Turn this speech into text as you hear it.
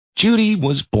Judy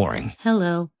was boring.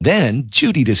 Hello. Then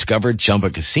Judy discovered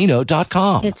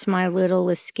ChumbaCasino.com. It's my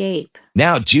little escape.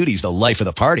 Now Judy's the life of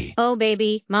the party. Oh,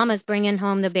 baby, mama's bringing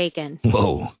home the bacon.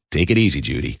 Whoa, take it easy,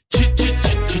 Judy.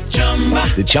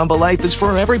 The Chumba life is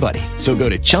for everybody. So go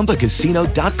to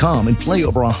ChumbaCasino.com and play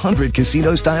over 100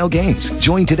 casino-style games.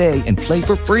 Join today and play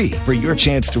for free for your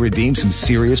chance to redeem some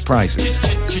serious prizes.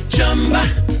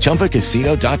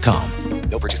 ChumbaCasino.com.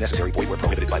 No purchase necessary. Void where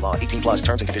prohibited by law. 18 plus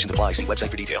terms and conditions apply. See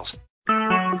website for details.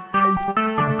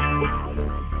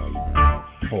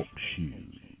 Talk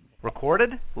shoes.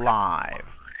 Recorded live.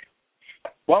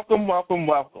 Welcome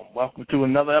to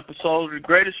another episode of the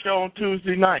greatest show on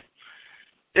Tuesday night.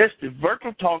 It's the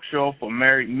virtual talk show for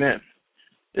married men.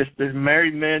 It's the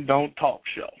Married Men Don't Talk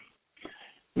show.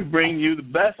 We bring you the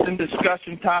best in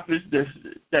discussion topics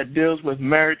that deals with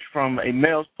marriage from a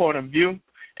male's point of view,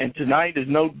 and tonight is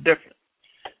no different.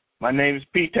 My name is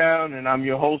P-Town, and I'm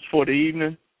your host for the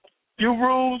evening. Few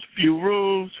rules.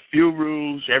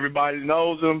 Everybody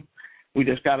knows them. We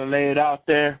just got to lay it out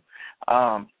there.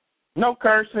 No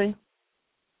cursing.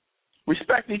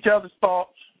 Respect each other's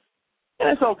thoughts. And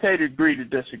it's okay to agree to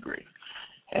disagree.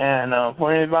 And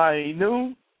for anybody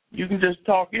new, you can just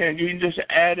talk in. You can just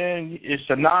add in. It's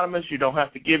anonymous. You don't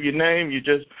have to give your name. You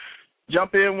just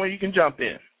jump in when you can jump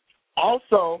in.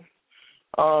 Also,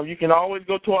 you can always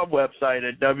go to our website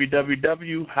at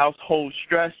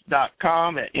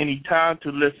www.householdstress.com at any time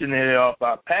to listen to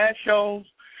our past shows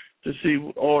to see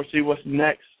what's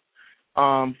next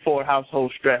for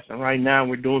Household Stress. And right now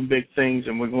we're doing big things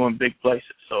and we're going big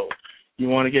places. So you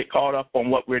want to get caught up on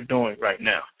what we're doing right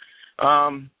now.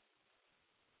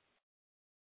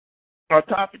 Our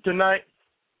topic tonight,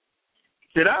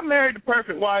 did I marry the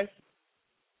perfect wife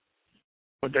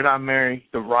or did I marry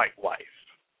the right wife?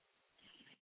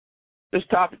 This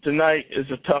topic tonight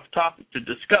is a tough topic to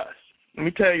discuss. Let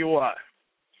me tell you why.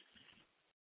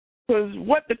 Because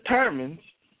what determines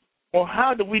or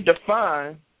how do we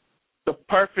define the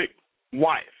perfect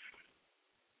wife?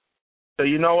 So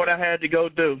you know what I had to go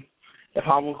do? If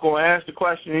I was going to ask the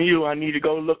question to you, I need to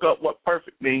go look up what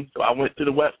perfect means. So I went to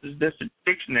the Webster's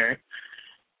Dictionary,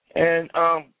 and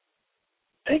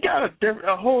they got a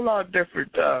whole lot of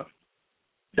different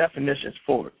definitions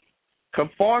for it.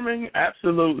 Conforming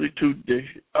absolutely to the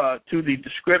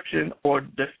description or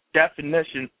the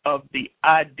definition of the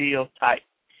ideal type.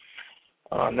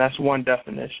 That's one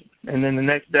definition. And then the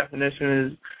next definition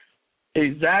is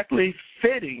exactly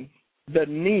fitting the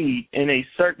need in a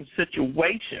certain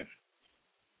situation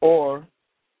or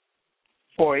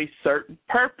for a certain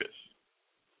purpose.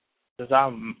 Does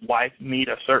our wife meet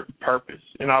a certain purpose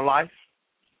in our life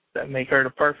that make her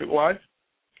the perfect wife?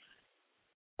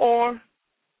 Or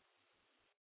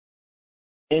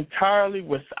entirely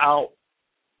without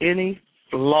any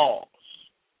flaws,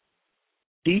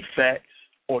 defects,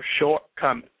 or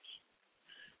shortcomings.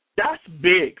 That's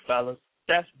big, fellas.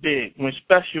 That's big,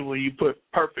 especially when you put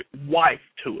perfect wife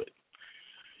to it.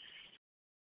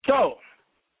 So,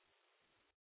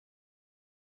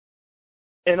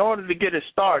 in order to get it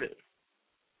started,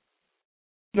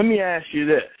 let me ask you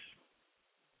this.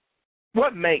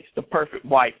 What makes the perfect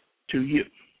wife to you?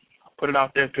 I'll put it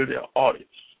out there to the audience.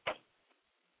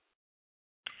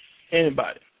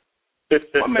 Anybody?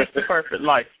 What makes the perfect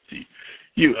life to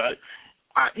you? You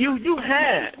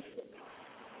had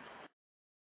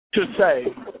to say,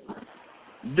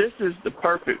 this is the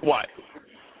perfect wife.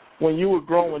 When you were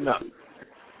growing up,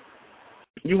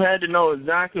 you had to know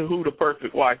exactly who the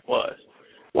perfect wife was.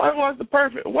 What's the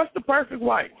perfect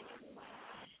wife?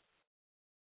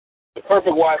 The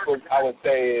perfect wife, I would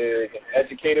say, is an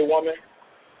educated woman.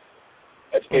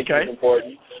 Education is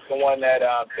important. Someone that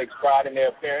takes pride in their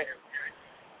appearance.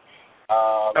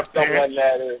 Someone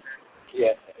that is, she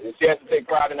has to take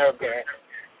pride in her appearance.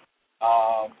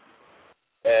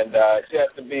 And she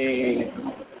has to be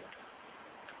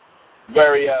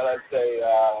very, let's say,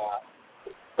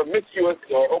 promiscuous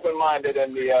or open-minded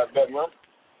in the bedroom,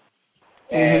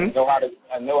 and know how to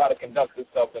conduct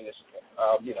herself in this,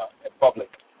 in public.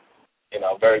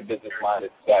 Very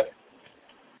business-minded setting.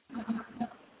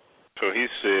 So he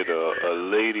said a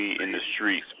lady in the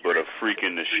streets, but a freak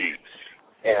in the sheets.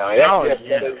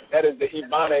 That is the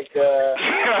Ebonic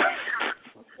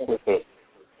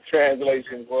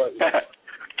translation for it.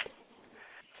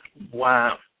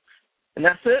 Wow. And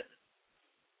that's it?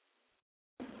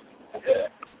 Yeah.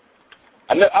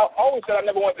 I always said I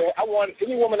want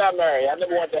any woman I marry, I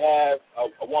never want to have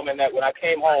a woman that when I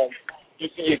came home, you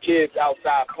see your kids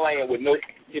outside playing with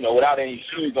without any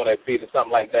shoes on their feet or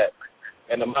something like that,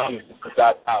 and the mom is just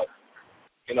inside the house.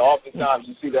 Oftentimes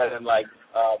you see that in like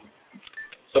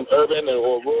some urban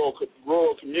or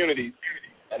rural communities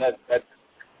and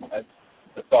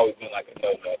that's always been like a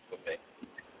no-no for me.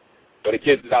 But the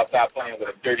kids is outside playing with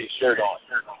a dirty shirt on.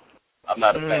 I'm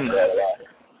not a fan of that at all.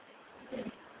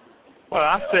 Well,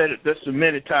 I've said this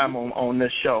many times on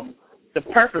this show. The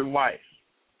perfect wife,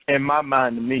 in my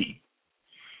mind, to me,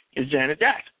 is Janet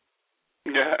Jackson.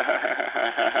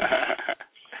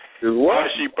 Why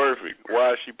is she perfect?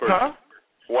 Huh?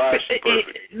 Why is she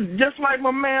perfect? Just like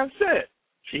my man said,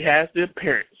 she has the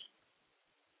appearance.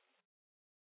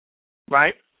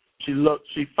 Right? She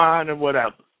fine and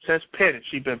whatever. Since Penny,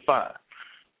 she been fine.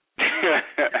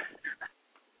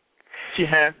 She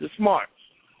has the smarts.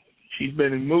 She's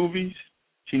been in movies.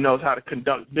 She knows how to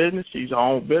conduct business. She's her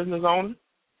own business owner.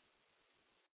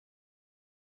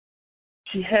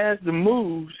 She has the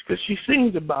moves because she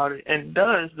sings about it and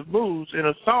does the moves in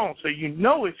a song, so you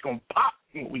know it's going to pop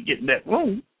when we get in that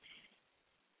room.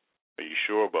 Are you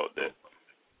sure about that?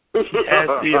 She has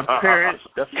the appearance,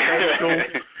 the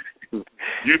facial.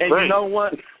 You know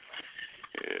what?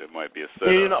 Yeah, it might be a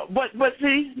setup. But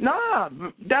see,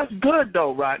 that's good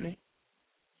though, Rodney.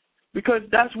 Because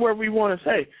that's where we want to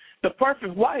say the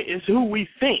perfect wife is who we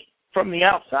think from the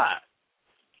outside.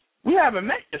 We haven't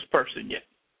met this person yet.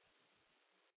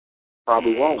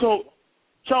 Probably won't. So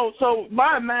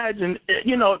by imagine,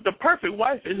 the perfect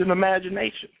wife is an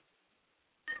imagination.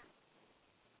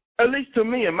 At least to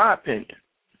me, in my opinion.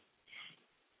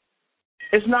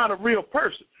 It's not a real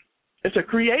person. It's a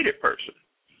created person.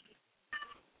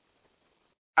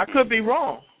 I could be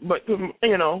wrong, but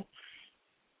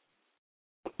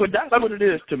but that's what it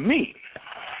is to me.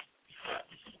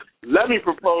 Let me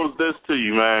propose this to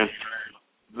you, man.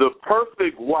 The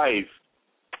perfect wife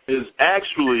is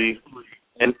actually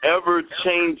an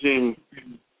ever-changing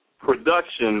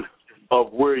production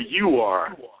of where you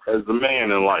are as a man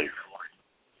in life.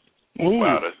 Ooh.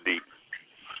 Wow, that's deep.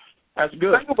 That's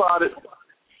good.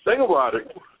 Think about it.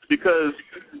 Because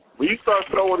when you start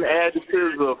throwing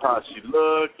adjectives of how she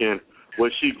look and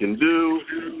what she can do,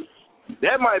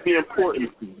 that might be important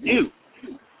to you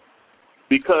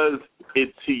because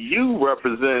it to you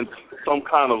represents some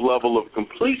kind of level of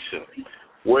completion,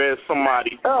 whereas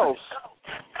somebody else,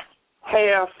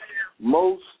 half,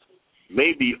 most,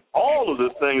 maybe all of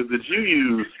the things that you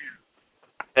use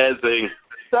as a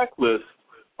checklist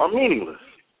are meaningless.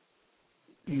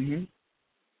 Mm-hmm.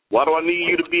 Why do I need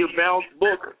you to be a balanced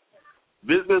book,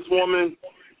 businesswoman,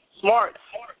 smart?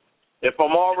 If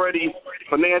I'm already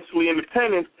financially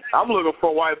independent, I'm looking for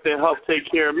a wife that helps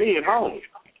take care of me at home.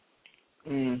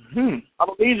 Mm-hmm. I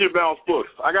don't need you to balance books.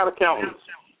 I got accountants.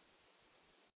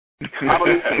 I don't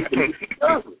need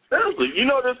seriously.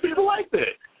 There's people like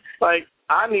that. Like,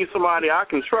 I need somebody I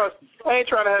can trust. I ain't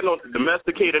trying to have no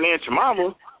domesticated Aunt your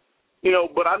mama,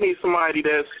 but I need somebody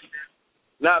that's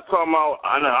not talking about,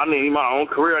 I need my own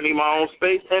career, I need my own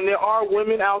space, and there are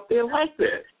women out there like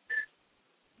that.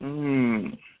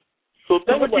 Mm. So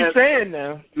what you're saying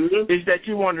now is that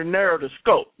you want to narrow the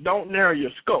scope. Don't narrow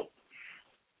your scope.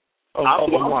 What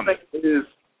I'm saying is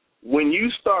when you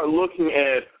start looking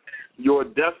at your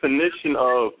definition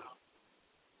of,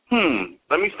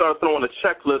 let me start throwing a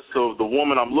checklist of the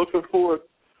woman I'm looking for,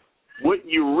 what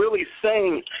you're really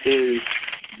saying is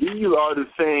these are the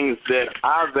things that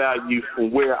I value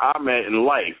from where I'm at in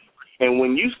life. And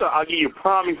when you start, I'll give you a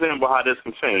prime example of how this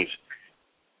can change.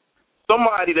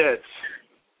 Somebody that's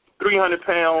 300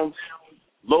 pounds,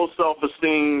 low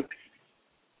self-esteem,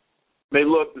 may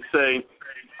look to say,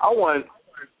 I want a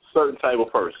certain type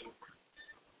of person.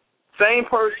 Same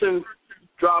person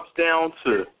drops down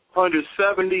to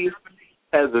 170,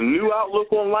 has a new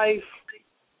outlook on life,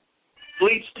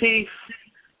 bleached teeth,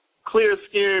 clear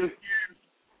skin,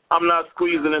 I'm not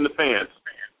squeezing in the pants.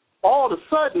 All of a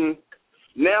sudden,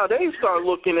 now they start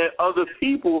looking at other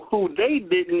people who they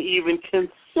didn't even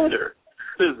consider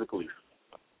physically.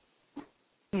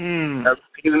 Things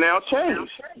now change.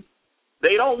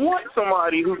 They don't want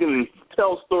somebody who can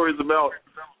tell stories about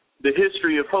the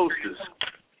history of Hostess.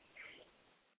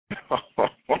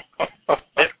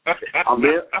 I'm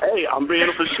being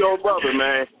a for sure brother,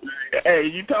 man.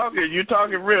 Hey, you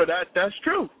talking real. That's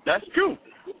true. That's true.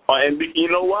 And you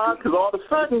know why? Because all of a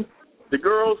sudden, the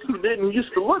girls who didn't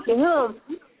used to look at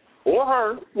him or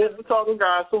her, we're talking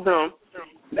guys to him,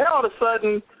 now all of a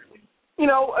sudden,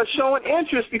 are showing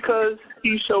interest because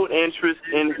he showed interest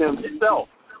in himself.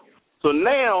 So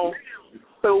now,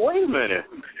 wait a minute,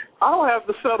 I don't have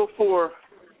to settle for,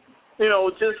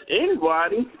 just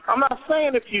anybody. I'm not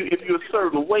saying if you're a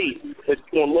certain weight, it's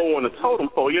going low on the totem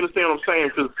pole. You understand what I'm saying?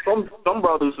 Because some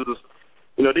brothers are just,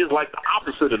 they're like the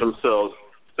opposite of themselves.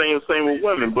 Same with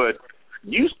women, but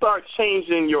you start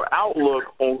changing your outlook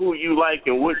on who you like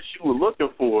and what you were looking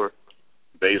for,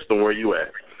 based on where you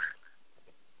at.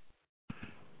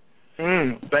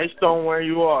 Based on where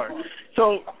you are.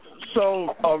 So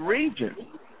a region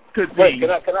could be. Wait, can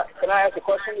I ask a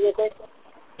question real quick?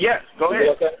 Yes, go ahead.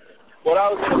 Okay. What I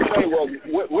was going to say was,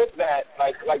 with that,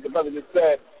 like the brother just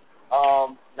said,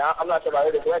 now I'm not sure if I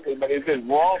heard it correctly, but is it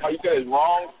wrong? Are you saying it's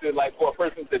wrong to, like, for a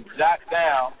person to jot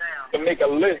down, to make a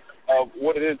list of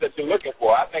what it is that you're looking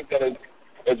for? I think that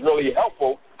it's really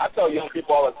helpful. I tell young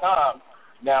people all the time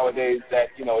nowadays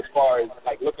that, you know, as far as,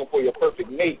 like, looking for your perfect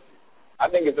mate, I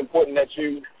think it's important that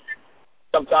you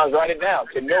sometimes write it down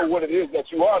to know what it is that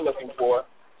you are looking for,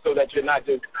 so that you're not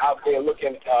just out there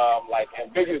looking like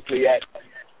ambiguously at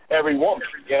every woman.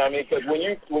 You know what I mean? Because when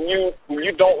you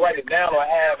don't write it down or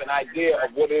have an idea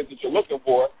of what it is that you're looking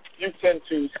for, you tend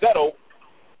to settle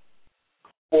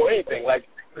for anything. Like,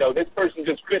 you know, this person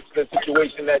just fits the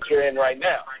situation that you're in right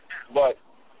now. But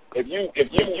if you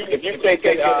take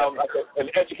like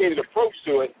an educated approach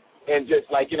to it and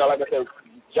just, like, you know, like I said,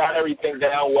 jot everything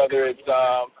down, whether it's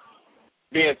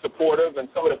being supportive and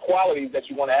some of the qualities that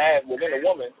you want to have within a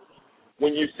woman,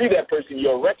 when you see that person,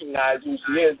 you'll recognize who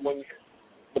she is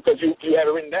because you have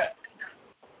it written down.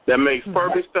 That makes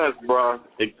perfect sense, bro,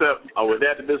 except I would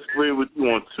have to disagree with you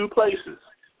on two places.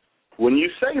 When you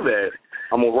say that,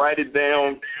 I'm going to write it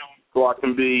down so I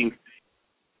can be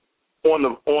on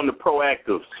the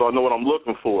proactive, so I know what I'm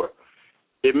looking for.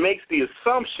 It makes the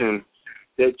assumption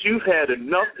that you've had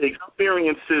enough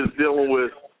experiences dealing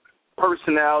with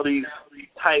personalities,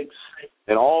 types,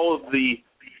 and all of the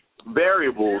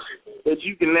variables that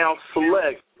you can now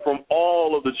select from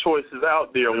all of the choices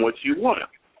out there on what you want.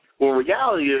 Well,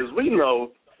 reality is, we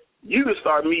know you can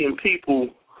start meeting people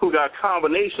who got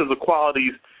combinations of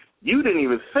qualities you didn't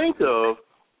even think of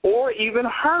or even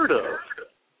heard of.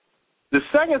 The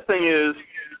second thing is,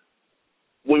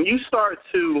 when you start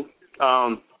to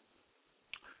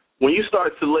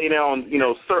lay down, you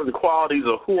know, certain qualities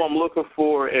of who I'm looking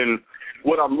for and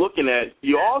what I'm looking at,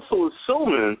 you're also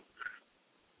assuming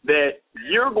that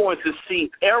you're going to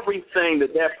see everything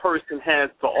that person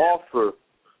has to offer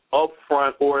up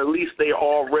front, or at least they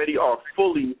already are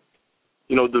fully,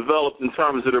 you know, developed in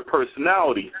terms of their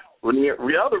personality. When the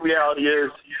other reality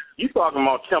is, you're talking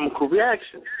about chemical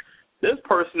reactions. There's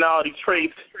personality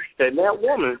traits that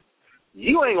woman,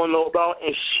 you ain't going to know about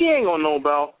and she ain't going to know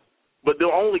about, but they'll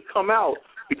only come out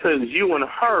because you and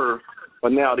her are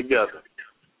now together.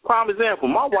 Prime example,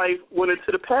 my wife went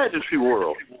into the pageantry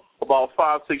world about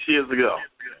 5-6 years ago.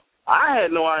 I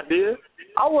had no idea.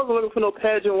 I wasn't looking for no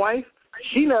pageant wife.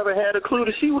 She never had a clue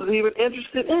that she was even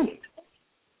interested in it.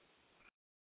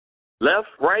 Left,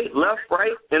 right,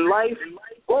 in life,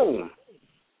 boom.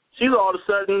 She's all of a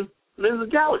sudden Mrs.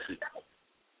 Galaxy.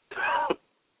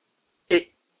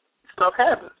 Stuff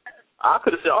happens. I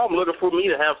could have said, I'm looking for me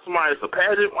to have somebody that's a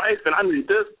pageant wife and I need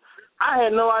this. I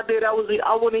had no idea I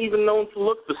wouldn't even known to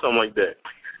look for something like that.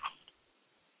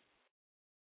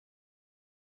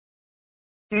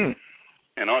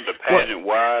 And aren't the pageant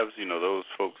wives, you know, those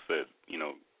folks that, you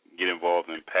know, get involved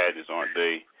in pageants, aren't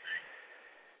they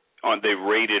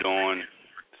rated on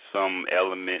some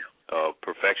element of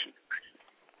perfection?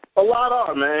 A lot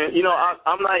are, man. You know, I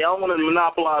don't want to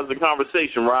monopolize the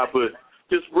conversation, Rob, but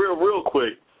just real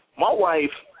quick. My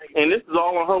wife, and this is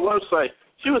all on her website,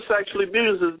 she was sexually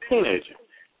abused as a teenager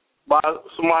by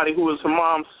somebody who was her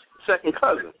mom's second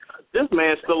cousin. This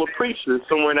man's still a preacher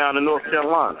somewhere down in North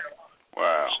Carolina.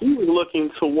 Wow. She was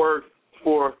looking to work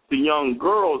for the young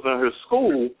girls in her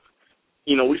school.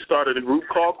 You know, we started a group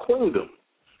called Queendom.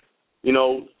 You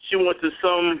know, she went to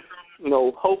some, you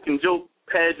know, hope and joke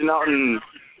pageant out in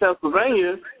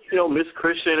Pennsylvania, you know, Miss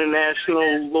Christian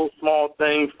International, little small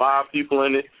thing, 5 people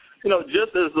in it, you know,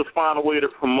 just as the final way to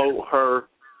promote her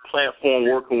platform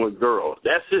working with girls.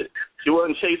 That's it. She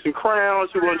wasn't chasing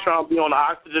crowns. She wasn't trying to be on the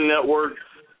Oxygen Network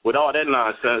with all that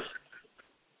nonsense.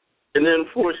 And then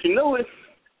before she knew it,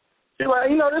 she's like,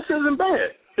 you know, this isn't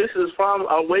bad. This is fine.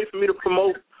 A way for me to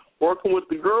promote working with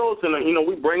the girls, and, you know,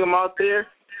 we bring them out there.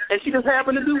 And she just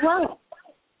happened to do well.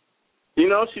 You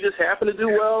know, she just happened to do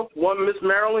well. Won Miss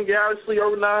Maryland Galaxy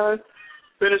 09,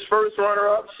 finished first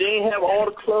runner-up. She ain't have all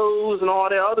the clothes and all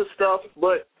that other stuff,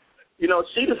 but, you know,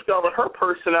 she discovered her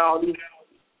personality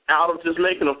out of just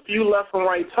making a few left and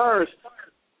right turns.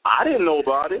 I didn't know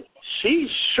about it. She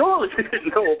surely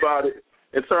didn't know about it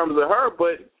in terms of her,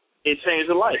 but it changed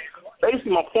her life.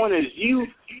 Basically, my point is you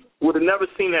would have never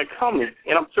seen that coming,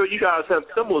 and I'm sure you guys have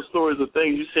similar stories of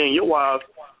things you see in your wives.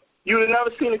 You would have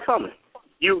never seen it coming.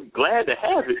 You're glad to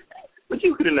have it, but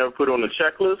you could have never put it on the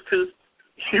checklist because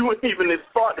you wouldn't even have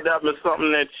thought that that was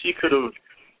something that she could have,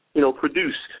 you know,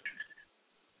 produced.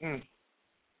 You're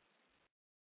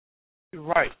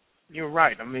right. You're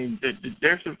right. I mean,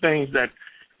 there's some things that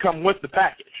come with the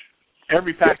package,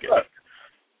 every package.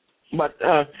 But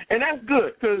and that's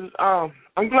good because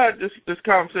I'm glad this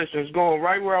conversation is going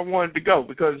right where I wanted to go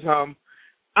because I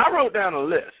wrote down a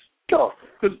list. Sure.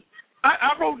 Because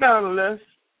I wrote down a list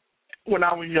when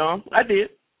I was young. I did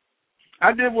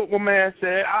what my man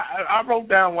said. I wrote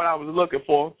down what I was looking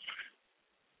for.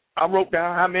 I wrote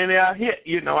down how many I hit.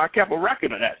 You know, I kept a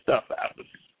record of that stuff.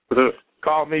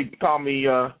 Call me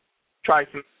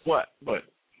trifling what, but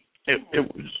it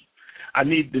was. I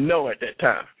needed to know at that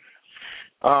time.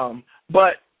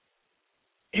 But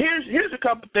here's a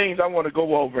couple things I want to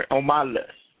go over on my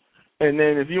list, and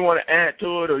then if you want to add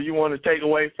to it or you want to take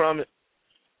away from it.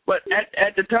 But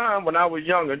at the time when I was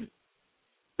younger,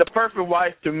 the perfect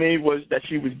wife to me was that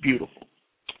she was beautiful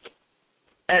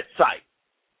at sight.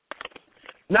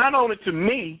 Not only to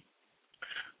me,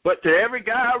 but to every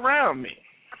guy around me.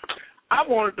 I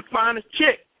wanted to find a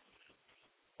chick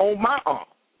on my arm.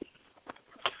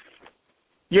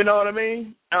 You know what I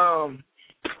mean?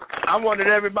 I wanted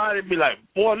everybody to be like,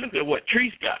 boy, look at what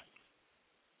Treese got.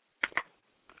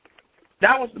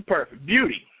 That was the perfect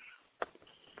beauty.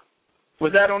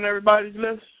 Was that on everybody's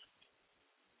list?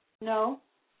 No.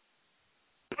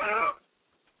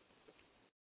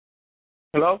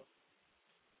 Hello?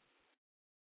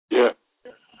 Yeah.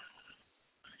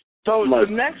 So the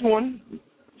next one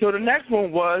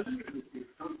was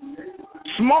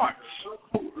smarts.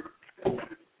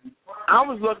 I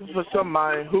was looking for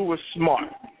somebody who was smart.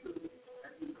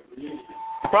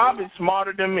 Probably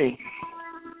smarter than me.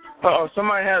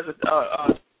 Somebody has a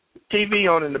TV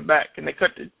on in the back. Can they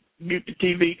mute the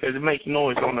TV because it makes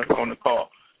noise on the call?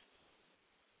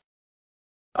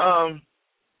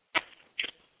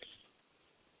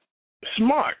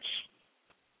 Smarts.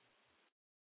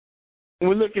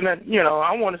 We're looking at,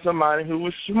 I wanted somebody who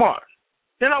was smart.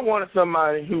 Then I wanted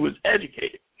somebody who was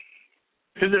educated.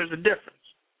 Because there's a difference.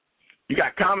 You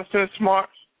got common sense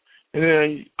smarts, and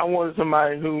then I wanted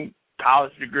somebody who,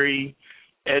 college degree,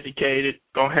 educated,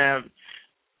 gonna have,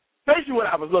 basically what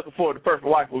I was looking for, the perfect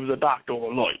wife was a doctor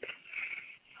or a lawyer.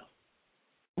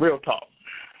 Real talk.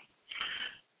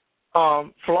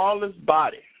 Flawless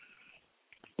body.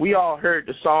 We all heard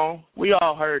the song. We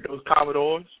all heard those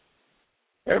Commodores.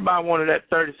 Everybody wanted that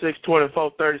 36,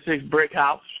 24, 36 brick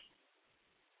house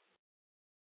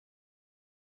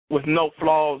with no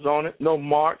flaws on it, no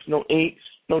marks, no inks,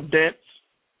 no dents,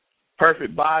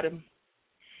 perfect bottom.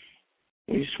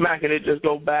 When you smack it, it just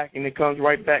goes back and it comes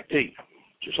right back to you,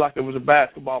 just like it was a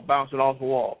basketball bouncing off the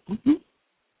wall.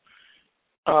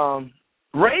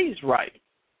 Raised right.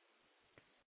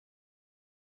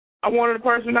 I wanted a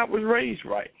person that was raised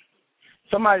right.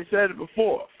 Somebody said it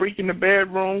before, freak in the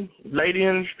bedroom, lady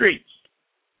in the streets.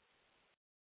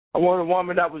 I wanted a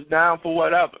woman that was down for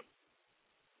whatever.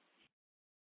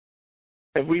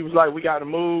 If we was like, we got to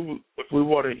move, if we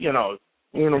want to,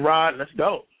 we're going to ride, let's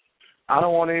go. I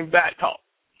don't want any back talk.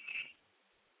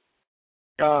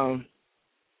 A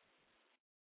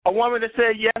woman that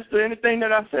said yes to anything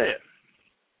that I said.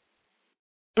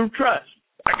 Through trust.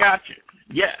 I got you.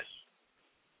 Yes.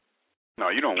 No,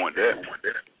 you don't want that.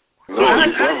 No,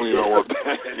 you definitely don't want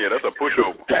that. Yeah, that's a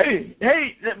pushover.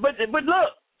 Hey, but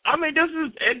look, I mean, this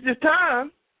is at the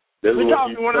time. We're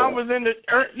talking when I was in the,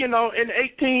 in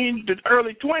the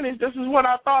early 20s. This is what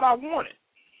I thought I wanted,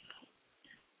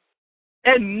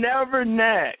 and never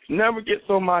nags, never gets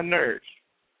on my nerves.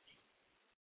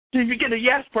 See, if you get a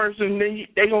yes person, then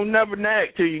they gonna never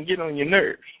nag till you get on your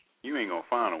nerves. You ain't gonna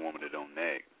find a woman that don't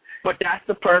nag. But that's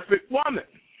the perfect woman.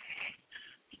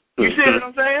 You see what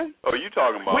I'm saying? Oh, you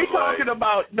talking about? We talking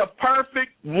about the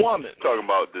perfect woman. Talking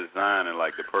about designing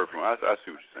like the perfect one. I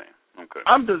see what you're saying. Okay.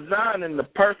 I'm designing the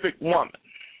perfect woman.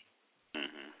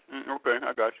 Mm-hmm. Okay,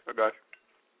 I got you.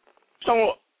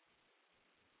 So,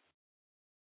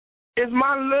 is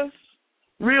my list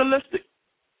realistic?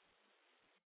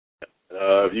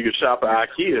 If you could shop at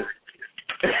IKEA.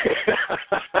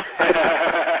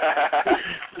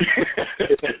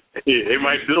 They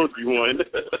might build you one.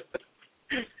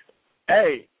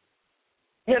 Hey,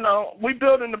 we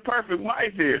building the perfect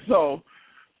wife here. So,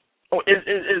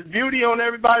 is beauty on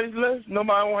everybody's list?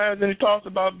 Nobody has any thoughts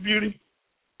about beauty?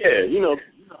 Yeah,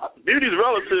 beauty's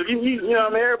relative.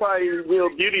 Everybody,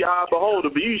 beauty eye beholder,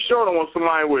 but you sure don't want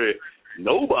somebody where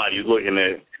nobody's looking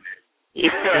at.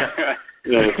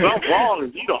 Something wrong.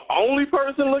 Is you the only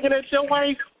person looking at your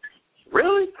wife?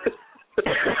 Really?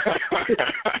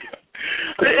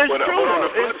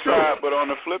 But on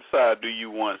the flip side, do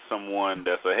you want someone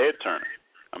that's a head turner?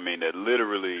 I mean, that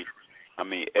literally,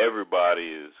 everybody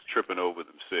is tripping over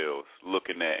themselves,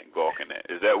 looking at and gawking at.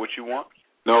 Is that what you want?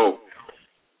 No.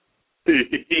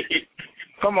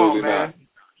 Come on, man.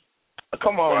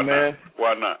 Come on, man.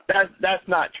 Why not? That's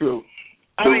not true.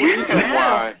 The reason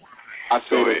why I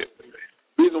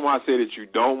say that you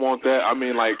don't want that, I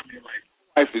mean, like,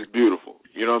 life is beautiful.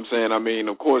 You know what I'm saying? I mean,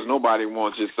 of course, nobody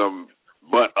wants just some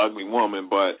butt ugly woman,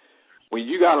 but when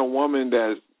you got a woman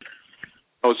that's,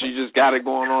 oh, she just got it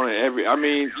going on I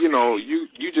mean, you know, you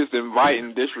just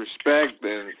inviting disrespect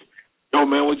and, yo,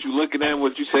 man, what you looking at,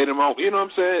 what you say to them, you know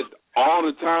what I'm saying, all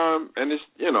the time, and it's,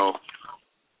 you know,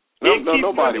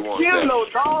 nobody wants that. No,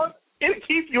 dog. It'll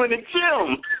keep you in the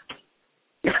gym.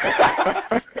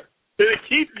 It'll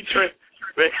keep you trained.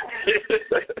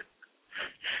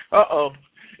 Uh-oh.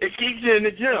 It keeps you in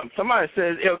the gym. Somebody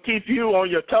says it'll keep you on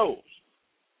your toes.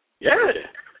 Yeah.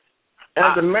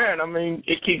 As a man, I mean,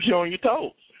 it keeps you on your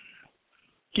toes.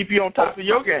 Keep you on top of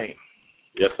your game.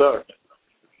 Yes, sir.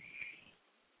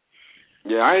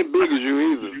 Yeah, I ain't big as you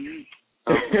either.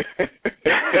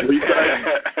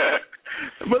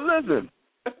 But listen,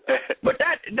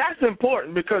 that's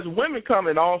important because women come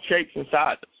in all shapes and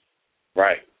sizes.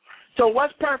 Right. So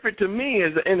what's perfect to me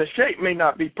is in the shape may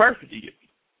not be perfect to you.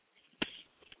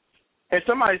 And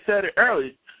somebody said it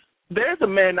earlier, there's a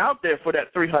man out there for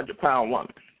that 300-pound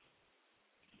woman.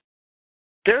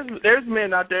 There's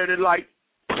men out there that like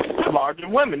larger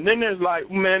women. Then there's like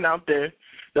men out there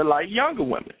that like younger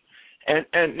women. And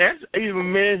there's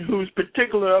even men who's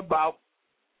particular about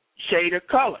shade of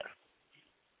color,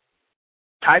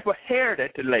 type of hair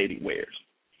that the lady wears.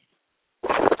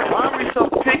 Why are we so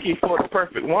picky for the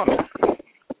perfect woman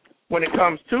when it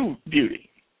comes to beauty?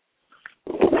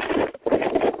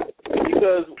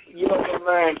 Because, you know,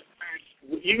 man,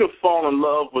 you can fall in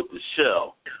love with the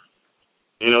shell.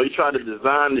 You know, you try to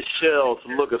design the shell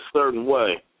to look a certain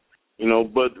way, you know,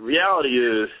 but the reality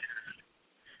is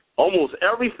almost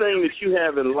everything that you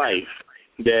have in life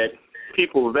that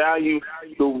people value,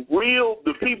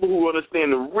 the people who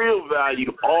understand the real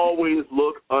value always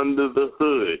look under the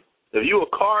hood. If you're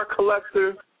a car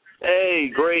collector, hey,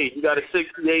 great, you got a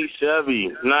 68 Chevy,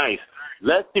 nice.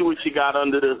 Let's see what you got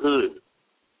under the hood.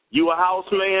 You a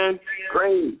house man,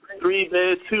 great,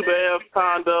 3-bed, 2-bath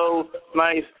condo,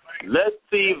 nice. Let's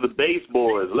see the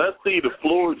baseboards. Let's see the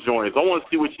floor joints. I want to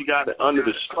see what you got under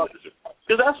the structure.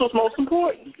 Because that's what's most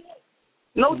important.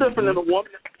 No different than a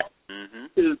woman.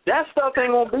 Mm-hmm. That stuff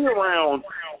ain't going to be around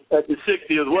at the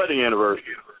 60th wedding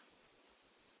anniversary.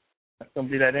 That's going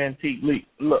to be that antique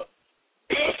look.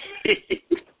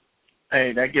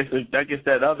 Hey, that gets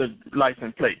that other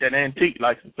license plate, that antique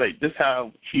license plate. This is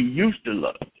how she used to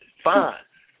look. Fine.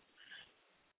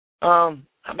 Can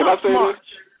I say this?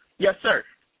 Yes, sir.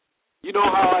 You know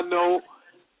how I know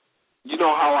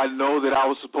that I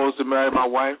was supposed to marry my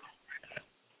wife?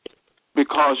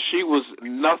 Because she was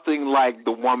nothing like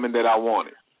the woman that I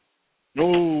wanted.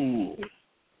 Ooh.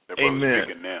 Amen.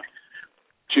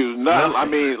 She was not. I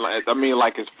mean,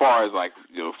 like as far as like,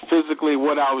 you know, physically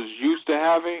what I was used to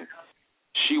having,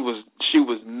 she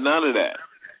was none of that.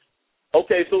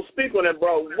 Okay, so speak on that,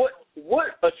 bro. What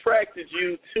attracted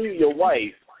you to your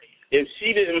wife if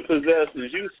she didn't possess,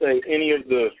 as you say, any of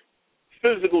the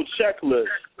physical checklists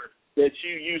that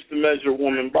you used to measure a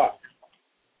woman by?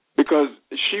 Because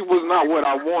she was not what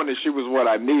I wanted, she was what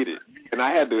I needed, and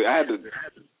I had to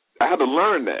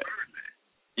learn that.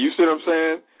 You see what I'm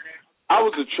saying? I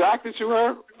was attracted to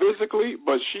her physically,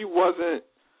 but she wasn't,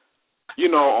 you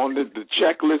know, on the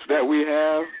checklist that we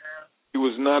have. She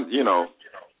was not, you know,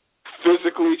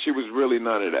 physically she was really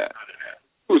none of that.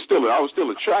 I was still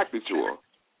attracted to her.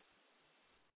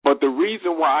 But the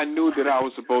reason why I knew that I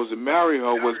was supposed to marry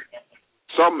her was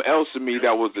something else in me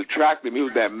that was attracting me. It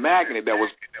was that magnet that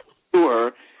was to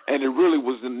her, and it really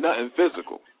was nothing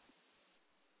physical.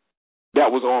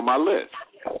 That was on my list.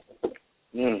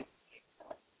 Mm.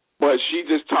 But she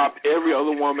just topped every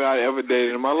other woman I ever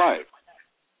dated in my life.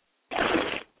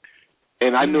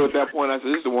 And I knew at that point, I said,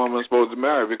 this is the woman I'm supposed to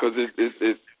marry, because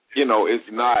it's you know, it's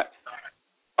not,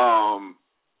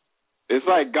 it's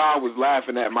like God was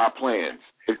laughing at my plans,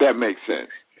 if that makes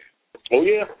sense. Oh,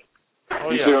 yeah.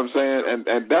 You see what I'm saying?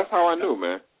 And that's how I knew,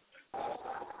 man.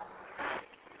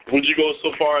 Would you go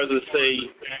so far as to say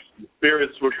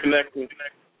spirits were connecting?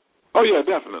 Oh, yeah,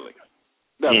 definitely.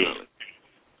 Definitely.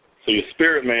 So your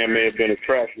spirit man may have been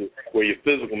attracted where your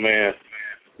physical man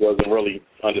wasn't really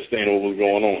understanding what was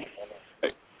going on.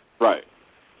 Right.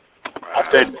 I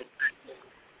said,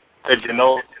 did you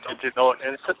know it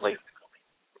instantly?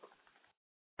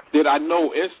 Did I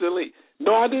know instantly?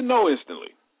 No, I didn't know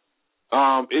instantly.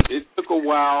 It took a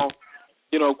while.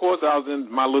 You know, of course, I was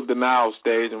in my little denial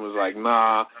stage and was like,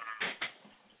 nah.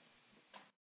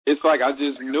 It's like I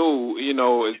just knew, you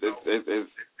know,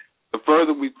 the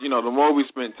further we, the more we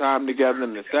spent time together,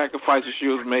 and the sacrifices she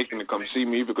was making to come see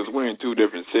me, because we're in 2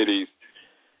 different cities,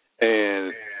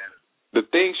 and the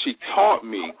things she taught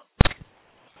me,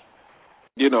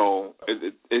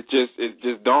 it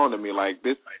just dawned on me like,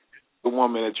 this is the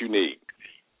woman that you need.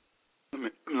 Let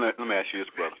me ask you this,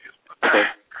 brother. Okay.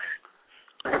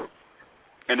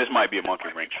 And this might be a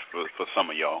monkey wrench for some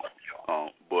of y'all,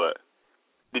 but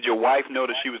did your wife know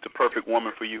that she was the perfect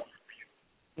woman for you?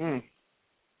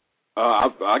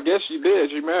 I guess she did.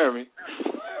 She married me.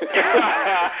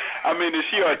 I mean, did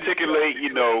she articulate,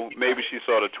 maybe she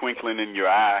saw the twinkling in your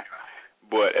eye,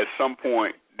 but at some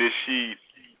point, did she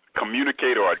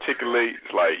communicate or articulate,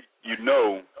 like,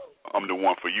 I'm the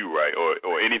one for you, right?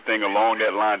 Or anything along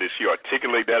that line? Did she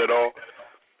articulate that at all?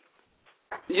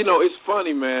 It's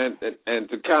funny, man, and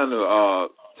to kind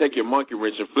of take your monkey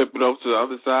wrench and flip it over to the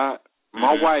other side,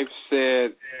 my wife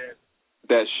said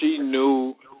that she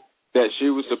knew that she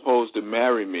was supposed to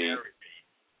marry me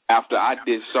after I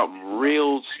did something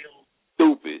real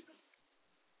stupid,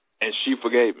 and she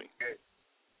forgave me.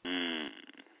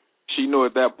 She knew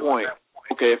at that point,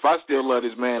 okay, if I still love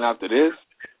this man after this,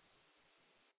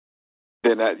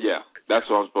 then that's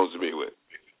what I'm supposed to be with.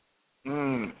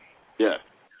 Yeah.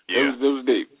 It was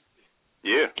deep.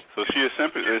 Yeah. So she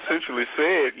essentially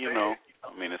said,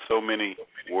 there's so many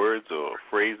words or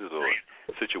phrases or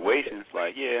situations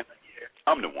like,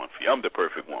 I'm the one for you. I'm the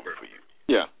perfect woman for you.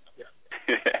 Yeah.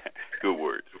 Good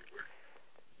words.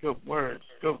 Good words.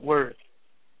 Good words.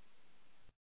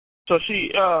 So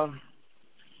she,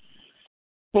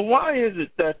 but why is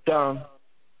it that,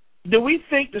 do we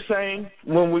think the same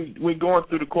when we're going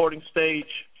through the courting stage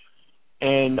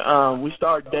and we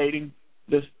start dating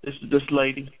this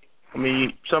lady? I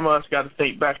mean, some of us got to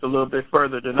think back a little bit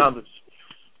further than others.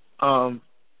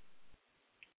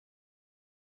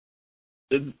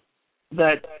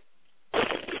 That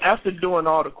after doing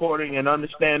all the courting and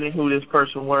understanding who this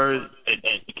person was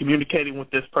and communicating with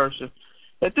this person,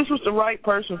 that this was the right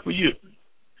person for you.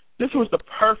 This was the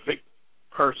perfect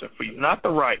person for you. Not the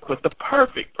right, but the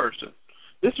perfect person.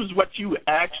 This was what you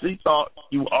actually thought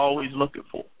you were always looking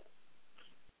for.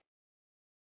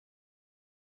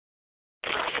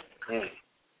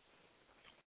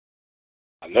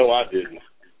 I know I didn't.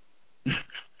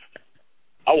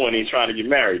 I wasn't even trying to get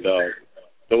married, dog.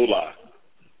 No lie.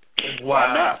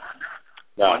 Why not?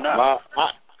 Why not?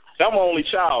 I'm an only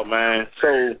child, man.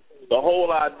 So the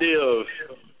whole idea of,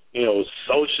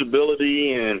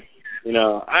 sociability and,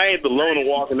 I ain't the loner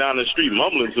walking down the street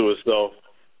mumbling to herself,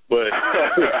 but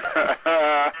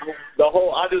I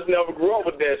just never grew up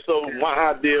with that. So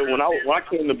my idea when I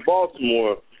came to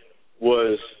Baltimore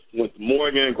was went to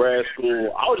Morgan, grad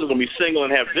school. I was just gonna be single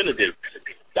and have dinner dates.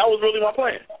 That was really my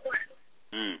plan.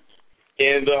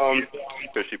 And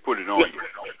so she put it on you.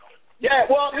 Yeah,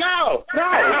 well, no.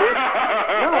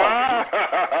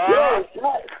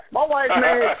 My wife,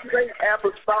 man, straight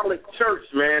apostolic church,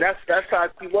 man. That's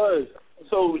how she was.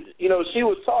 So, she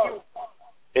was taught,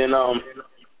 and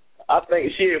I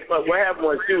think what happened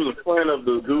was she was a friend of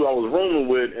the dude I was rooming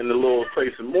with in the little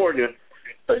place in Morgan.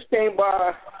 So she came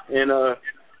by, and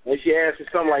she asked me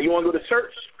something like, "You want to go to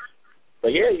church?"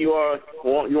 Like, yeah, you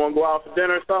want to go out for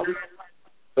dinner or something?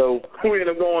 So we ended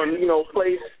up going,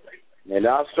 place. And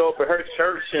I'll show up at her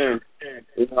church, and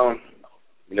they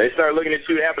start looking at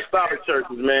you apostolic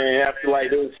churches, man. After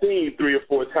they've seen you 3 or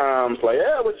 4 times,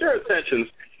 what's your intentions,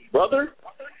 brother?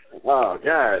 Oh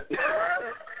God!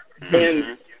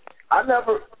 And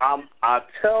I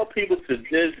tell people to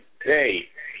this day,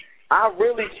 I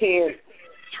really can't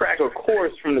track a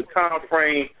course from the time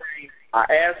frame I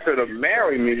asked her to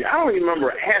marry me. I don't even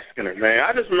remember asking her, man.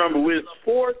 I just remember it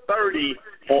was 4:30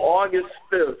 on August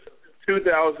 5th.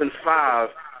 2005,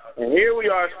 and here we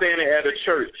are standing at a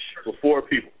church with 4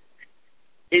 people.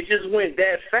 It just went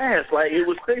that fast. It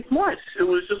was 6 months. It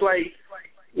was just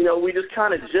we just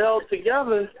kind of gelled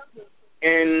together,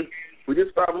 and we just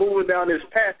started moving down this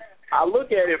path. I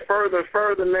look at it further and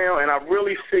further now, and I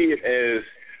really see it as,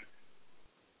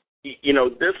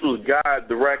 this was God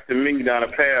directing me down a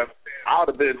path I would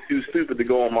have been too stupid to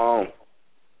go on my own.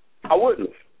 I wouldn't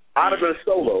have. I'd have been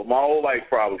solo my whole life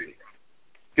probably.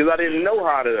 Because I didn't know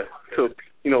how to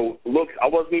look. I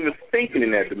wasn't even thinking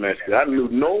in that dimension. I knew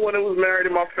no one that was married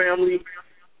in my family.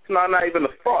 It's not even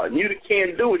a thought. You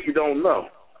can't do what you don't know.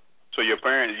 So your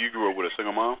parents, you grew up with a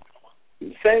single mom?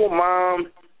 Single mom.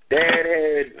 Dad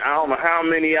had, I don't know how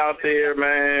many out there,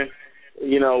 man.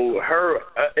 Her,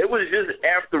 it was just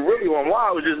after really one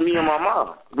while, it was just me and my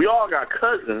mom. We all got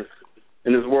cousins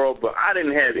in this world, but I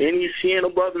didn't have any. She had no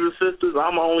brothers or sisters.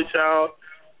 I'm my only child.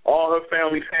 All her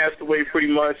family passed away pretty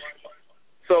much.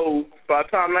 So by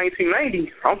the time 1990,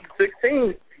 I'm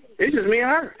 16. It's just me and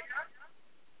her.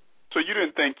 So you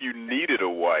didn't think you needed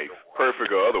a wife,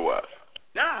 perfect or otherwise?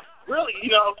 Nah, really.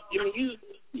 You know,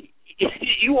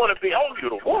 you want to be on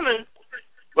you, the woman,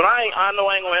 but I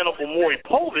know I ain't gonna end up with Maury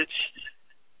Povich.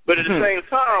 But at the same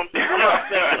time, I'm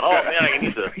not thinking, oh man, I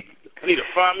need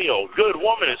to find me a good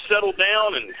woman and settle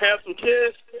down and have some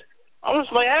kids. I'm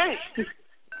just like, hey,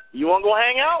 you want to go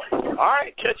hang out? All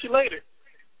right, catch you later.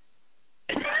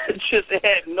 It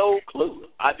had no clue.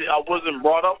 I wasn't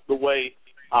brought up the way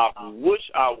I wish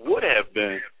I would have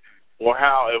been, or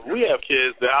how if we have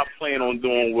kids that I plan on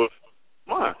doing with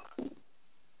mine.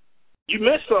 You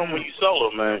miss something when you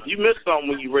solo, man. You miss something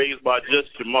when you raised by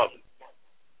just your mother.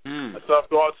 I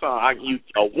talk all the time.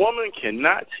 A woman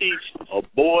cannot teach a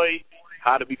boy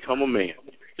how to become a man.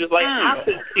 Just like I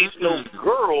couldn't teach no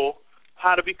girl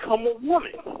how to become a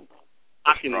woman.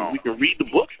 We can read the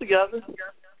books together,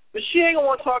 but she ain't gonna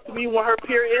want to talk to me when her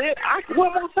period hit. What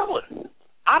am I gonna tell her?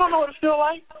 I don't know what it feel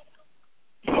like.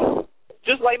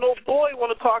 Just like no boy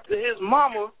want to talk to his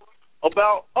mama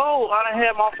about, oh, I done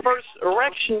had my first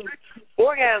erection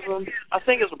orgasm. I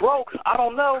think it's broke. I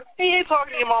don't know. He ain't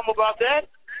talking to your mama about that.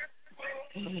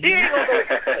 He ain't gonna go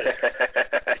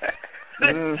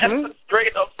That's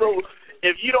straight up. So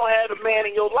if you don't have a man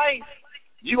in your life,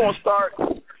 you gonna start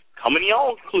coming to your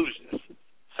own conclusions.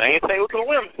 Same thing with the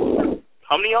women.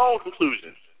 Come to your own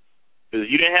conclusions.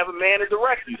 Because you didn't have a man to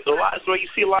direct you. So you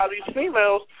see a lot of these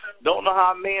females don't know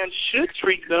how a man should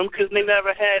treat them because they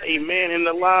never had a man in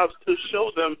their lives to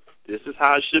show them this is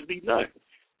how it should be done.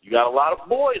 You got a lot of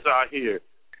boys out here.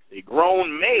 They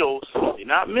grown males. They're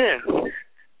not men.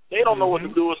 They don't know what to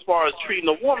do as far as treating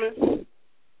a woman.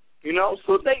 You know,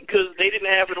 so because they didn't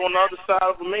have it on the other side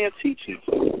of a man teaching.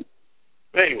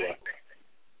 Anyway.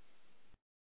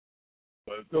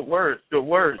 Good words.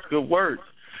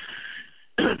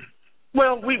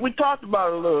 Well, we talked about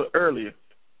it a little earlier.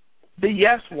 The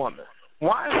yes woman.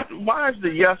 Why is the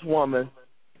yes woman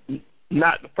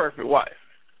not the perfect wife?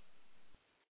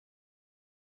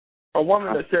 A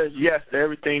woman that says yes to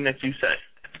everything that you say.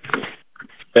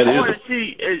 Or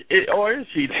is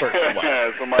she the perfect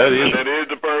wife? That is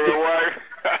the perfect wife.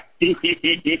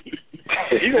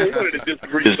 You're going to want to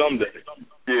disagree someday.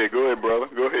 Yeah, go ahead, brother.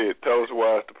 Go ahead. Tell us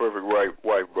why it's the perfect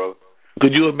wife, brother.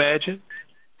 Could you imagine?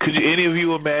 Could any of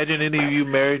you imagine? Any of you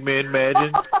married men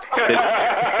imagine?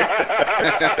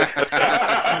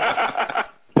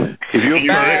 If your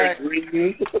man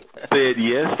said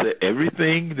yes to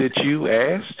everything that you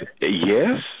asked,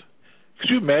 yes. Could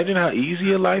you imagine how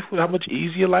much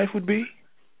easier life would be?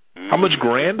 How much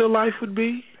grander life would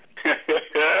be?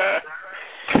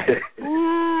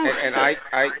 and I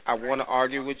want to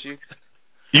argue with you.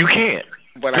 You can't.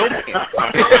 But nope. I can't.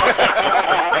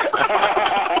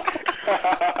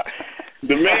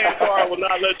 The man part will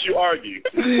not let you argue.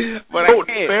 But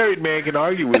the married man can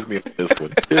argue with me on this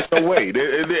one. There's no way.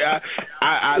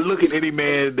 I look at any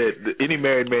married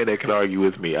man that can argue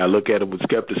with me. I look at him with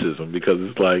skepticism because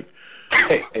it's like,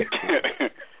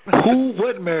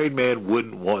 what married man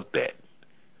wouldn't want that?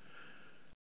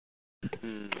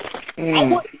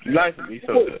 Life would be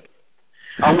so good.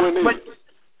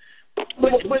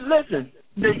 But listen,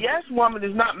 the yes woman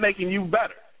is not making you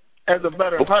better as a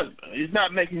better husband. It's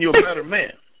not making you a better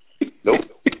man. Nope.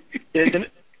 Isn't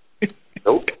it?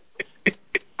 Nope.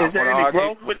 Is there any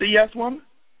growth with the yes woman?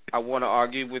 I want to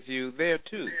argue with you there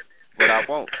too, but I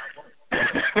won't. Hey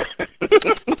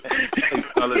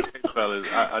fellas,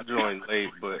 I joined late,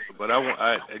 but I want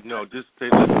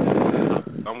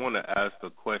to ask a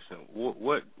question.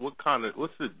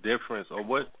 What's the difference, or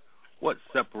what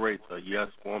separates a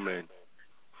yes woman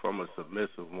from a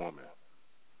submissive woman?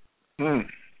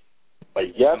 A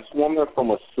yes woman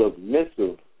from a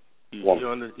submissive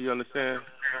woman. You understand?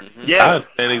 Mm-hmm. Yeah. I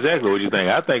understand exactly what you think.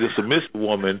 I think a submissive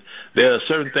woman, there are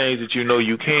certain things that you know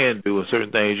you can do and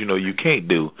certain things you know you can't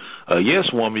do. A yes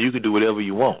woman, you can do whatever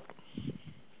you want.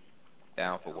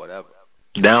 Down for whatever.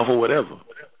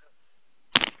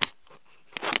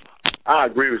 I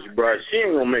agree with you, bro. She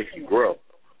ain't gonna make you grow.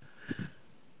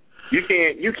 You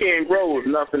can't grow with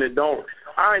nothing that don't.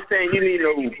 I ain't saying you need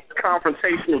no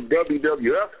confrontational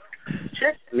WWF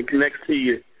chick to connect to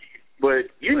you, but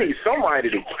you need somebody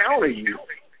to counter you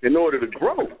in order to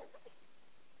grow.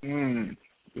 Good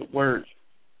words.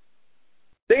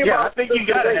 I think you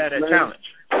gotta have that challenge.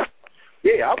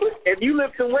 Yeah, if you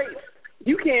lifting weights,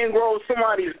 you can't grow if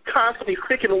somebody's constantly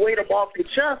picking the weight up off your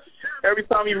chest every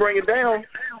time you bring it down.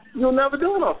 You'll never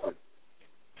do nothing.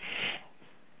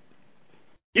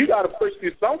 You got to push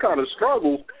through some kind of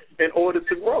struggle in order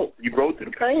to grow. You grow through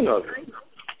the pain of it.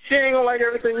 She ain't going to like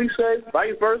everything you say,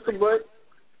 vice versa, but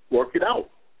work it out.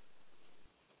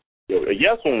 A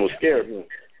yes one would scare me.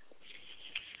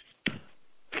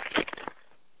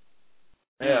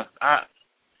 Yeah,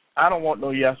 I don't want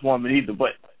no yes woman either, but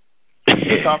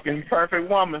we're talking perfect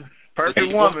woman.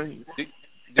 Perfect woman. Do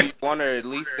you want her to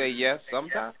at least say yes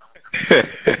sometime?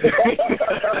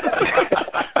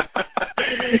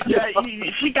 Yeah,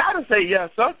 she gotta say yes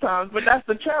sometimes, but that's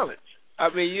the challenge. I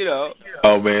mean, you know.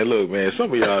 Oh man, look, man.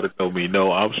 Some of y'all that know me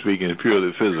know I'm speaking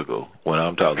purely physical when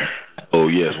I'm talking. Oh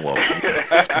yes, woman.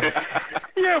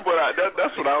 Yeah, but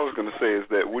that's what I was going to say. Is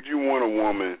that would you want a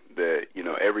woman that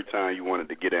every time you wanted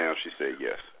to get down, she said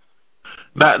yes?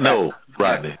 No,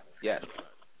 Rodney. Yes.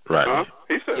 Rodney. Huh?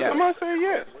 He said somebody said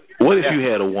yes. What if you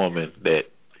had a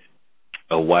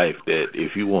wife that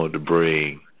if you wanted to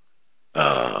bring,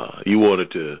 you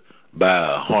wanted to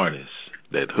buy a harness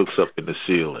that hooks up in the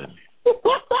ceiling.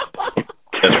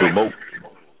 That's remote.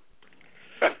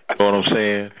 You know what I'm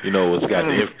saying? It's got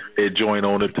the infrared joint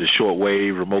on it, the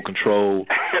shortwave remote control,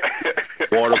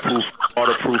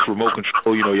 waterproof remote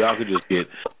control. Y'all could just get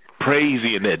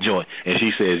crazy in that joint. And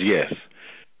she says yes.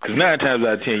 Because 9 times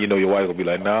out of 10, your wife will be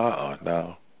like, no.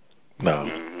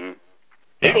 Mm-hmm.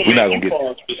 Yeah, we're not gonna get.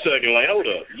 Pause for a second. Like, hold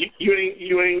up.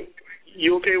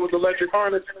 You okay with electric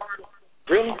harness?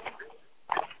 Really?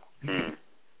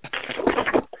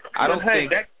 I don't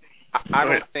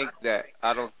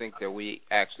think that we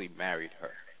actually married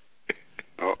her.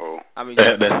 I mean,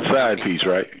 that's a side piece,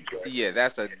 right? Yeah,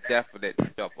 that's a definite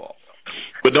jump off.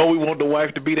 But don't we want the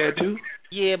wife to be that too?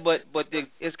 Yeah, but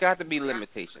it's got to be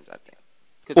limitations, I think.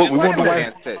 Well, we want the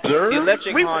wife the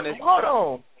electric harness. Hold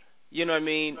on. You know what I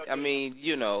mean? I mean,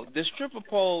 the stripper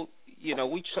pole.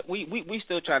 We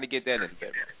still trying to get that in the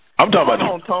bedroom. I'm talking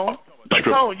about Tone.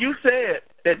 Tone, you said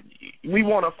that we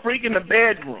want a freak in the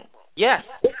bedroom. Yes.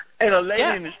 And a lady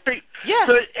in the street. Yes.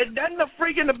 So doesn't a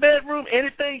freak in the bedroom,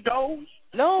 anything goes?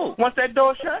 No. Once that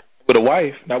door shut? With a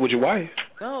wife, not with your wife.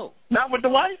 No. Not with the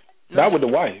wife? No. Not with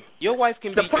the wife. Your wife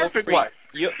can the be perfect your wife.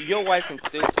 Your wife can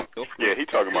still be your freak. Yeah,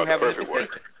 he's talking about the perfect wife.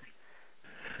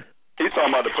 He's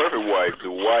talking about the perfect wife,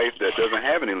 the wife that doesn't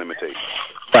have any limitations.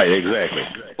 Right, exactly.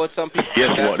 But some people.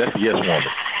 Yes, that's a yes woman.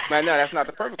 Man, no, that's not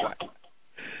the perfect wife.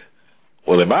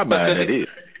 Well, in my mind, that is.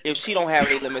 If she don't have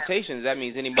any limitations, that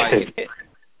means anybody can hit.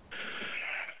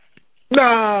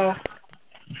 No.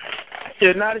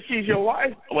 Yeah, now that she's your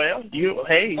wife, well, What? What'd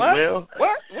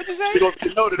you say? You don't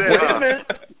say no to that. Wait a minute.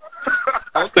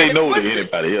 Don't say no to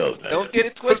anybody else. Now. Don't get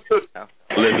it twisted.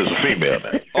 Unless it's a female.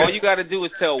 Now. All you got to do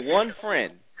is tell one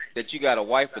friend that you got a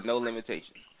wife with no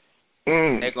limitations.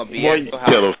 They're gonna be at your house.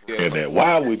 Tell a friend that.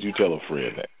 Why would you tell a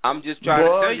friend that? I'm just trying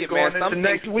to tell you, man. Some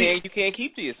things you can't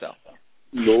keep to yourself.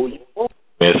 No.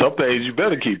 Man, some things you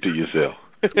better keep to yourself.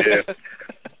 Yeah.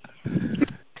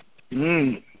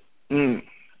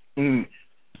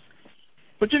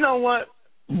 But you know what?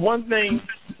 One thing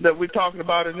that we're talking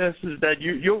about in this is that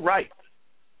you're right.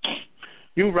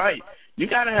 You're right. You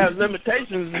got to have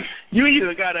limitations. You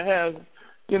either got to have,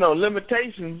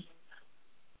 limitations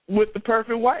with the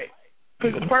perfect wife.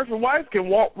 Because the perfect wife can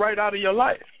walk right out of your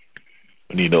life.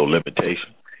 You need no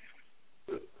limitation.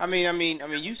 I mean,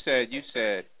 you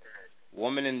said,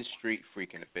 woman in the street,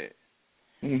 freak in the bed.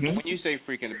 Mm-hmm. When you say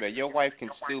freak in the bed, your wife can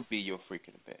still be your freak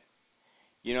in the bed.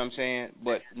 You know what I'm saying?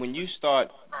 But when you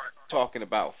start talking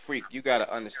about freak, you got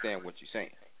to understand what you're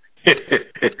saying.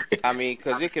 I mean,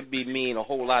 because it could mean a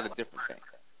whole lot of different things.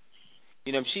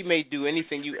 She may do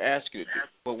anything you ask her to do.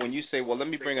 But when you say, well, let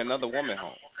me bring another woman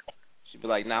home, she'd be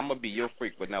like, nah, I'm going to be your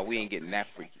freak, but now we ain't getting that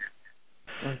freaky.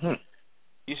 Mm-hmm.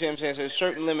 You see what I'm saying? So there's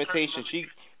certain limitations.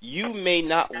 You may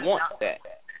not want that.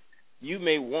 You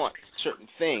may want certain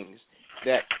things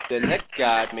that the next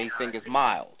guy may think is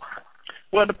mild.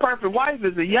 Well, the perfect wife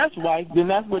is a yes wife, then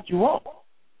that's what you want.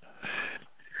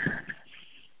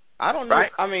 I don't know.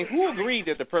 Right? I mean, who agreed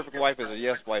that the perfect wife is a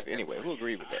yes wife anyway? Who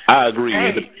agreed with that? I agree.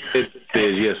 It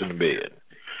says yes in the bed.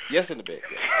 Yes in the bed.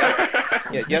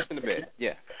 Yeah, yes in the bed.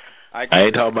 Yeah. I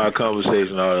ain't talking about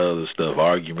conversation, all that other stuff,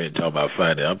 argument, talking about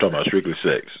finance. I'm talking about strictly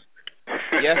sex.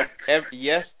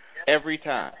 Yes, every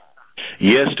time.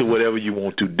 Yes to whatever you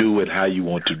want to do and how you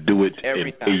want to do it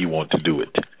every and time. where you want to do it.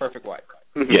 Perfect wife.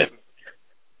 Yes.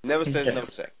 Never says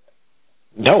never say.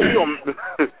 No.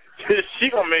 She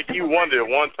gonna make you wonder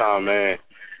one time, man.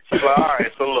 She's like, all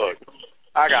right, so look,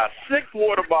 I got 6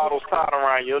 water bottles tied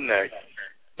around your neck.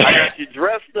 I got you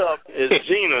dressed up as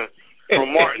Gina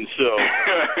from Martin's show,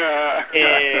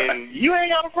 and you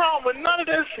ain't got a problem with none of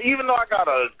this, even though I got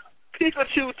a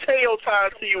Pikachu tail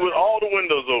tied to you with all the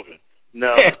windows open.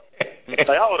 No. Like,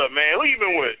 hold up, man. Who you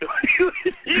been with?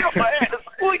 You gonna ask,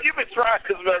 who you been trying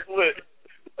to mess with?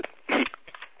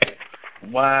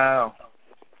 Wow.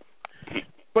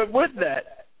 But with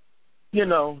that,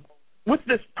 with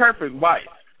this perfect wife,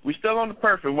 we still on the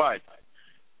perfect wife.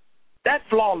 That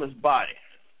flawless body,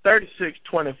 36,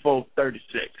 24,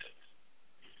 36.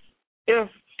 If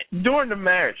during the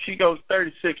marriage she goes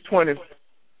 36, 20,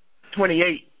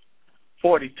 28,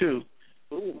 42,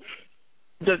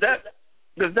 does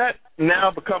that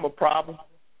now become a problem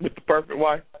with the perfect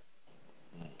wife?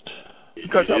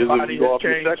 Because her body has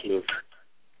changed.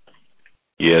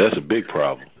 Yeah, that's a big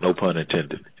problem. No pun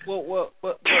intended. Well,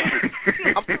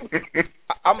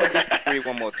 I'm going to disagree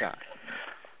one more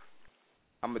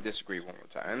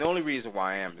time. And the only reason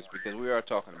why I am is because we are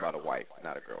talking about a wife,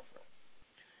 not a girlfriend.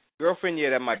 Girlfriend,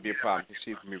 yeah, that might be a problem because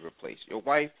she can be replaced. Your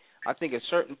wife, I think at a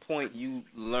certain point you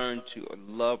learn to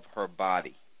love her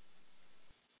body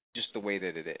just the way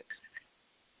that it is.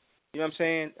 You know what I'm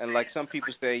saying? And like some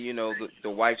people say, you know,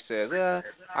 the wife says,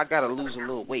 I got to lose a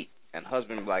little weight. And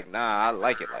husband like, nah, I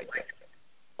like it like that.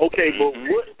 Okay, but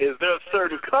what is there a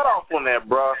certain cutoff on that,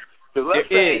 bro? Because let's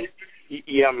say,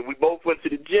 I mean, we both went to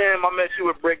the gym. I met you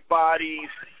with Brick Bodies.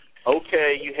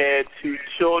 Okay, you had 2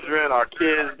 children, our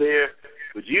kids there,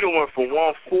 but you done went from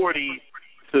 140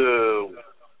 to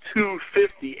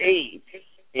 258,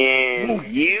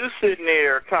 and you sitting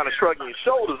there kind of shrugging your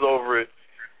shoulders over it.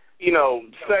 You know,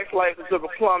 sex life is took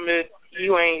a plummet.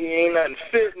 You ain't nothing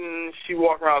fitting. She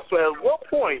walk around sweating. At what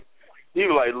point you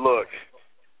were like, look,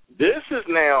 this is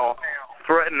now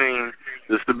threatening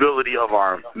the stability of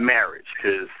our marriage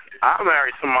because I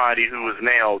married somebody who is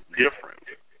now different.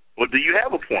 Well, do you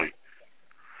have a point?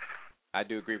 I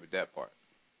do agree with that part.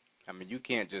 I mean, you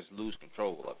can't just lose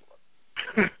control of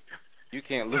it. You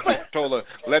can't lose control of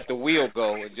let the wheel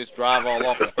go and just drive all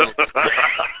off the road.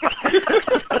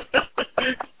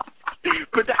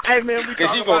 But hey, man,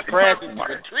 because you're going to crash into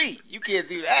a tree. You can't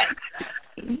do that.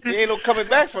 There ain't no coming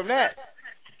back from that.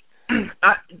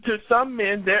 To some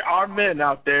men, there are men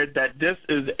out there that this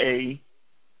is a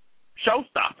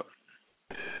showstopper.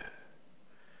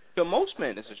 To most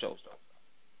men, it's a showstopper.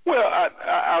 Well,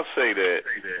 I'll say that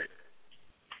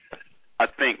I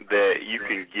think that you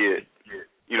can get,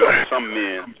 you know, some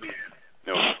men,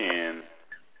 you know, can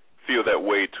feel that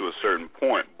way to a certain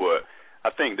point, but I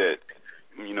think that,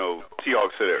 you know,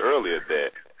 T-Hawk said it earlier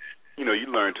that, you know, you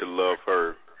learn to love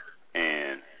her,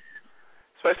 and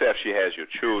especially after she has your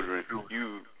children,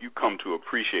 you come to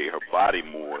appreciate her body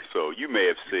more. So you may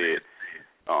have said,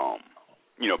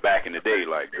 you know, back in the day,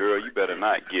 like, girl, you better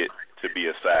not get to be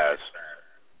a size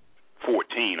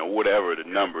 14 or whatever the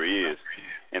number is.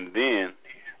 And then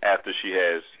after she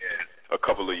has a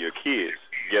couple of your kids,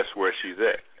 guess where she's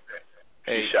at?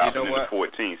 Hey, she's shopping you know in the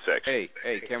 14 section.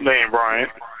 Hey, can we? Brian.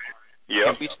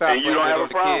 Yeah. Can we stop and you don't have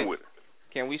a problem with it.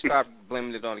 Can we stop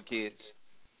blaming it on the kids?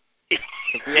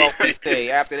 Because we always say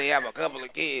after they have a couple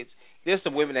of kids, there's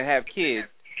some women that have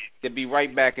kids that be right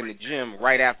back in the gym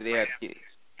right after they have kids.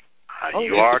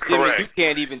 You are correct. You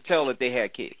can't even tell that they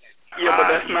had kids. Yeah, but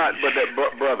that's not. But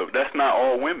brother, that's not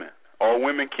all women. All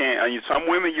women can't. I mean, some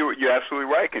women, you're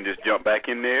absolutely right, can just jump back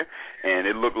in there and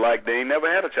it look like they ain't never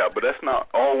had a child. But that's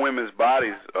not all women's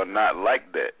bodies are not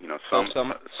like that. You know, some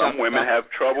women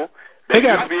have trouble. They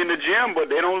used to be in the gym, but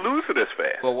they don't lose it as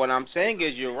fast. But what I'm saying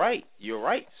is, you're right. You're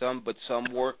right. Some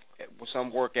work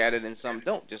at it and some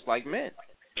don't. Just like men,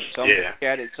 some work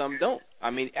at it, some don't. I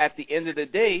mean, at the end of the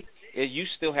day, you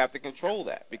still have to control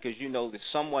that because you know that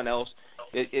someone else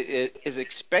is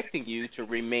expecting you to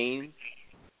remain,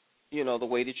 you know, the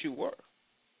way that you were,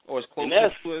 or as close to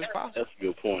it as possible. That's a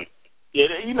good point. Yeah,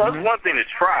 you know, it's one thing to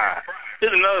try.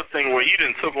 There's another thing where you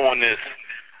done took on this,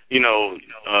 you know,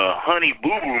 honey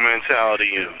boo boo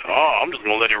mentality and I'm just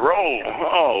gonna let it roll.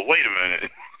 Oh, wait a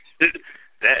minute,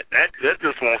 that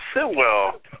just won't sit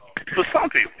well for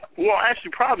some people. Well,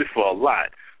 actually, probably for a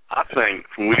lot. I think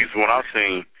from what I've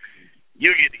seen,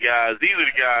 you get the guys. These are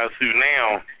the guys who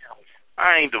now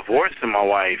I ain't divorcing my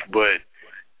wife, but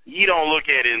you don't look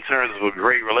at it in terms of a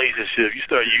great relationship. You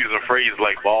start using phrases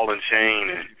like ball and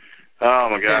chain and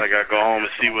oh my God, I gotta go home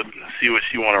and see what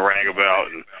she want to rag about,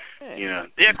 and you know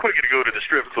they're quicker to go to the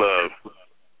strip club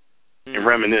and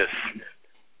reminisce.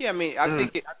 Yeah, I mean,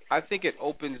 I think it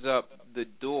opens up the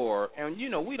door, and you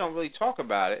know we don't really talk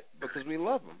about it because we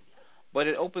love them, but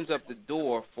it opens up the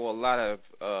door for a lot of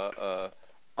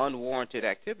unwarranted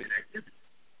activity.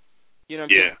 You know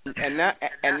what I'm saying?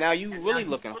 And now you really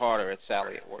looking harder at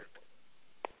Sally at work.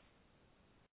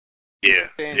 Yeah.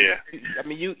 I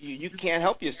mean, you can't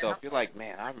help yourself. You're like,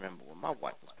 man, I remember when my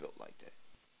wife was built like that.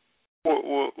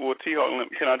 Well, T-Hawk,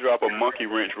 can I drop a monkey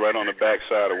wrench right on the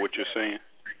backside of what you're saying?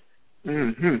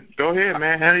 Go ahead,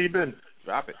 man. How you been?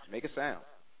 Drop it. Make a sound.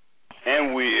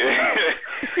 And we,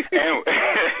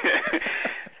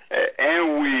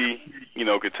 and we, you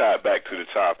know, could tie it back to the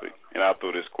topic. and I'll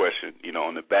throw this question,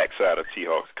 on the backside of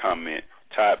T-Hawk's comment,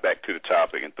 tie it back to the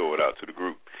topic and throw it out to the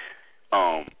group.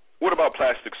 What about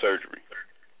plastic surgery?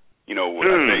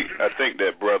 I think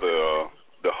that brother,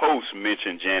 the host,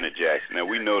 mentioned Janet Jackson. Now,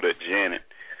 we know that Janet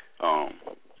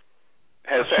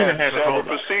has had several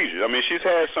procedures. I mean, she's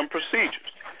had some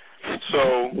procedures.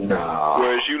 So,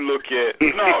 whereas you look at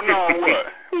what?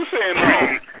 Who's saying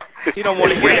no? You don't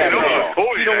want to hear that.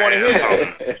 You don't want to hear that.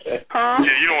 Huh?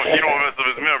 Yeah, you don't mess up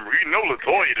his memory. You know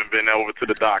Latoya done been over to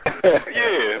the doctor.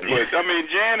 Yeah, but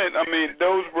Janet,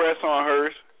 those breasts aren't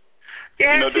hers.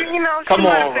 Yeah, she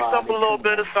might have picked up a little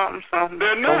bit of something.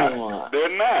 They're not.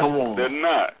 They're not. They're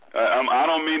not. I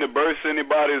don't mean to burst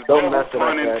anybody's bubble,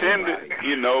 pun intended,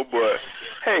 but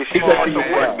hey, she's had some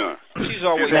work done. She's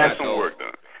always had some work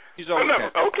done. She's always had.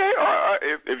 Okay, all right.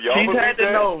 If y'all she's had the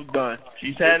that, nose done.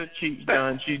 She's had the cheeks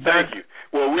done. She's Thank done. you.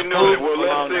 Well, we know that. Well,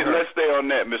 let's stay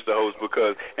on that, Mr. Host,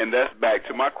 and that's back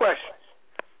to my question.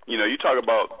 You talk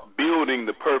about building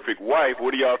the perfect wife.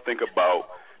 What do y'all think about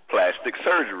plastic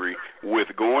surgery with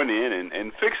going in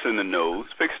and fixing the nose,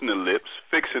 fixing the lips,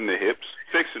 fixing the hips,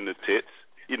 fixing the tits?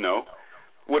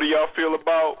 What do y'all feel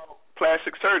about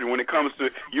plastic surgery when it comes to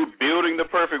you building the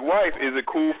perfect wife? Is it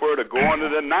cool for her to go under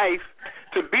the knife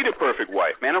to be the perfect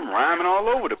wife? Man, I'm rhyming all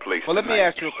over the place. Well, let me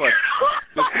ask you a question.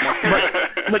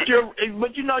 but you're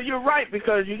right,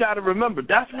 because you got to remember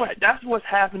that's what's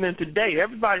happening today.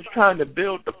 Everybody's trying to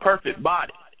build the perfect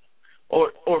body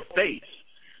or face.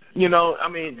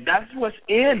 That's what's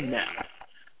in now.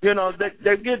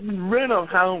 They're getting rid of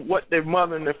what their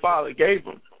mother and their father gave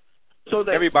them. So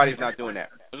that everybody's not doing that.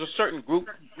 There's a certain group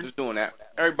that's doing that.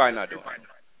 Everybody not doing it.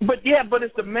 But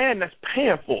it's the man that's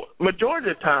paying for it. Majority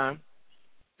of the time,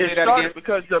 it started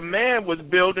because the man was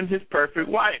building his perfect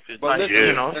wife. But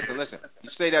listen. You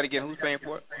say that again. Who's paying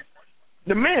for it?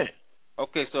 The man.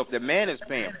 Okay, so if the man is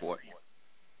paying for it,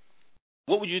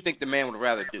 what would you think the man would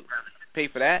rather do? Pay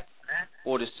for that,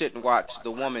 or to sit and watch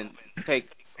the woman take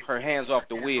her hands off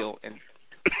the wheel and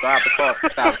drive the car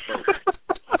without a stroke?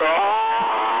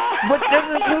 But this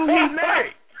is who he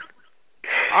married.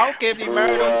 I don't care if he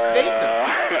married or dating.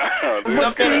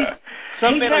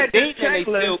 Some men are dating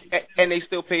and they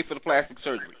still pay for the plastic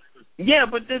surgery. Yeah,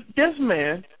 but this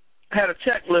man had a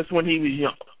checklist when he was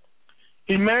young.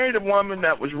 He married a woman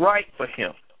that was right for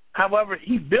him. However,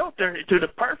 he built her to the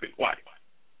perfect wife.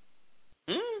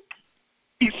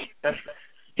 He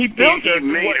built her. He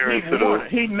made her into the.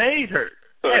 He made her.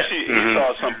 So he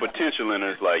saw some potential in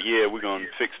her. It's like, yeah, we're going to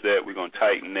fix that. We're going to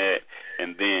tighten that.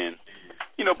 And then,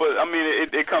 but,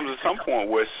 it comes to some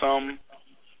point where some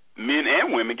men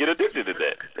and women get addicted to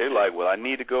that. They're like, well, I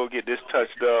need to go get this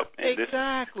touched up. And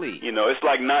exactly. It's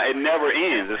like it never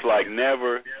ends. It's like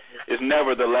it's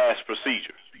never the last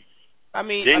procedure.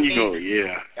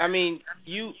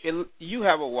 You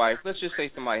have a wife. Let's just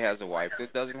say somebody has a wife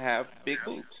that doesn't have big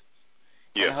boobs.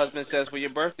 Yeah. And the husband says, for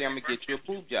your birthday, I'm going to get you a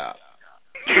boob job.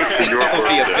 Is she going to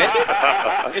be offended?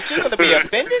 Is she going to be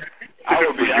offended? I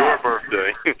would be your birthday.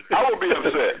 I would be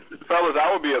upset. Fellas, I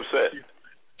would be upset.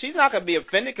 She's not going to be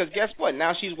offended because guess what?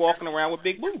 Now she's walking around with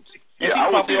big boobs. Yeah,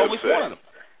 I would be upset.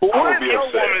 But what if your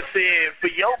woman said, for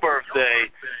your birthday,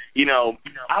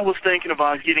 I was thinking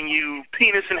about getting you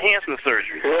penis enhancement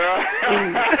surgery?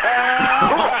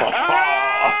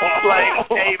 Like,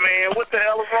 hey, man, what the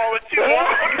hell is wrong with you?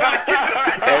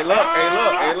 Hey,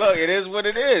 look, it is what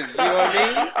it is. You know what I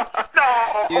mean? No.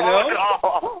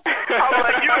 I'm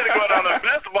like, you better go down to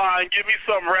Best Buy and give me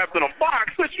something wrapped in a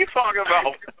box. What you talking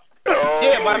about?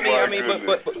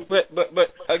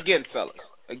 But again, fellas,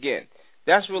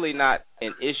 that's really not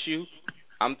an issue,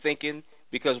 I'm thinking,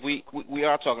 because we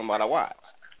are talking about our wives.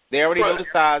 They already know the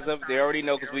size of it. They already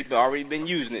know because we've already been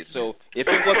using it. So if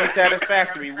it wasn't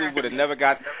satisfactory, we would have never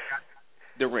got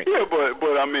the ring. Yeah, but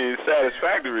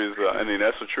satisfactory is,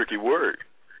 that's a tricky word.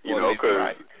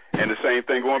 Because and the same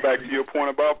thing going back to your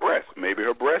point about breasts. Maybe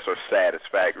her breasts are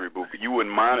satisfactory, but you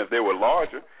wouldn't mind if they were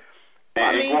larger.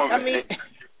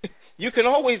 You can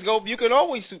always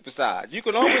supersize. You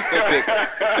can always go bigger.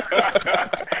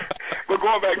 But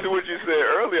going back to what you said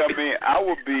earlier, I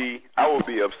would be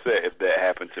upset if that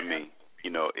happened to me.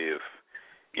 If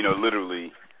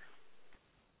literally,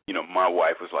 my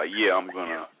wife was like, yeah, I'm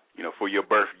gonna, for your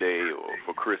birthday or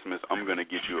for Christmas, I'm gonna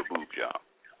get you a boob job.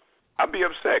 I'd be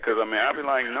upset because I'd be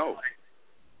like, no.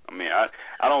 I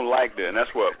don't like that, and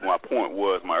that's what my point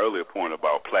was. My earlier point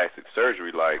about plastic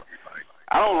surgery, like,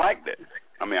 I don't like that.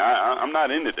 I'm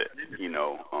not into that.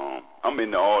 I'm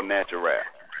into all natural,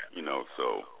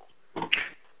 so.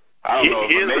 I don't know.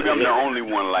 Maybe I'm the only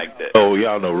one like that. Oh,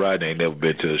 y'all know Rodney ain't never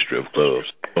been to the strip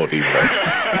clubs. Don't even know.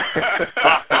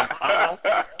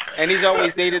 And he's always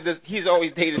dated the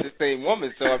same woman.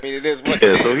 So I mean, it is what.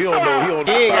 Yeah, so he don't know. He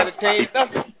ain't got to change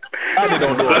nothing. I just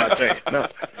don't know about change. No,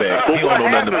 what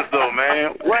happens though,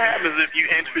 man? What happens if you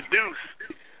introduce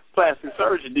plastic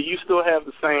surgery? Do you still have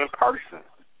the same person?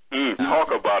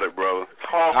 Talk about it, brother.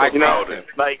 Talk about it.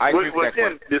 Like,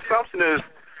 again, the assumption is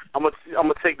I'm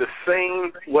gonna take the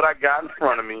same what I got in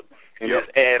front of me and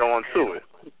just add on to it.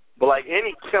 But like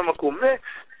any chemical mix,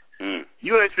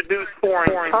 you introduce foreign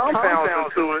compounds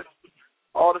into it,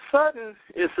 all of a sudden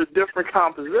it's a different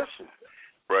composition.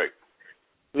 Right.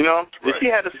 You know, if she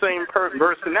had the same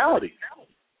personality,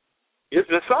 it's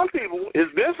been some people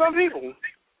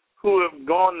who have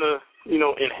gone the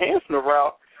enhancement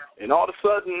route, and all of a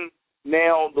sudden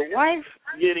now the wife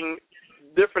getting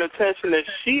different attention that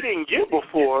she didn't get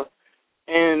before,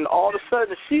 and all of a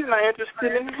sudden she's not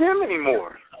interested in him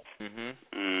anymore.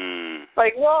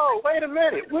 Like, whoa, wait a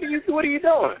minute, what are you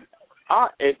doing?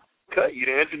 You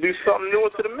didn't introduce something new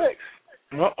into the mix.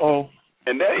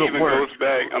 And that goes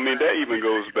back. I mean, that even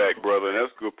goes back, brother. And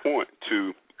that's a good point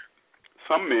to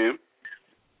some men,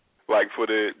 like for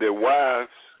their wives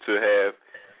to have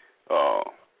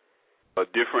a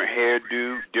different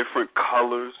hairdo, different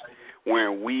colors,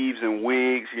 wearing weaves and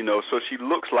wigs, so she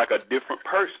looks like a different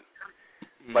person.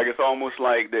 Like it's almost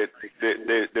like they're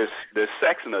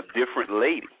sexing a different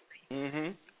lady.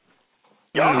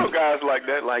 Y'all know guys like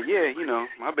that, like,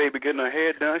 my baby getting her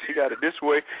hair done, she got it this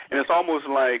way, and it's almost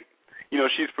like,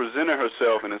 she's presenting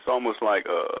herself, and it's almost like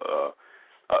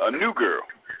a new girl,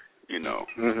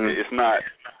 It's not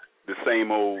the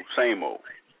same old.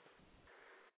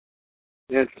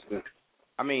 Interesting.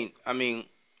 I mean,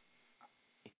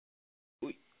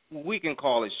 we can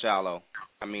call it shallow.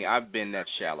 I mean, I've been that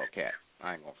shallow cat.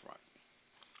 I ain't gonna front.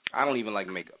 I don't even like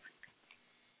makeup.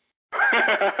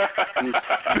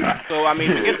 So, I mean,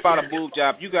 forget about a boob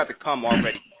job. You got to come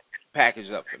already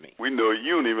packaged up for me. We know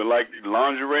you don't even like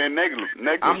lingerie and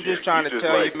negligee. I'm just trying to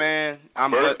tell you, man.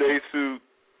 I'm birthday suit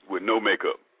with no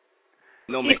makeup.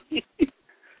 No makeup.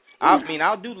 I mean,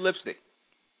 I'll do lipstick.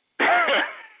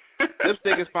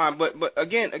 Lipstick is fine, but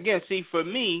again, see, for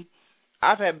me,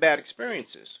 I've had bad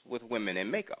experiences with women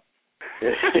in makeup.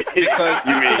 Because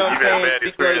you've had bad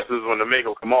experiences when the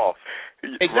makeup come off.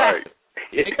 Exactly. Right.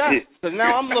 Exactly. Because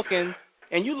now I'm looking,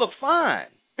 and you look fine.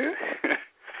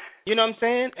 You know what I'm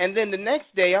saying? And then the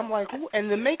next day, I'm like, ooh, and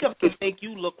the makeup can make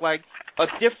you look like a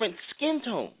different skin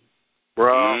tone.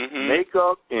 Bro,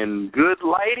 makeup and good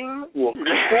lighting will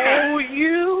fool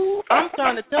you. I'm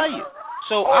trying to tell you.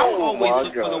 So I always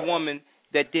look for the woman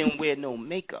that didn't wear no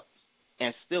makeup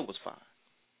and still was fine.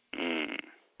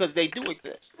 Because they do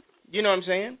exist. You know what I'm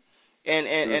saying?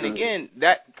 And again,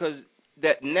 because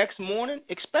that next morning,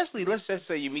 especially, let's just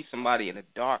say you meet somebody in a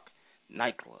dark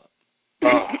nightclub.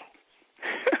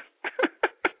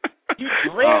 You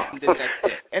dread the next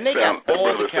day. And they got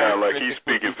all the characteristics. Sound like he's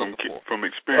speaking from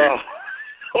experience.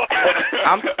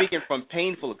 I'm speaking from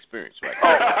painful experience right now.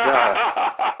 Oh, God.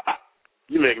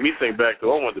 You making me think back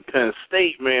to I went to Penn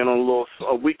State, man, on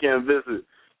a weekend visit.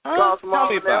 Tell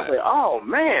me about it. Oh,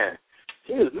 man,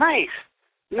 she was nice.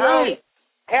 You know,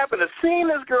 happened to see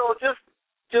this girl,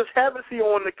 just happened to see her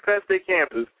on the Penn State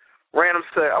campus, random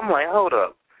set. I'm like, hold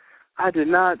up. I did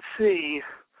not see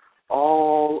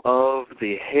all of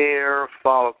the hair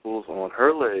follicles on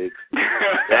her legs.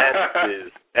 That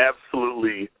is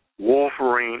absolutely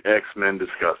Wolverine X-Men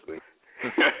disgusting.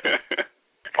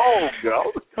 Oh, God.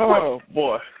 Oh,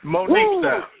 boy. Monique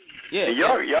style. Yeah, and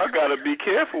y'all got to be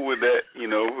careful with that,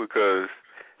 because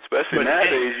especially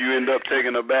nowadays you end up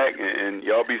taking her back and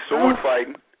y'all be sword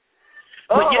fighting.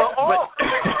 Some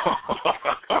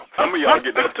of y'all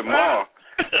get that tomorrow.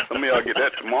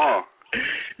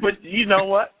 But you know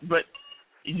what? But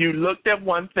you looked at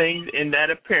one thing in that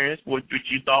appearance, which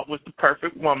you thought was the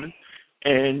perfect woman,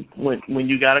 and when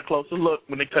you got a closer look,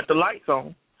 when they cut the lights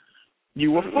on,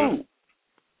 you were fooled.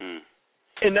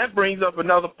 And that brings up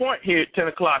another point here at 10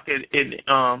 o'clock in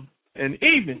the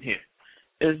evening here,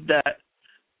 is that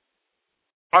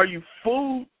are you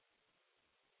fooled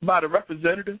by the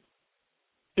representative?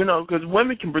 Because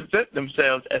women can present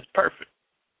themselves as perfect.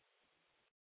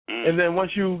 And then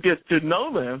once you get to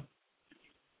know them,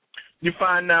 you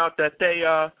find out that they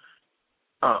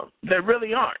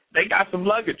really aren't. They got some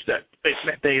luggage that they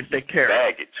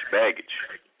carry. Baggage.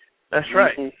 That's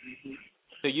right.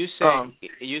 So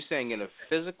you're saying in a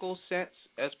physical sense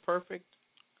as perfect,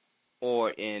 or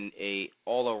in a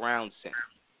all around sense,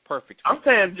 perfect? I'm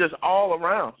saying just all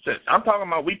around sense. I'm talking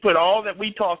about we put all that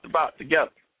we talked about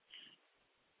together,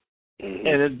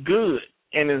 and it's good.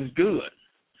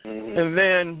 And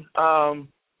then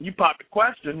you pop the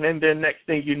question, and then next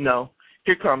thing you know,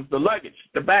 here comes the luggage,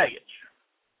 the baggage.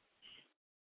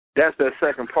 that's that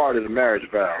second part of the marriage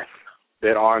vows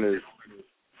that aren't as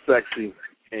sexy,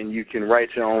 and you can write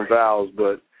your own vows,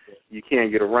 but you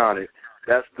can't get around it.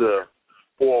 That's the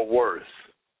or worse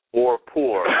or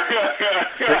poor. Or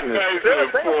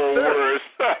worse.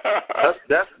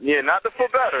 that's not the for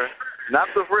better, not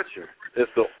the richer.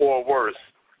 It's the or worse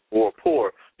or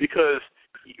poor, because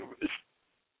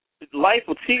life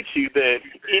will teach you that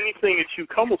anything that you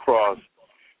come across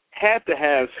had to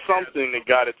have something that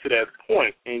got it to that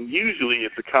point, and usually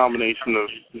it's a combination of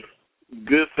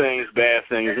good things, bad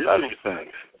things, and ugly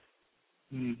things.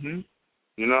 Mhm.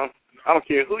 You know, I don't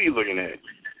care who you're looking at.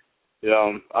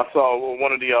 I saw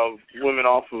one of the women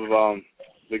off of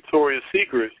Victoria's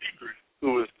Secret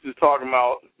who was just talking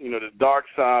about, the dark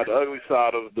side, the ugly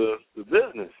side of the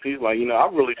business. He's like, I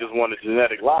really just won a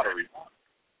genetic lottery.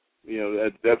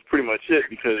 That's pretty much it,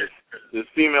 because there's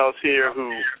females here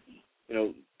who,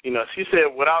 she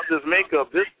said, without this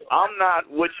makeup, I'm not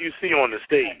what you see on the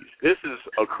stage. This is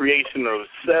a creation of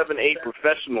 7, 8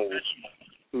 professionals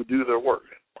who do their work.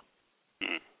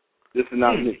 This is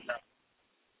not me.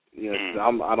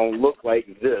 I don't look like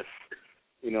this,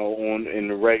 in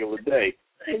the regular day.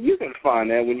 And you can find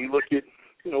that when you look at,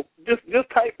 just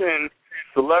type in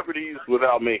celebrities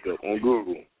without makeup on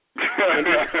Google. And,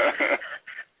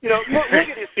 look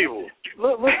at these people.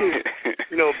 Look at,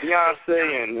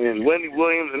 Beyonce and Wendy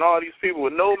Williams and all these people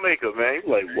with no makeup, man.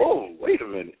 You're like, whoa, wait a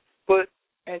minute. But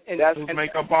those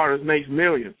makeup artists makes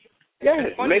millions.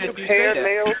 Yeah, makeup, hair,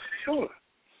 nails, sure.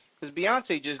 Because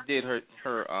Beyonce just did her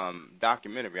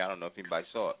documentary. I don't know if anybody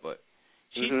saw it, but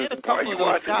she did a couple of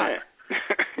those shots.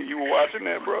 You were watching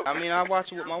that, bro? I mean, I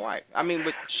watched it with my wife. I mean,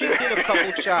 but she did a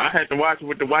couple shots. I had to watch it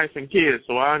with the wife and kids,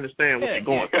 so I understand what you're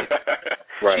going through.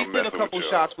 Right, she did a couple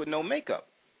shots with no makeup.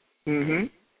 Mhm.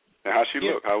 And how she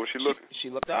look? How was she looking? She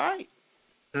looked all right.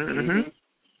 Mhm.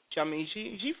 I mean,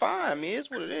 she fine. I mean, it's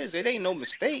what it is. It ain't no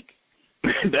mistake.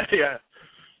 Yeah.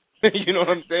 You know what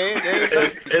I'm saying?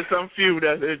 It's some few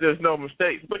that there's no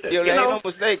mistakes, but there ain't no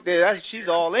mistake. She's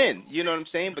all in. You know what I'm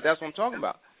saying? But that's what I'm talking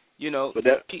about. But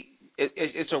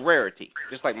it's a rarity,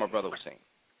 just like my brother was saying.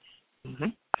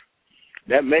 Mhm.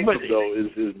 That makeup though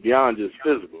is beyond just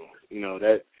physical.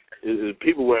 That is,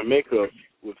 people wear makeup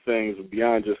with things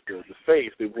beyond just the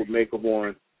face. They put makeup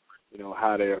on,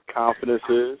 how their confidence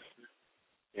is,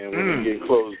 and when they get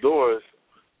closed doors,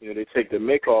 they take their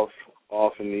makeup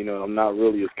off, and I'm not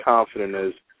really as confident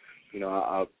as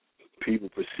people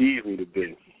perceive me to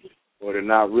be, or they're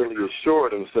not really as sure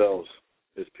of themselves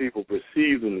as people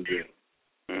perceive them to be.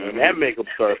 And that makeup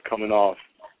starts coming off,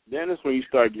 then it's when you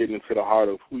start getting into the heart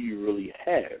of who you really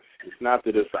have. It's not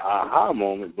that it's an aha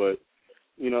moment, but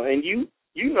and you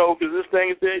because this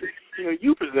thing is that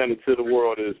you present it to the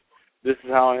world as this is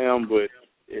how I am, but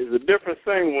it's a different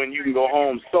thing when you can go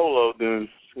home solo than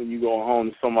when you go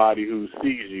home to somebody who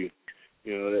sees you.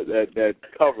 That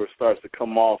cover starts to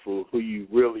come off of who you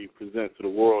really present to the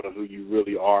world and who you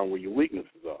really are and where your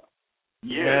weaknesses are.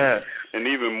 Yeah. And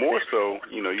even more so,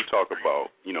 you talk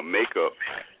about, makeup,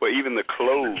 but even the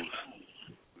clothes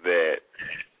that,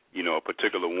 a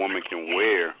particular woman can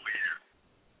wear,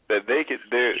 that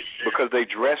because they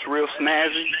dress real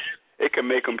snazzy, it can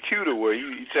make them cuter where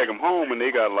you take them home and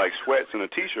they got like sweats and a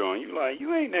t-shirt on. You like,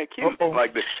 you ain't that cute.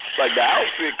 Like the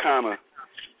outfit kind of,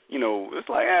 it's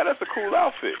like, that's a cool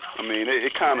outfit. I mean,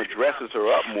 it kind of dresses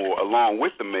her up more along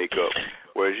with the makeup,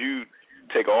 whereas you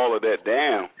take all of that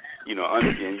down,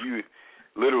 and you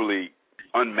literally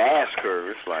unmask her.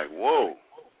 It's like, whoa.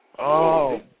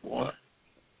 Oh, what?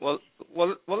 Well,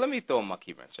 let me throw a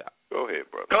monkey wrench out. Go ahead,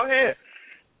 brother. Go ahead.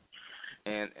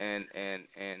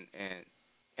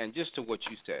 And just to what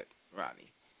you said,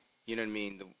 Ronnie, you know what I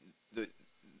mean? The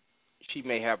she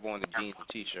may have on the jeans and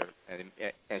t-shirt, and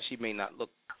she may not look,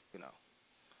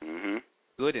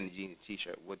 good in the jeans and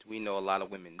t-shirt, which we know a lot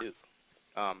of women do.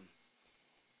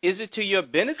 Is it to your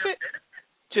benefit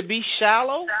to be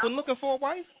shallow when looking for a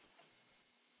wife?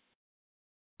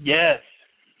 Yes.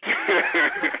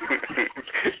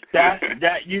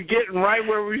 that you're getting right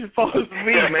where we're supposed to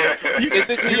be, man. Is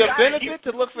it to your benefit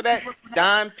to look for that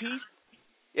dime piece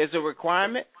as a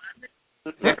requirement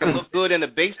that can look good in a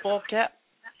baseball cap?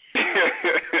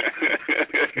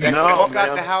 That can walk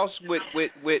out the house with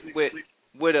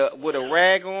a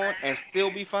rag on and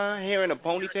still be fine, hair in a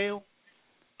ponytail?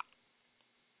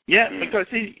 Yeah, because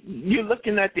you're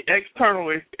looking at the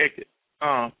external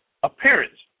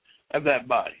appearance of that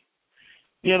body,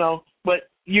 But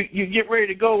you get ready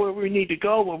to go where we need to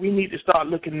go, where we need to start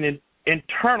looking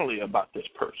internally about this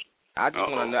person. I just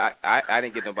want to know. I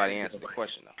didn't get nobody answer the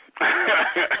question though.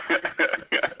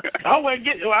 I'll wait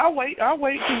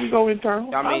till we go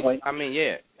internal. I mean,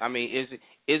 yeah. I mean, is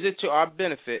it to our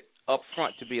benefit up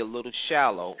front to be a little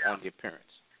shallow on the appearance?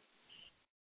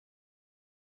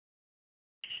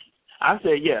 I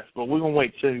say yes, but we're gonna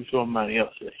wait till somebody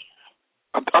else says.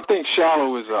 I think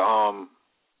shallow is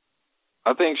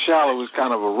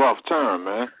kind of a rough term,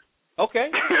 man. Okay.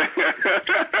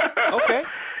 Okay.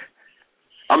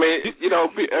 I mean,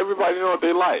 everybody know what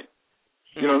they like.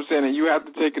 You know what I'm saying? And you have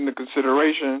to take into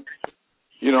consideration,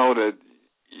 that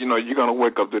you're gonna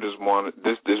wake up to this woman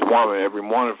every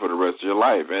morning for the rest of your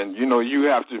life, and there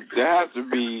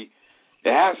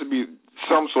has to be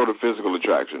some sort of physical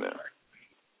attraction there.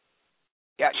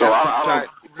 Yeah, so I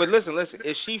but listen.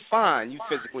 If she's fine, you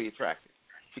physically attracted.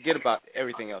 Forget about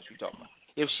everything else you talk about.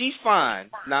 If she's fine,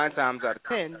 9 times out of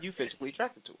 10, you physically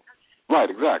attracted to her. Right,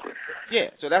 exactly. Yeah,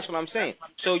 so that's what I'm saying.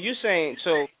 So you're saying,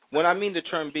 when I mean the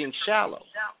term being shallow,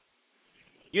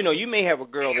 you may have a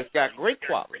girl that's got great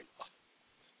quality,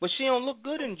 but she don't look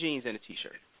good in jeans and a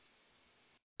T-shirt.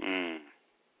 Mm.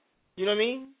 You know what I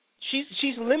mean?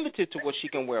 She's limited to what she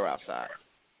can wear outside.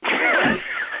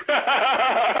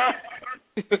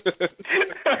 You see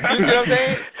what I'm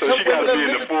saying? So she got to be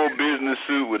in the full business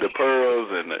suit with the pearls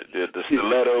and the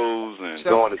stilettos and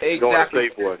going to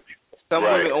Safeway. Some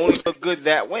women only look good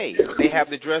that way. If they have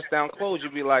the dress down clothes,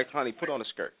 you'd be like, honey, put on a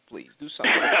skirt, please. Do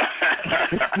something.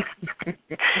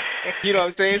 You know what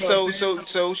I'm saying?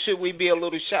 So should we be a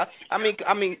little shy? I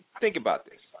mean, think about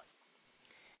this.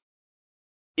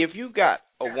 If you got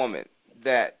a woman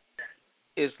that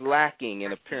is lacking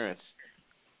in appearance,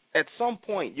 at some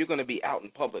point you're going to be out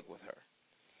in public with her.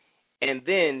 And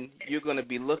then you're going to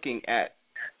be looking at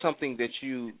something that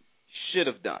you should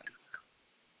have done.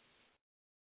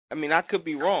 I mean, I could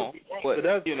be wrong, but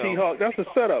that's T-Hawk. That's a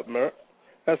setup, man.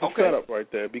 That's a setup right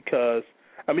there because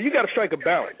you got to strike a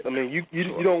balance. I mean, you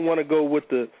don't want to go with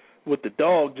the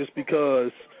dog just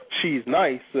because she's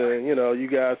nice and you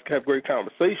guys have great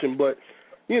conversation, but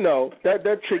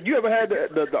that chick. You ever had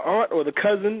the aunt or the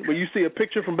cousin where you see a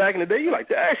picture from back in the day? You're like,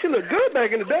 dang, she looked good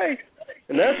back in the day,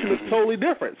 and now she looks totally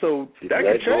different. So that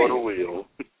can change.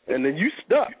 And then you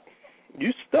stuck.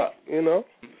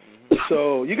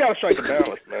 So you got to strike a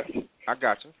balance, man. I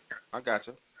got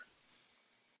you.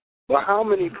 But how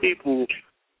many people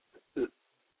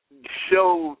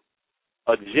show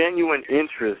a genuine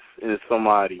interest in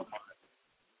somebody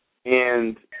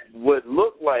and what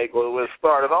looked like, or what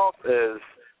started off as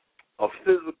a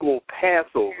physical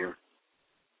passover,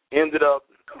 ended up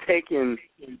taking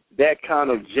that kind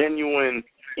of genuine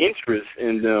interest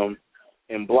in them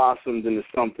and blossomed into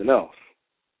something else?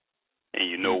 And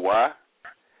you know why?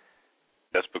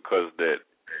 That's because that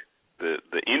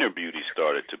the inner beauty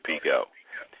started to peek out.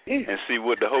 Yeah. And see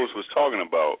what the host was talking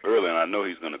about earlier, and I know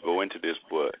he's going to go into this,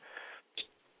 but,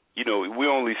 we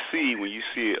only see, when you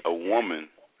see a woman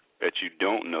that you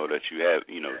don't know, that you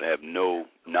have no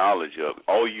knowledge of,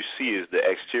 all you see is the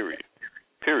exterior,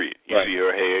 period. You see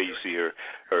her hair, you see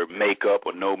her makeup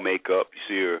or no makeup, you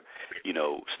see her,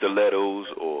 stilettos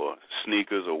or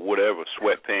sneakers or whatever,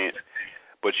 sweatpants,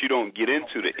 but you don't get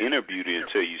into the inner beauty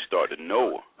until you start to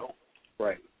know her.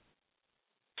 Right.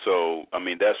 So,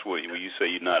 that's what, when you say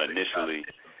you're not initially,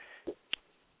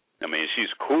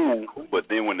 she's cool, but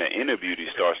then when the inner beauty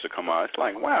starts to come out, it's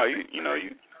like, wow,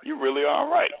 you really are all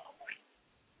right.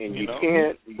 And you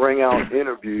can't bring out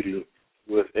inner beauty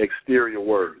with exterior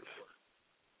words,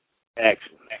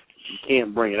 action. You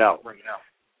can't bring it out.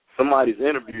 Somebody's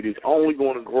inner beauty is only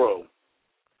going to grow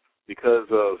because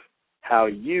of how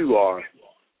you are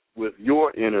with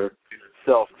your inner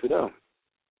self to them.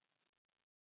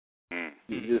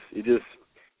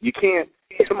 You can't.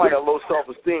 Somebody got low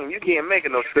self-esteem. You can't make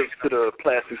no trips to the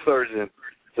plastic surgeon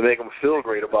to make them feel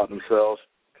great about themselves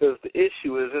because the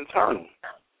issue is internal.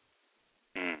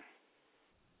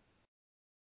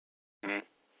 That's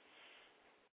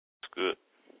good.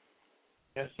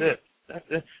 That's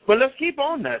it. But let's keep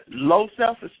on that low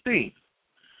self-esteem.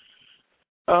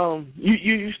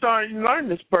 You start learning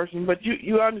this person, but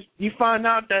you find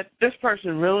out that this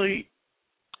person really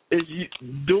is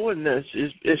doing this,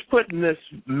 is putting this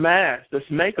mask, this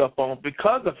makeup on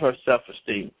because of her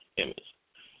self-esteem image.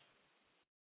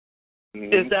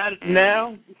 Is that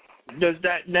now? Does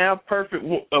that now perfect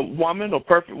woman or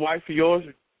perfect wife of yours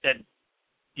that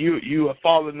you are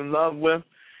falling in love with,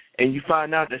 and you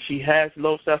find out that she has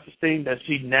low self-esteem, that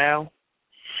she now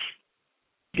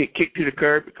get kicked to the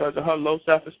curb because of her low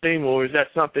self-esteem, or is that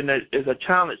something that is a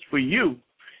challenge for you?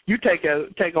 You take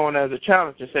on as a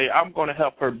challenge and say, I'm going to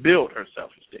help her build her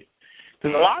self-esteem.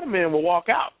 Because a lot of men will walk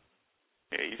out.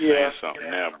 Yeah, you're saying something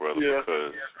now, brother,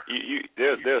 because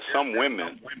there's some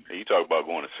women, you talk about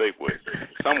going to Safeway,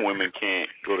 some women can't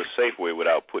go to Safeway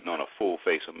without putting on a full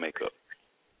face of makeup.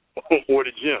 or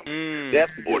the gym.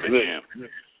 That's or the gym.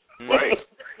 Right.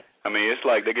 I mean, it's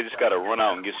like they just got to run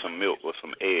out and get some milk or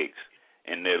some eggs,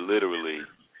 and they're literally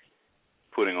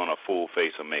putting on a full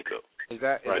face of makeup. Is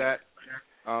that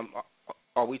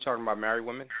are we talking about married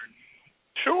women?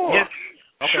 Sure. Yes.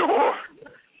 Okay. Sure.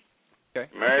 Okay.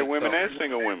 Married women and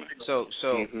single women. So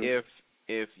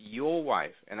if your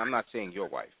wife, and I'm not saying your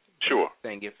wife, sure, I'm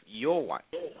saying if your wife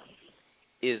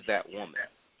is that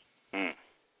woman,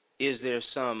 is there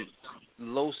some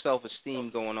low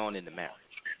self-esteem going on in the marriage?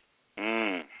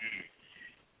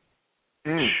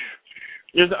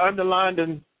 There's an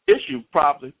underlying issue,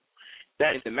 probably.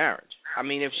 In the marriage. I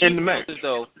mean, if she feels as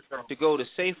though to go to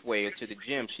Safeway or to the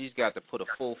gym, she's got to put a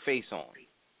full face on.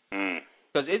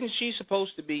 Because isn't she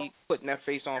supposed to be putting that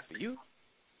face on for you?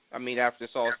 I mean, after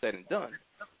it's all said and done.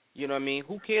 You know what I mean?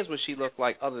 Who cares what she looked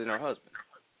like other than her husband?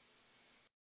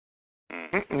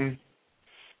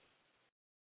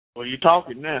 Well, you're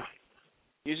talking now.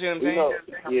 You see what I'm saying?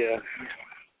 Yeah.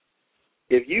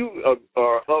 If you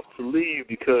are up to leave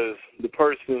because the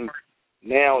person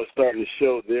now is starting to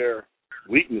show their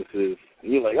weaknesses,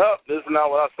 and you're like, oh, this is not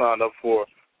what I signed up for,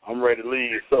 I'm ready to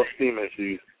leave, self-esteem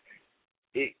issues,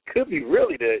 it could be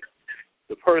really that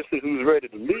the person who's ready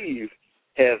to leave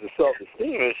has a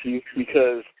self-esteem issue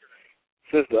because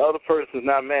since the other person is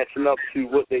not matching up to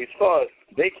what they thought,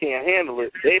 they can't handle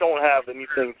it. They don't have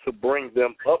anything to bring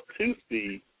them up to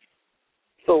speed.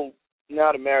 So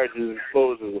now the marriage is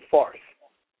exposed as a farce.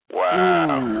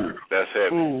 Wow. That's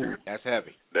heavy. That's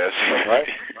heavy. That's right.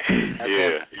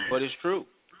 Yeah. But it's true.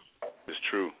 It's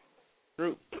true.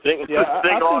 True. Think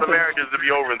all the marriages to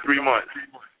be over in 3 months.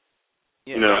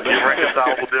 Yeah. You know,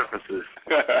 irreconcilable differences.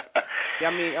 Yeah,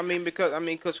 I mean,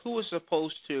 because who is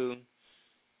supposed to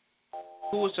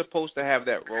have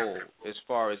that role as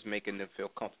far as making them feel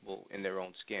comfortable in their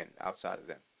own skin outside of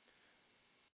them?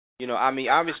 You know, I mean,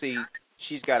 obviously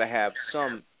she's got to have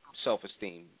some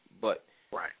self-esteem, but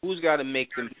who's got to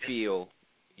make them feel,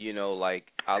 you know, like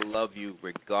I love you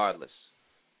regardless,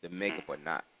 the makeup or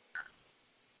not?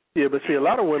 Yeah, but see, a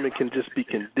lot of women can just be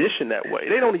conditioned that way.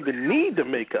 They don't even need the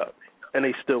makeup, and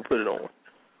they still put it on.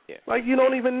 Yeah. Like, you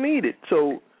don't even need it.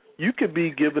 So you could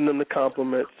be giving them the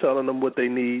compliments, telling them what they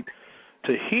need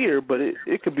to hear, but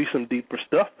it could be some deeper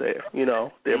stuff there. You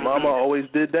know, their mama always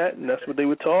did that, and that's what they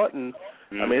were taught. And,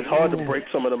 I mean, it's hard to break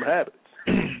some of them habits.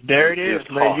 There it is,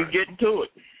 it's man. Hard. You're getting to it.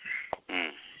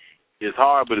 It's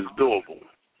hard, but it's doable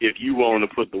if you willing to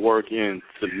put the work in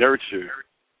to nurture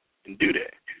and do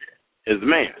that as a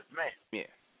man. Yeah.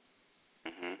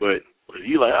 But if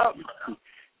you like, oh,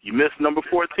 you missed number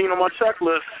 14 on my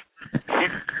checklist,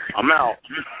 I'm out.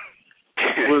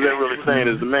 What is that really saying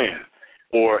as a man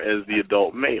or as the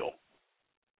adult male?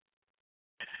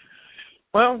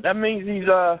 Well, that means he's,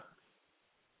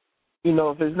 you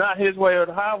know, if it's not his way or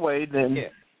the highway, then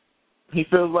he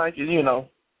feels like, you know,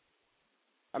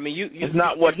 I mean, it's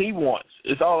not what he wants.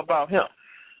 It's all about him.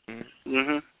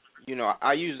 You know,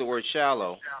 I use the word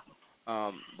shallow,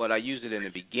 but I use it in the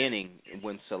beginning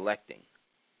when selecting.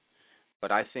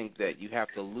 But I think that you have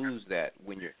to lose that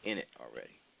when you're in it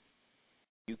already.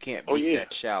 You can't be that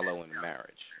shallow in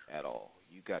marriage at all.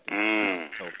 You got to be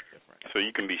totally different. So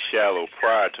you can be shallow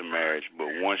prior to marriage, but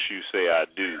once you say I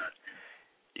do,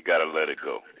 you got to let it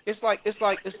go. It's like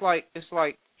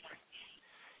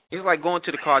going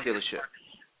to the car dealership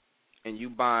and you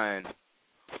buying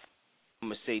a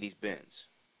Mercedes Benz,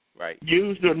 right?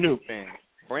 Used or new?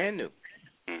 Brand new.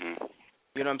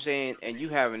 You know what I'm saying? And you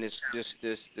having this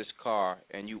car,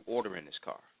 and you ordering this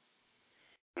car,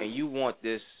 and you want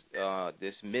this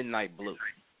midnight blue,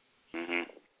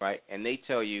 right? And they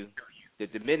tell you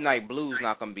that the midnight blue is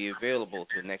not going to be available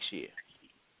till next year.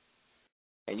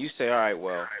 And you say, all right,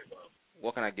 well,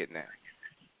 what can I get now?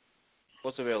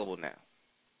 What's available now?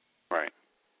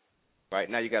 Right,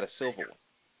 now you got a silver one.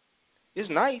 It's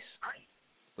nice,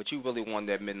 but you really want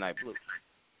that midnight blue.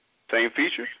 Same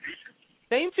features?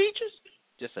 Same features,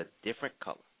 just a different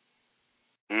color.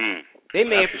 They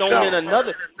may have thrown in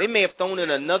another. They may have thrown in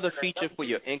another feature for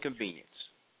your inconvenience.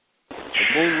 The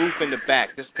moonroof in the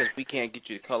back, just because we can't get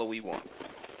you the color we want.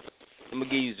 I'm gonna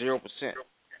give you 0%,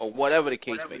 or whatever the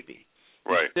case may be.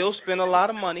 Right. You still spend a lot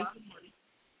of money.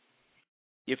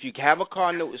 If you have a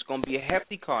car note, it's gonna be a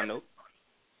hefty car note.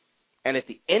 And at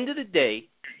the end of the day,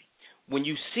 when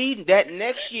you see that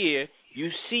next year,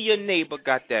 you see your neighbor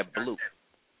got that blue.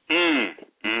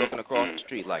 Looking across the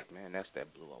street like, man, that's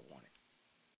that blue I wanted.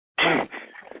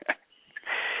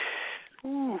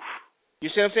 You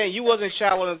see what I'm saying? You wasn't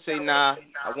shallow and say, nah,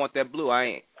 I want that blue. I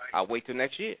ain't. I'll wait till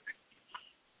next year.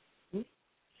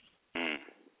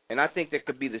 And I think that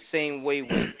could be the same way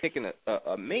with picking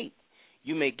a mate.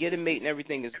 You may get a mate and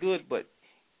everything is good, but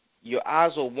your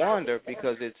eyes will wander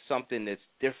because it's something that's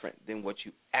different than what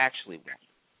you actually want.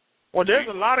 Well, there's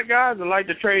a lot of guys that like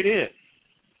to trade in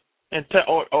and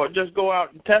or just go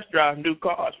out and test drive and do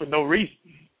cars for no reason.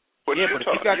 But if you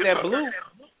got that blue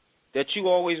that you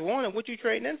always wanted, what you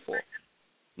trading in for?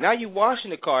 Now you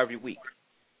washing the car every week.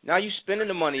 Now you spending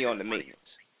the money on the maintenance.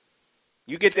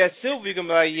 You get that silver, you can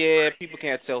be like, yeah, people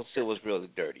can't tell silver's really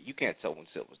dirty. You can't tell when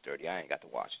silver's dirty. I ain't got to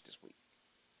wash it this week.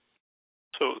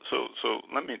 So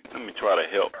let me try to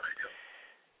help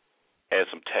add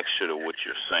some texture to what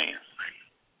you're saying.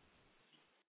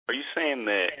 Are you saying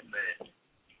that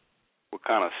we're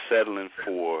kind of settling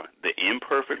for the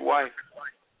imperfect wife?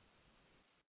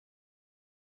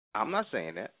 I'm not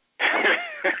saying that. He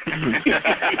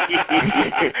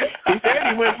said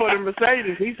he went for the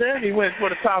Mercedes. He said he went for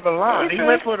the top of the line. He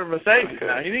went for the Mercedes.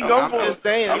 Now, he didn't go for it.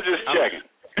 I'm just checking.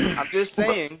 I'm just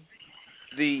saying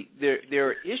there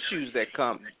are issues that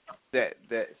come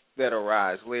that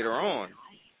arise later on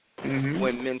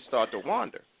when men start to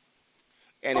wander.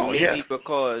 And it may be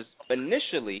because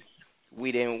initially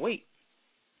we didn't wait.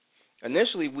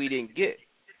 Initially we didn't get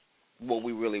what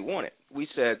we really wanted. We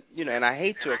said, and I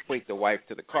hate to equate the wife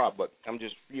to the car, but I'm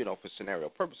just, for scenario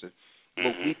purposes,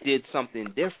 but we did something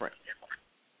different.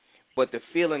 But the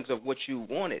feelings of what you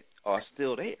wanted are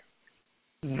still there.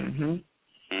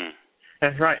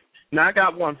 That's right. Now I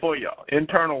got one for y'all.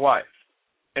 Internal wife.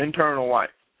 Internal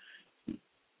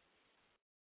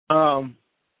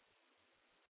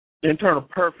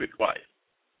perfect wife.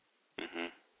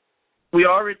 We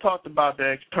already talked about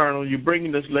the external. You're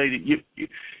bringing this lady.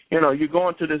 You're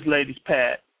going to this lady's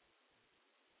pad,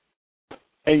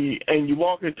 and you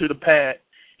walk into the pad,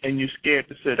 and you're scared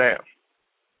to sit down.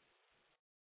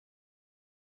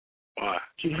 Why?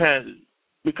 She has it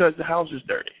because the house is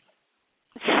dirty.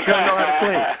 She don't know how to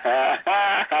clean.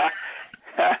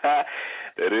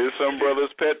 That is some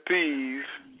brothers' pet peeve.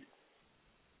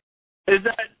 Is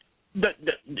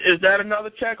that another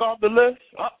check off the list?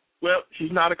 Well,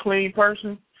 she's not a clean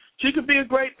person. She could be a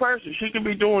great person. She could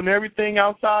be doing everything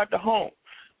outside the home.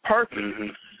 Perfect.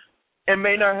 And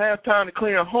may not have time to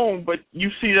clean her home, but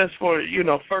you see this for,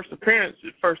 first appearance,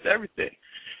 first everything.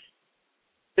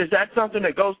 Is that something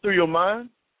that goes through your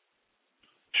mind?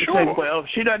 Sure. Say, well, if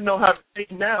she doesn't know how to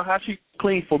clean now, how she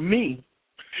clean for me?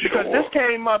 Because this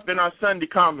came up in our Sunday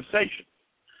conversation.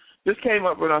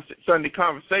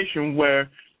 Where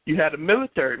you had a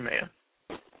military man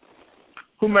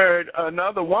who married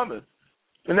another woman,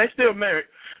 and they still married,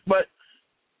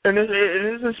 and it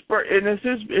is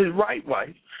his right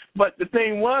wife. But the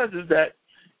thing is that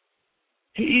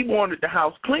he wanted the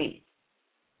house clean.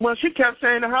 Well, she kept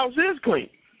saying the house is clean.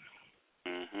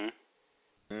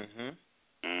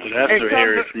 That's her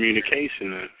area of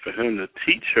communication, for him to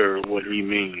teach her what he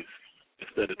means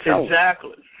instead of telling her.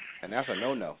 Exactly. And that's a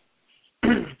no-no.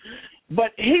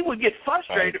 But he would get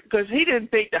frustrated because he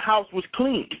didn't think the house was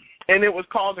clean, and it was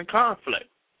causing conflict.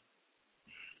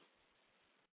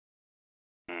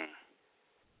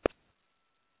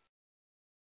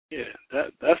 Yeah,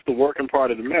 that's the working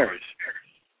part of the marriage.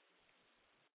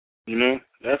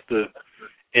 That's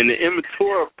and the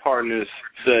immature partners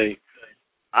say,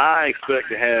 I expect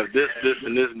to have this,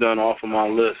 and this done off of my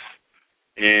list,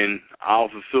 and I'll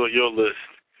fulfill your list.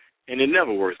 And it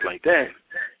never works like that.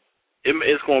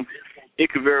 It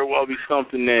could very well be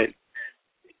something that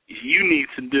you need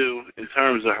to do in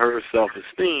terms of her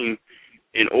self-esteem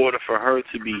in order for her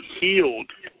to be healed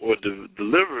or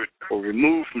delivered or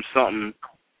removed from something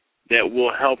that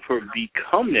will help her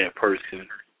become that person.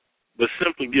 But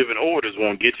simply giving orders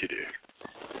won't get you there.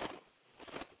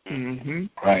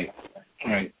 Right.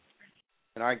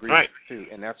 And I agree with you,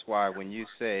 too. And that's why when you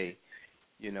say,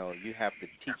 you have to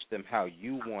teach them how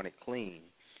you want it clean,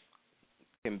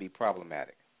 it can be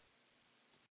problematic.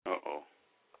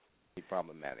 Be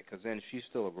problematic. Because then she's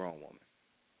still a grown woman.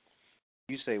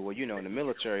 You say, well, in the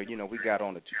military, we got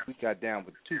down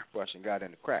with the toothbrush and got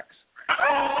in the cracks.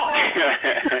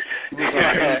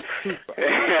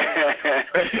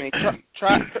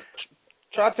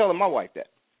 Try telling my wife that.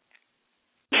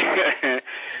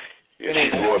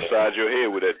 She'll go upside your head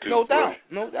with that toothbrush.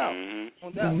 No doubt.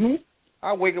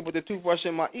 I wake up with the toothbrush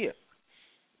in my ear.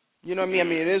 You know what I mean? I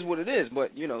mean, it is what it is,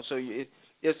 but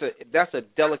that's a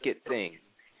delicate thing.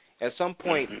 At some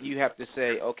point, you have to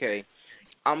say, okay,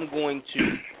 I'm going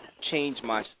to change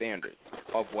my standard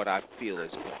of what I feel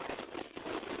is good.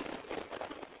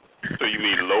 So you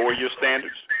mean lower your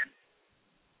standards?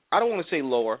 I don't want to say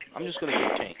lower. I'm just going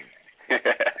to change.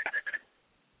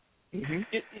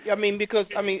 Because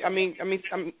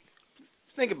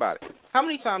think about it. How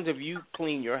many times have you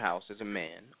cleaned your house as a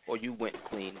man, or you went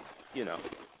clean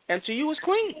until you was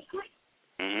clean.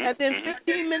 And then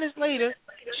 15 minutes later,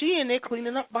 she in there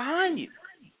cleaning up behind you.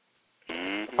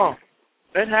 Oh,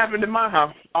 that happened in my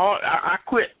house. I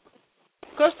quit.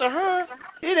 Because to her,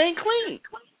 it ain't clean.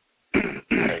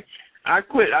 I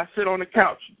quit. I sit on the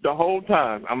couch the whole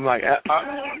time. I'm like,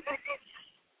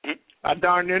 I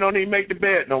darn near don't even make the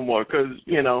bed no more because,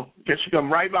 she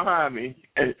come right behind me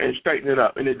and straighten it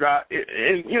up. And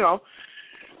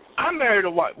I married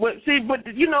a wife. But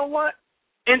you know what?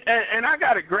 And I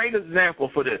got a great example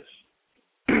for this.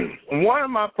 One of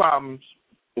my problems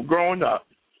growing up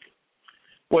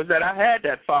was that I had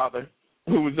that father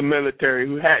who was the military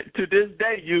who had, to this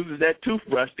day, uses that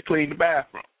toothbrush to clean the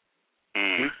bathroom.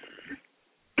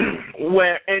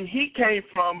 And he came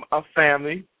from a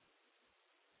family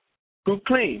who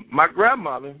cleaned. My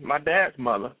grandmother, my dad's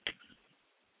mother,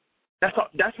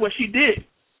 that's what she did.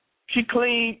 She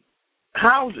cleaned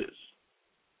houses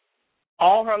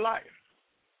all her life.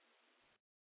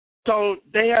 So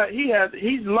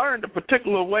he's learned a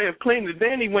particular way of cleaning.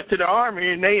 Then he went to the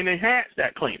Army and they enhanced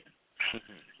that cleaning.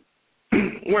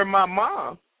 Where my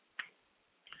mom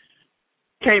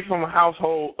came from a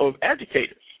household of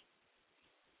educators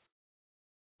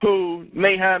who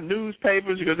may have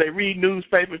newspapers because they read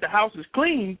newspapers. The house is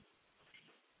clean,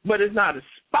 but it's not as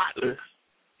spotless.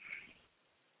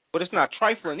 But it's not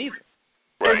trifling either.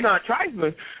 Right. It's not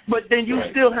trifling, but then you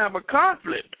still have a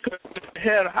conflict. Because I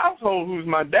had a household who's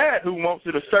my dad who wants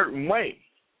it a certain way.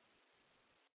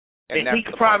 And he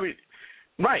could probably,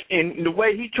 right, and the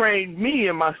way he trained me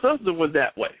and my sister was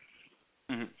that way.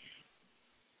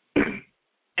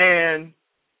 And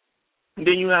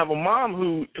then you have a mom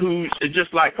who's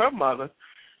just like her mother,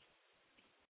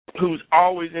 who's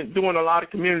always doing a lot of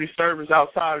community service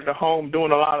outside of the home,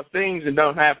 doing a lot of things and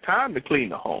don't have time to clean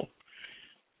the home.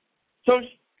 So,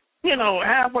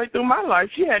 halfway through my life,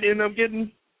 she had to end up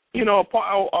getting,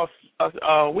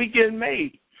 a weekend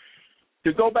maid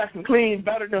to go back and clean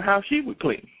better than how she would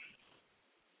clean.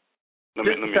 Let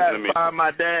me satisfy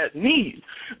my dad's needs.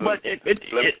 But let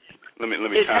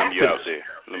me time you out there.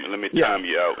 Let me time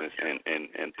you out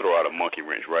and throw out a monkey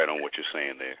wrench right on what you're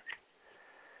saying there.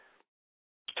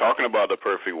 Talking about the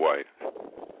perfect wife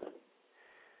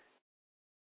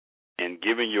and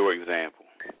giving your example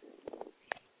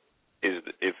is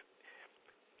if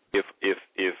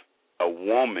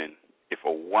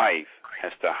a wife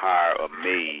has to hire a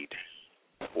maid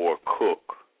or a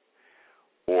cook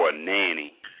or a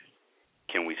nanny,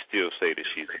 can we still say that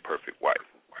she's the perfect wife?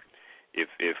 If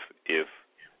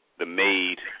the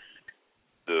maid,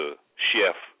 the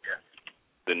chef,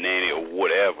 the nanny, or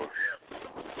whatever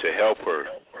to help her,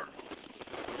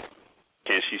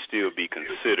 can she still be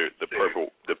considered the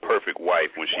perfect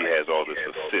wife when she has all this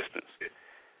assistance?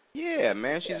 Yeah,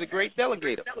 man, she's a great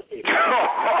delegator.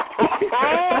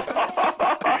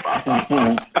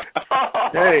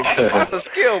 Hey, that's a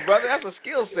skill, brother. That's a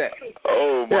skill set.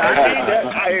 Oh my!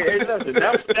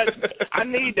 I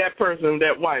need that person,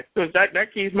 that wife, because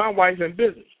that keeps my wife in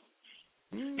business.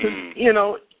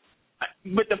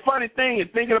 But the funny thing is,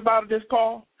 thinking about this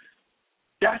call,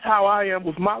 that's how I am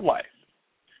with my wife.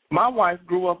 My wife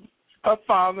grew up. Her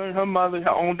father and her mother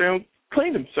owned their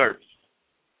cleaning service.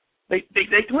 They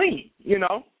clean,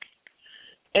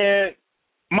 and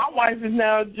my wife is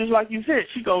now, just like you said,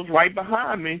 she goes right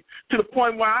behind me to the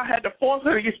point where I had to force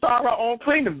her to start her own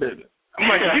cleaning business. I'm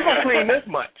like, if you're going to clean this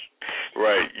much.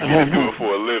 Right, you can do it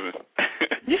for a living.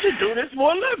 You should do this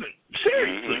for a living,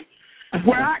 seriously.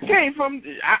 Where I came from,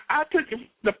 I took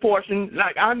the portion,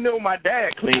 like I knew my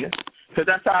dad cleaning, because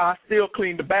that's how I still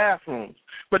clean the bathrooms.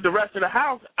 But the rest of the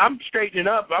house, I'm straightening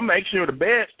up. I'm making sure the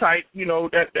bed's tight,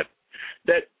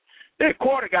 that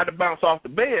quarter got to bounce off the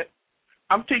bed.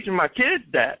 I'm teaching my kids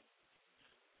that.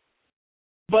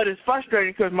 But it's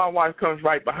frustrating because my wife comes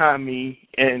right behind me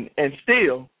and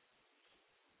still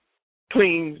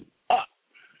cleans up.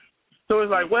 So it's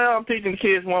like, well, I'm teaching the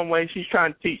kids one way. She's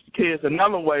trying to teach the kids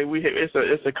another way.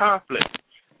 It's a conflict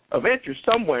of interest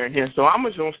somewhere in here. So I'm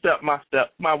just going to step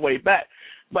my way back.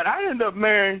 But I ended up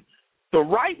marrying the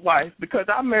right wife because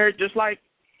I married just like,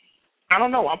 I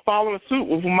don't know, I'm following suit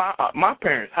with my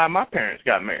parents, how my parents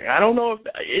got married. I don't know if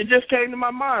it just came to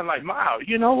my mind like, wow,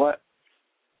 you know what?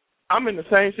 I'm in the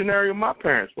same scenario my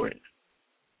parents were in.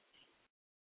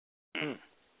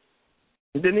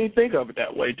 Didn't even think of it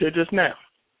that way till just now.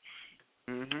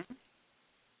 And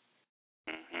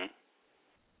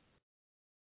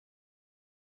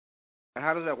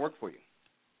how does that work for you?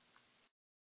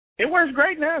 It works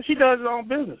great now. She does her own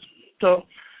business. So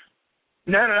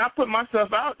now that I put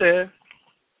myself out there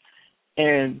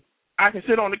and I can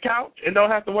sit on the couch and don't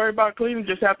have to worry about cleaning,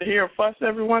 just have to hear a fuss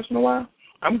every once in a while,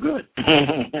 I'm good.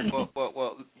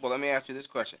 well, let me ask you this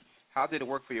question. How did it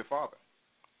work for your father?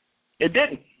 It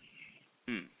didn't.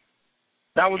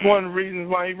 That was one of the reasons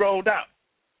why he rolled out.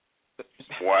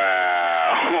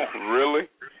 Wow. Really?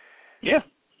 Yeah.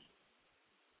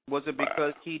 Was it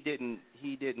because he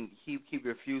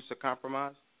refused to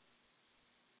compromise?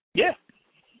 Yeah.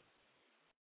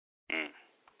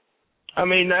 I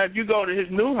mean, now if you go to his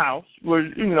new house, where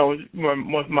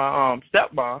with my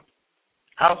stepmom,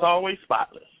 house always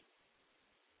spotless.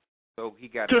 So he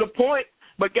got to the point.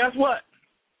 But guess what?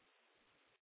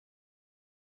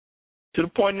 To the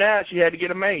point now, she had to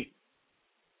get a maid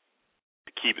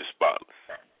to keep it spotless.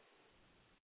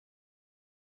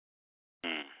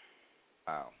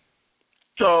 Wow.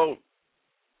 So,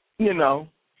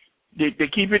 to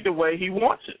keep it the way he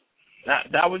wants it.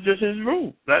 That was just his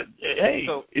rule.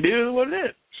 It is what it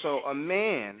is. So a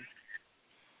man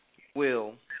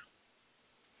will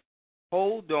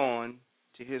hold on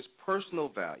to his personal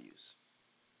values,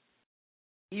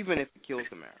 even if it kills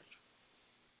the marriage.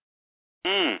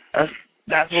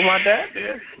 That's what my dad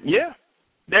did. Yeah.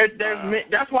 There's men,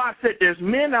 that's why I said there's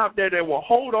men out there that will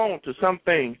hold on to some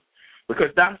things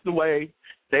because that's the way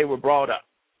they were brought up.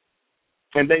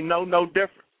 And they know no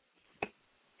different.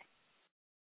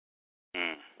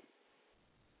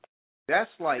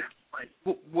 That's like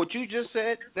what you just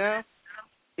said now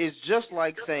is just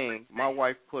like saying my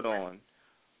wife put on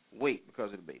weight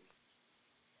because of the baby.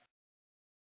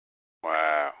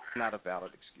 Wow. Not a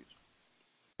valid excuse.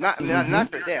 Not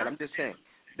for that. I'm just saying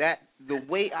that the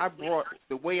way I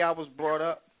was brought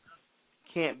up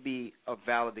can't be a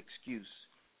valid excuse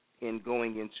in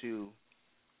going into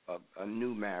a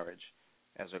new marriage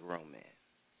as a grown man.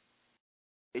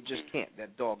 It just can't.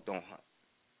 That dog don't hunt.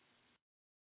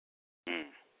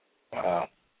 Wow.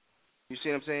 You see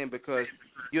what I'm saying? Because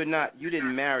you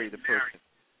didn't marry the person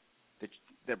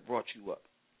that brought you up.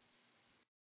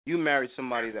 You married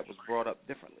somebody that was brought up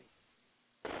differently.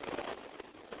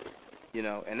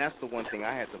 And that's the one thing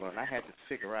I had to learn. I had to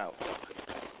figure out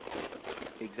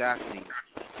exactly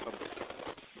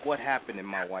what happened in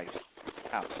my wife's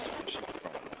house when she was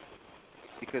growing up.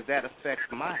 Because that affects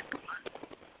my house.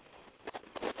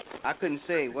 I couldn't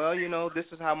say, well, this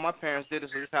is how my parents did it,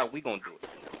 so this is how we going to do it.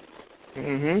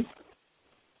 Mm-hmm.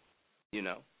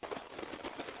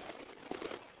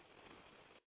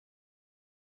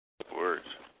 Words.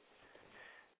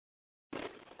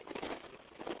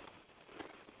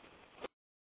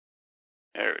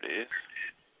 There it is.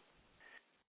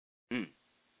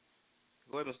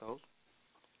 Go ahead, Mr. Host.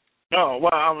 Oh,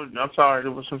 well, I'm sorry.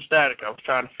 There was some static. I was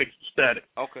trying to fix the static.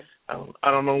 Okay.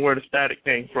 I don't know where the static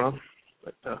came from.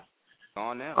 But,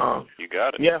 on now. You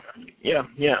got it. Yeah.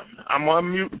 I'm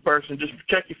on mute person. Just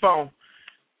check your phone.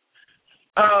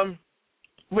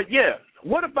 But yeah,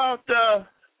 what about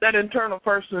that internal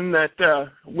person that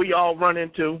we all run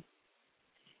into?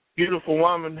 Beautiful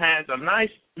woman has a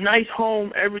nice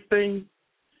home, everything,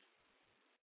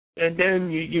 and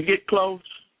then you get close,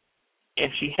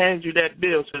 and she hands you that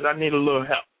bill, says, "I need a little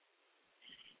help,"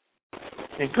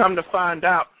 and come to find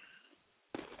out,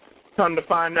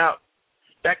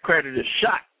 that credit is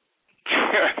shot.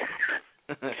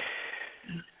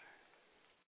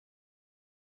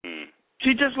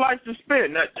 She just likes to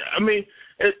spend. I mean,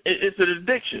 it's an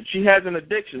addiction. She has an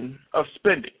addiction of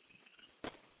spending.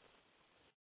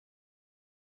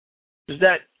 Does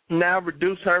that now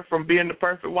reduce her from being the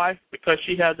perfect wife because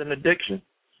she has an addiction?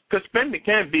 Because spending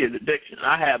can be an addiction.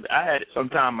 I had it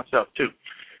sometime myself too.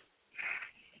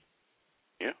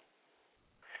 Yeah.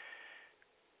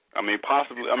 I mean,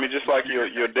 possibly. I mean, just like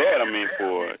your dad. I mean,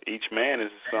 for each man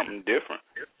is something different.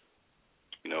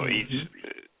 Each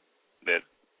that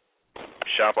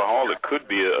shopaholic could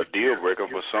be a deal breaker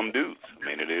for some dudes. I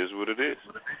mean, it is what it is.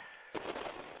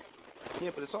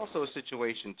 Yeah, but it's also a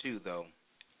situation too, though,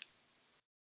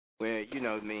 where you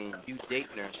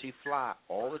dating her and she fly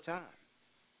all the time.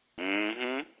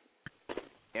 Mhm.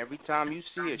 Every time you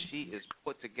see her, she is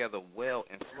put together well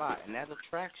and fly, and that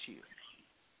attracts you.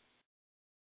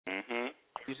 Mhm.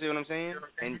 You see what I'm saying?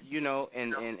 And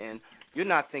and you're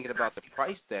not thinking about the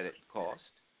price that it costs.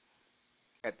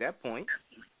 At that point,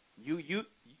 you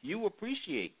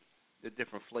appreciate the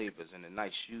different flavors and the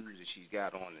nice shoes that she's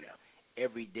got on, and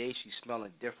every day she's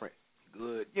smelling different,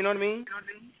 good. You know what I mean?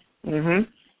 Mhm.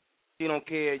 She don't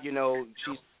care.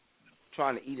 She's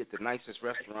trying to eat at the nicest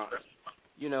restaurant.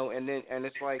 And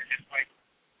it's like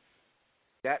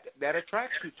that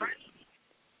attracts you to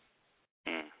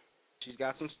it. She's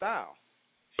got some style.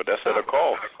 But that's at a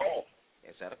cost.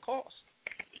 It's at a cost.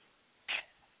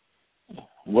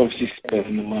 What if she's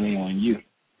spending the money on you?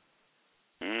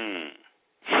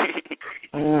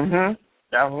 Mhm.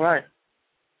 That's right.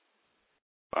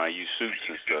 Buying you suits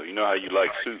and stuff. You know how you like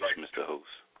suits, Mr. Host.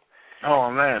 Oh,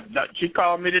 man. She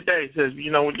called me today. Says, when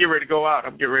you get ready to go out,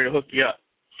 I'm getting ready to hook you up.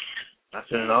 I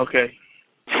said, okay.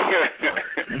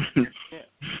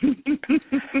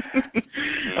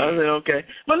 I said, okay.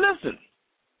 But listen,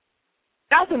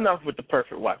 that's enough with the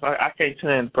perfect wife. I can't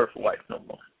stand the perfect wife no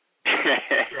more.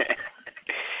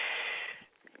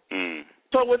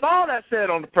 So with all that said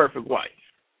on the perfect wife,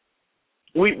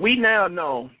 we now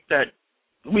know that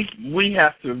we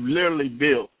have to literally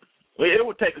build. It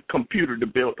would take a computer to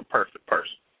build the perfect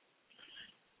person.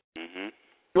 Mm-hmm.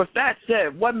 With that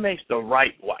said, what makes the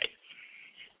right wife?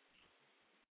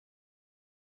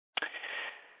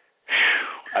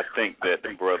 I think that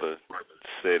the brother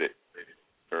said it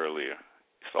earlier.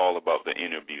 It's all about the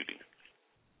inner beauty.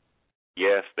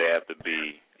 Yes, they have to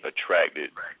be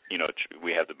attracted.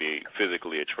 We have to be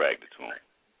physically attracted to them.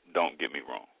 Don't get me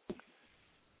wrong.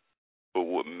 But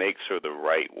what makes her the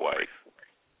right wife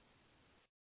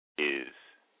is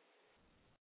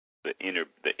the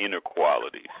inner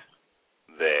qualities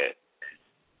that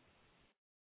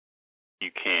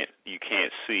you can't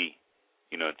see,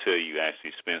 until you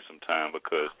actually spend some time.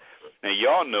 Because now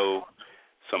y'all know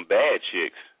some bad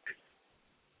chicks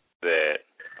that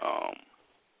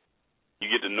you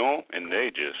get to know them and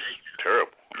they just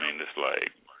terrible. I mean, it's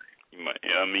like you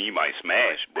might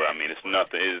smash, but I mean it's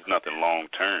nothing long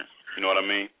term. You know what I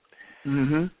mean?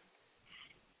 Mhm.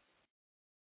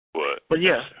 But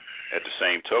yeah. At the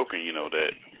same token,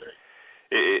 that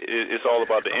it's all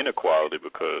about the inner quality,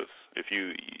 because if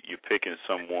you're picking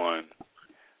someone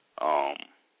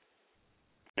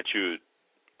that you're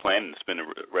planning to spend the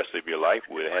rest of your life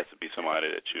with, it has to be somebody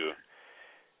that you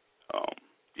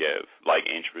have like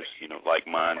interests,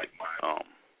 like-minded on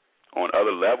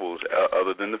other levels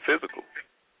other than the physical.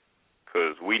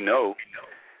 Because we know,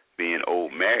 being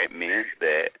old married men,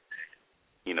 that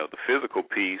the physical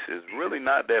piece is really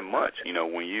not that much.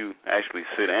 When you actually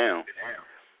sit down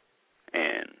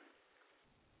and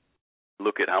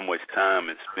look at how much time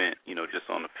is spent, just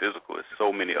on the physical, there's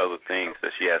so many other things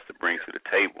that she has to bring to the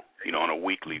table,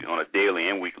 on a daily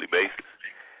and weekly basis.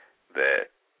 That,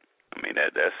 I mean,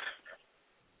 that's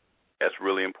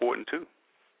really important too.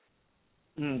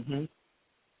 Mhm.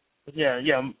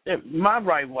 Yeah. My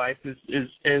right wife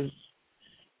is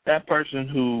that person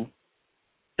who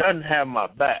doesn't have my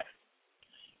back,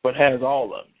 but has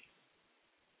all of me.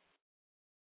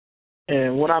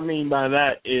 And what I mean by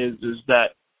that is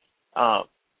that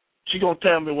she's gonna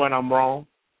tell me when I'm wrong.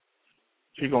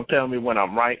 She's gonna tell me when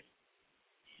I'm right.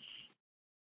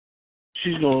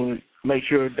 She's gonna make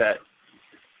sure that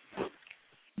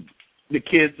the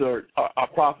kids are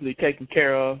properly taken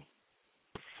care of,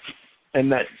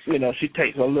 and that she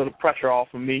takes a little pressure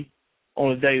off of me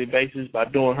on a daily basis by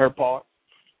doing her part.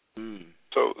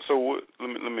 So what, let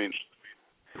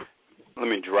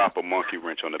me drop a monkey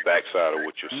wrench on the backside of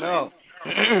what you're saying.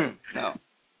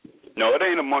 No, it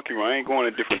ain't a monkey wrench. I ain't going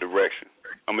a different direction.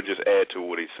 I'm gonna just add to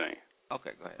what he's saying.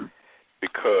 Okay, go ahead.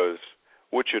 Because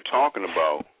what you're talking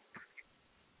about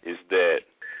is that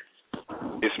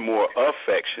it's more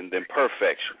affection than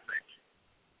perfection.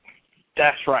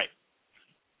 That's right.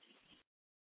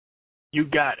 You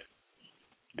got it.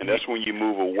 And that's when you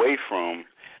move away from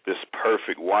this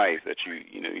perfect wife that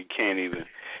you can't even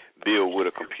build with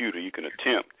a computer. You can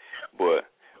attempt, but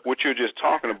what you're just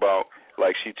talking about,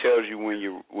 like, she tells you when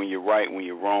you're right, when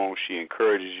you're wrong. She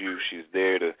encourages you. She's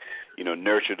there to,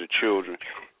 nurture the children.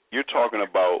 You're talking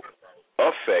about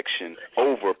affection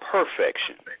over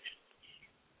perfection.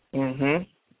 Mhm.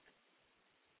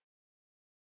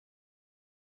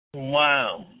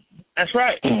 Wow. That's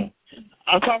right.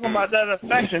 I'm talking about that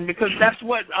affection because that's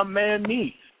what a man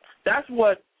needs. That's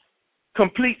what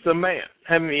completes a man.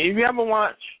 I mean, if you ever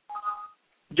watch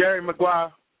Jerry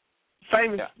Maguire,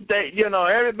 famous,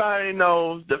 everybody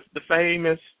knows the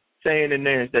famous saying in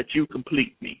there is that you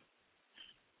complete me.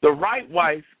 The right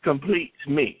wife completes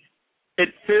me.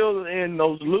 It fills in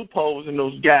those loopholes and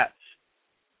those gaps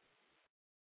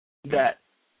that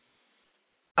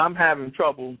I'm having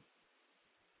trouble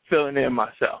filling in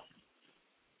myself.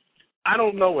 I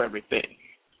don't know everything,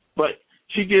 but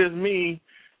she gives me,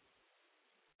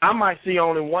 I might see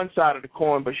only one side of the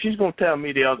coin, but she's going to tell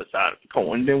me the other side of the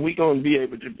coin. Then we're going to be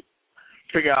able to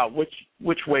figure out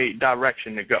which way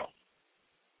direction to go.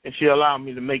 And she allowed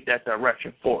me to make that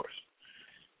direction for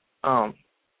us.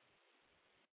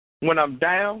 When I'm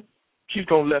down, she's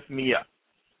going to lift me up.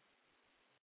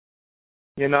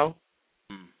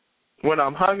 When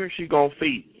I'm hungry, she's going to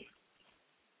feed me.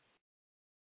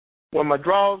 When my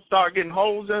drawers start getting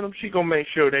holes in them, she's going to make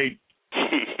sure they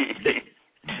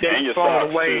and your fall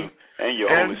socks away. Too. And your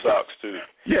only socks, too.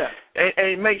 Yeah.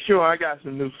 and make sure I got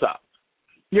some new socks.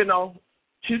 You know,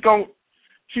 she's gonna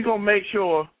make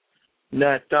sure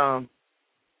that the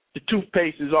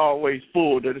toothpaste is always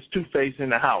full, that there's toothpaste in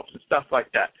the house and stuff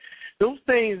like that. Those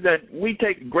things that we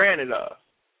take granted of,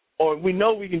 or we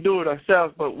know we can do it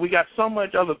ourselves, but we got so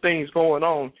much other things going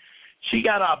on. She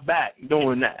got our back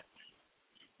doing that.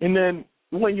 And then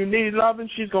when you need loving,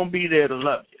 she's going to be there to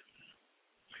love you.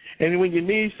 And when you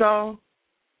need some,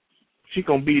 she's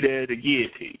going to be there to give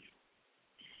it to you.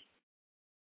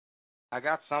 I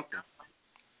got something.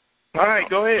 All right,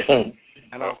 go ahead.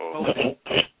 And I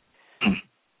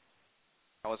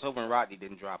was hoping Rodney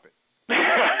didn't drop it.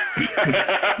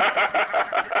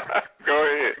 Go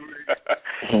ahead.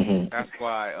 That's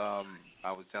why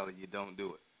I was telling you don't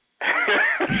do it.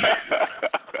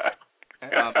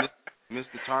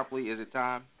 Mr. Tarpley, is it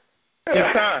time?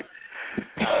 It's time.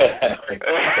 He's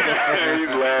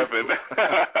laughing.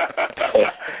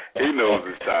 He knows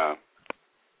it's time.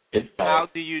 How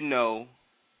do you know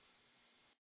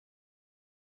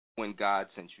when God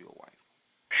sent you a wife?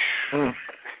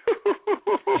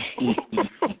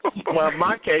 Well,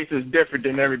 my case is different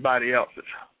than everybody else's.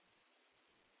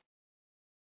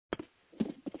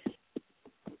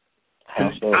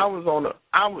 I was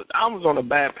on a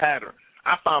bad pattern.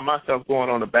 I found myself going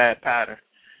on a bad pattern,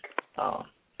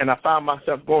 and I found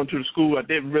myself going to the school I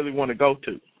didn't really want to go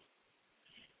to,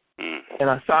 and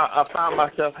I found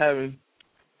myself having,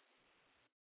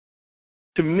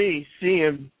 to me,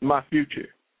 seeing my future,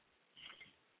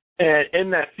 and in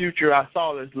that future I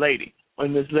saw this lady,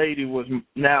 and this lady was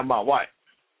now my wife,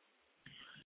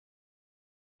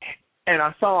 and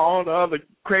I saw all the other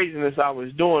craziness I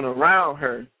was doing around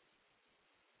her.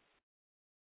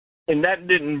 And that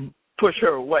didn't push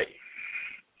her away.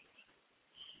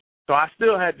 So I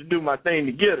still had to do my thing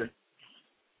to get her.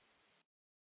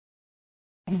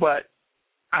 But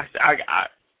I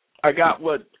got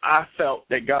what I felt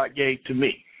that God gave to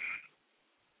me.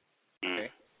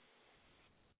 Okay.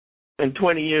 And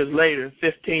 20 years later,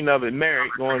 15 of it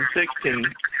married, going 16,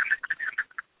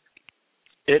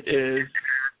 it is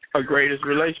a greatest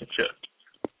relationship.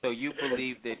 So you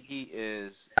believe that he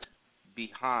is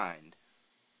behind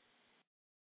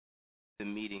the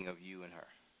meeting of you and her?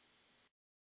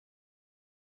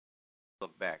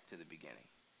 Look back to the beginning.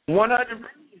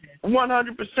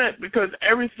 100%, because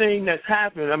everything that's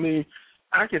happened, I mean,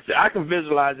 I can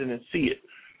visualize it and see it.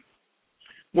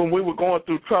 When we were going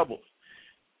through trouble,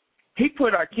 he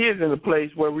put our kids in a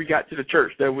place where we got to the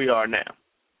church that we are now.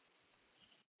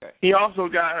 Okay. He also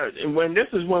got us, and when this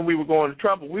is when we were going to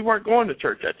trouble, we weren't going to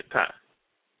church at the time.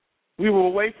 We were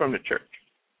away from the church.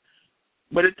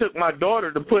 But it took my daughter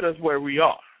to put us where we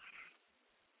are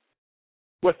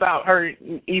without her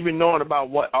even knowing about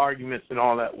what arguments and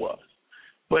all that was.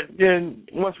 But then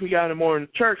once we got more in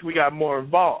the church, we got more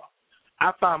involved.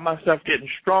 I found myself getting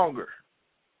stronger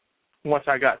once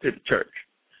I got to the church.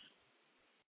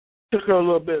 Took her a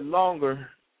little bit longer,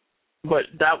 but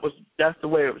that's the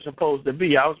way it was supposed to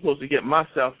be. I was supposed to get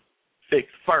myself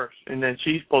fixed first, and then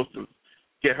she's supposed to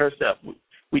get herself.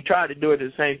 We tried to do it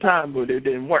at the same time, but it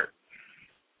didn't work.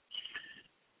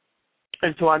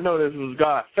 And so I know this was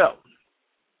God felt.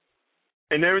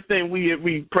 And everything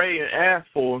we pray and ask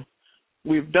for,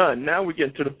 we've done. Now we're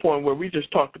getting to the point where we just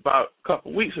talked about a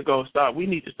couple of weeks ago, we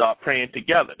need to start praying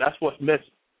together. That's what's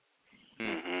missing.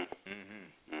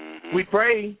 We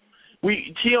pray.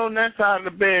 She on that side of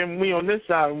the bed and we on this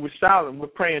side, and we're silent. We're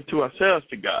praying to ourselves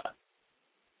to God.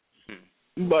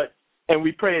 And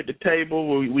we pray at the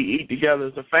table. We eat together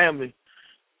as a family.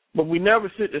 But we never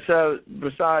sit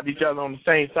beside each other on the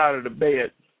same side of the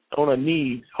bed, on our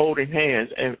knees, holding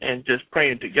hands and just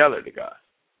praying together to God.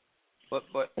 But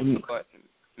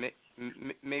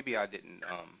maybe I didn't,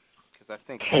 because I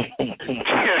think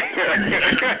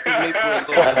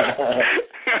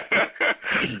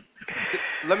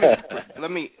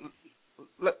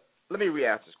let me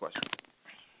re-ask this question.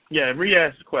 Yeah,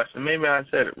 re-ask the question. Maybe I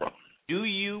said it wrong. Do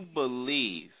you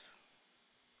believe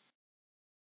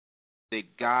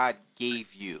that God gave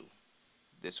you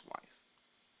this wife?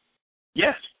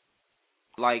 Yes.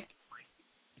 Like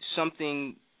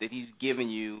something that he's given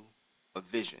you a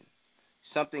vision,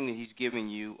 something that he's given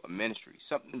you a ministry,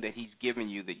 something that he's given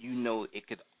you that you know it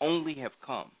could only have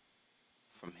come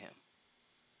from him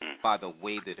by the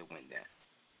way that it went down.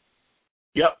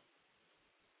 Yep.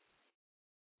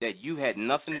 That you had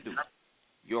nothing to do with.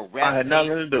 Your I rap had nothing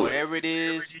to do with. whatever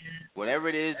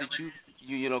it is that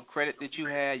you know, credit that you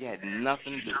had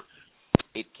nothing to do.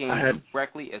 It came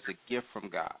directly as a gift from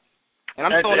God. And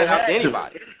I'm throwing that out to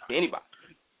anybody.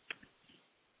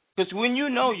 Because when you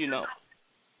know, you know.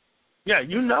 Yeah,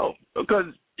 you know.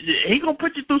 Because he going to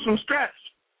put you through some stress.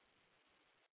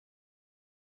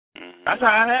 That's how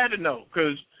I had to know,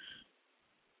 because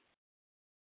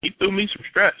he threw me some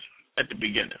stress at the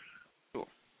beginning. Sure.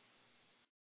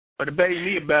 But it made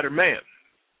me a better man.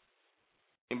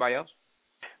 Anybody else?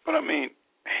 But I mean,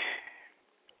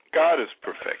 God is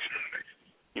perfection.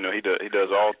 You know, He does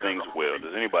all things well.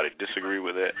 Does anybody disagree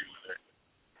with that?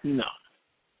 No,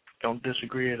 don't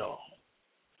disagree at all.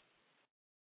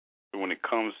 When it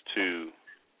comes to,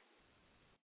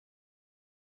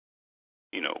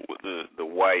 you know, the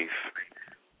wife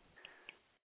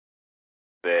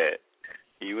that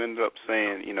you end up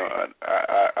saying, you know,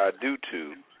 I do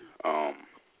too.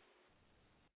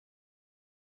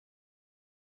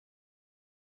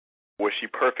 Was she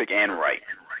perfect and right?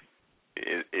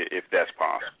 If that's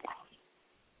possible.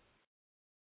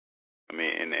 I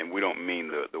mean, and we don't mean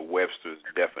the Webster's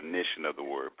definition of the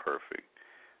word perfect.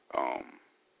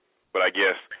 But I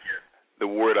guess the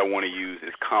word I want to use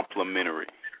is complimentary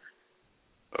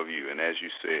of you. And as you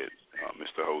said,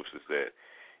 Mr. Host, is that,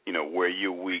 you know, where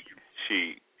you're weak,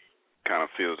 she kind of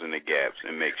fills in the gaps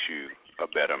and makes you a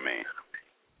better man.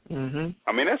 Mm-hmm.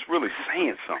 I mean, that's really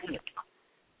saying something.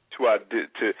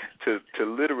 To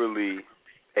literally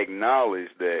acknowledge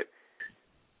that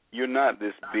you're not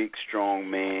this big, strong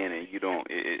man, and you don't.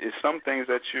 It's some things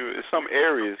that it's some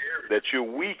areas that you're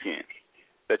weak in,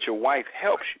 that your wife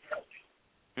helps you.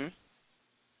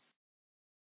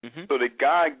 Mm-hmm. So that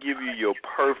God give you your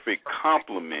perfect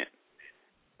compliment,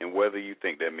 and whether you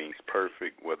think that means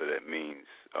perfect, whether that means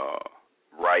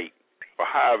right, or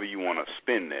however you want to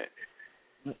spin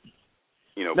that,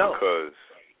 you know, no. Because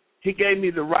He gave me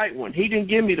the right one. He didn't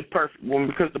give me the perfect one,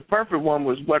 because the perfect one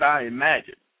was what I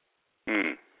imagined.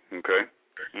 Okay.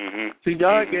 Mm-hmm. See,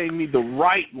 God gave me the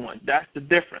right one. That's the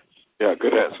difference. Yeah,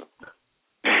 good answer.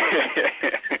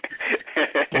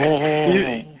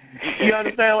 You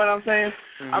understand what I'm saying?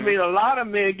 Mm-hmm. I mean, a lot of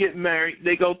men get married,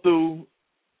 they go through,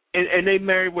 and they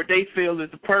marry what they feel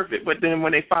is the perfect, but then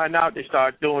when they find out, they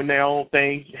start doing their own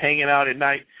things, hanging out at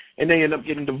night, and they end up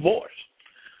getting divorced.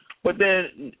 But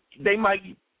then they might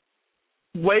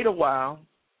wait a while,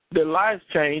 their lives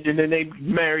change, and then they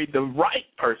marry the right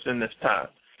person this time.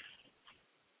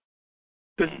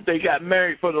 Because they got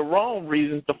married for the wrong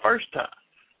reasons the first time.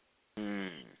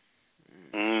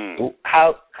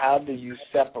 How do you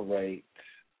separate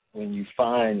when you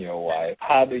find your wife?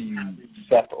 How do you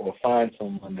separate or find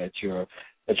someone that you're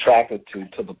attracted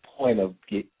to the point of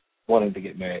wanting to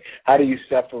get married? How do you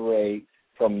separate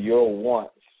from your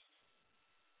wants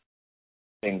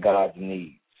and God's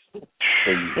needs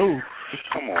for you? Ooh.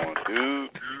 Come on, dude.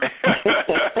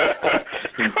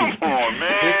 Come on,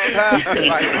 man.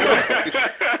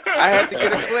 I had to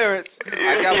get a clearance. I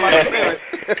got my clearance.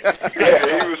 Yeah,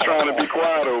 he was trying to be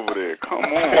quiet over there. Come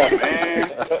on, man.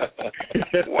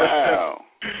 Wow.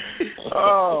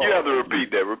 Oh. You have to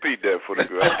repeat that. Repeat that for the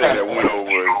good. I think that went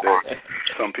over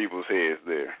some people's heads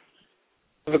there.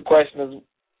 The question is,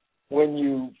 when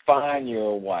you find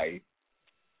your wife,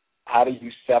 how do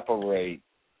you separate?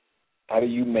 How do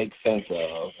you make sense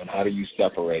of, and how do you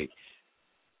separate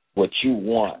what you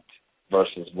want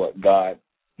versus what God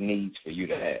needs for you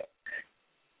to have?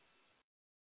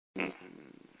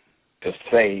 Mm-hmm. To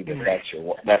say that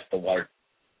that's the wife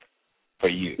for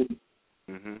you.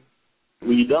 Mm-hmm.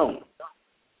 Well, you don't.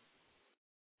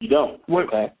 You don't.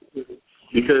 Okay.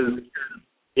 Because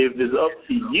if it's up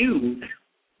to you,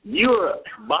 you're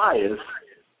biased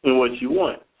in what you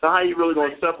want. So how are you really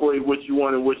going to separate what you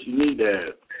want and what you need to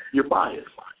have? You're biased.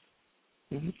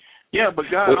 Mm-hmm. Yeah, but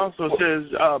God also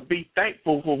says, be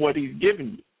thankful for what He's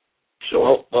given you.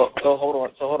 Sure. So hold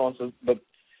on. So, but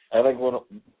I think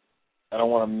I don't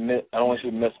want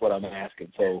you to miss what I'm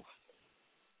asking. So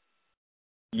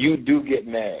you do get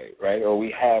married, right? Or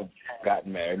we have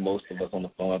gotten married. Most of us on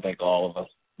the phone, I think all of us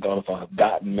on the phone have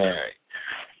gotten married.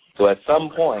 So at some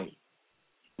point,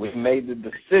 we made the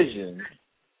decision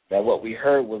that what we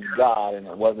heard was God and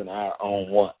it wasn't our own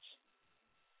wants.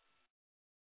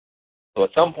 So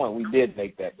at some point, we did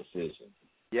make that decision.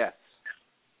 Yes.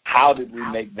 How did we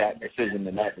make that decision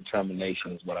and that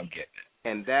determination is what I'm getting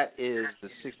at. And that is the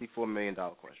 $64 million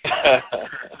question.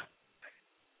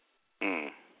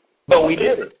 But we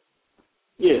did it.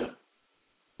 Yeah.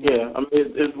 Yeah. I mean,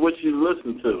 it's what you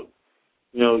listen to.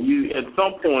 You know, you at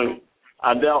some point,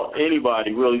 I doubt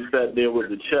anybody really sat there with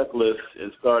the checklist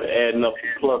and started adding up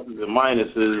the pluses and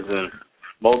minuses and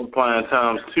multiplying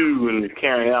times 2 and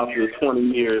carrying out the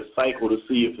 20-year cycle to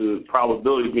see if the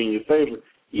probability is in your favor.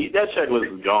 That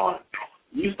checklist is gone.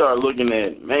 You start looking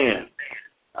at, man,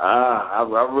 I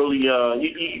really,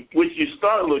 what you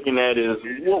start looking at is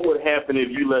what would happen if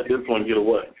you let this one get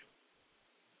away.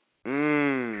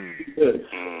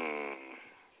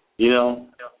 You know?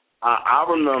 I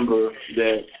remember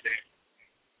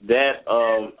that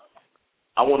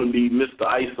I want to be Mr.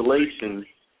 Isolation.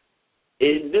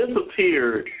 It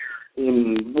disappeared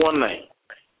in one night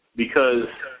because,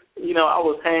 I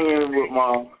was hanging with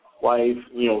my wife,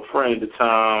 friend at the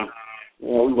time.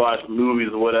 We watched movies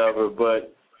or whatever,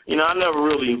 but, I never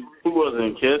really, we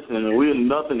wasn't kissing and we were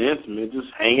nothing intimate, just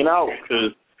hanging out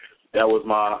because that was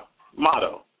my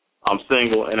motto. I'm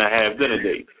single and I have dinner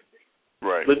dates.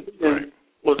 Right. But then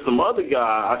with some other guy,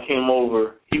 I came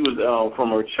over, he was from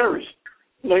her church.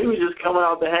 He was just coming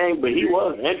out to hang, but he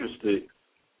was interested,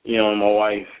 in my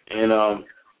wife. And a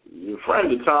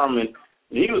friend at the time, and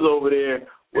he was over there.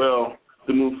 Well,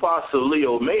 the Mufasa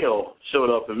Leo male showed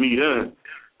up and meet him.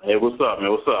 Hey, what's up,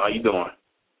 man? What's up? How you doing?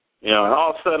 And all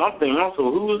of a sudden I'm thinking,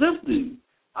 also, who is this dude?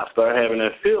 I started having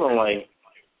that feeling like,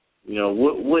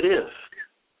 what if?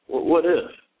 What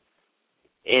if?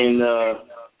 And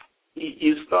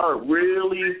you start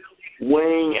really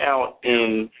weighing out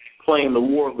and playing the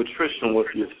war of attrition with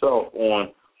yourself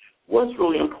on what's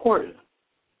really important.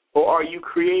 Or are you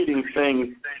creating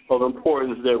things of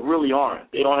importance that really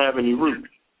aren't? They don't have any roots.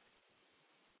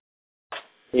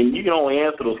 And you can only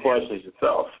answer those questions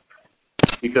yourself.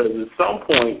 Because at some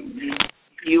point,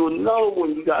 you'll know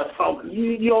when you got something.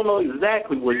 You don't know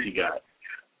exactly what you got.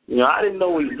 I didn't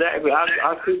know exactly.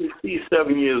 I couldn't see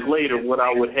 7 years later what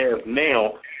I would have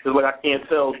now. It's like I can't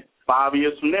tell 5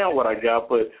 years from now what I got,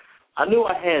 but I knew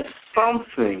I had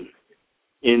something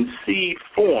in seed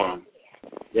form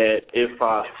that if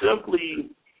I simply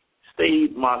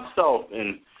stayed myself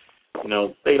and,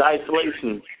 stayed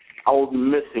isolation, I would be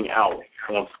missing out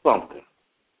on something.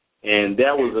 And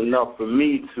that was enough for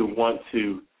me to want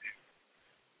to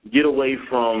get away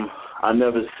from, I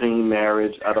never seen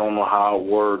marriage, I don't know how it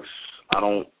works, I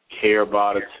don't care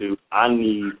about it too. I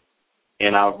need,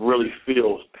 and I really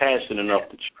feel passionate enough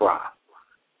to try.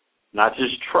 Not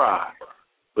just try,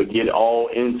 but get all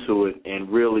into it and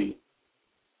really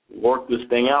work this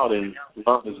thing out and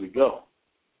learn as we go.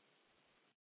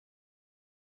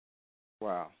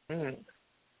 Wow. Mm.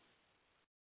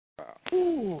 Wow.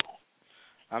 Ooh.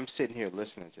 I'm sitting here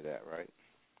listening to that, right?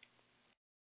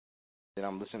 Then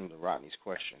I'm listening to Rodney's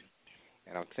question,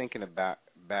 and I'm thinking about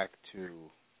back to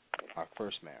our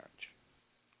first marriage.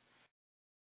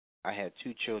 I had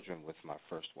 2 children with my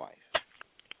first wife,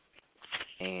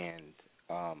 and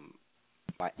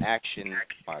my action,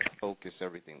 my focus,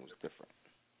 everything was different.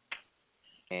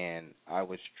 And I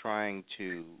was trying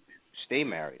to stay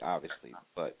married, obviously,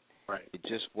 but it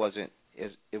just wasn't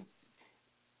as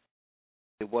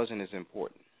it wasn't as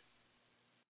important.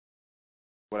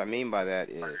 What I mean by that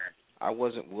is I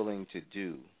wasn't willing to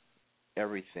do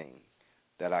everything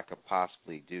that I could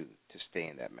possibly do to stay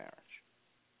in that marriage.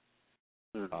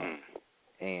 Mm-hmm.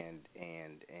 And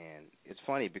it's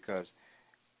funny because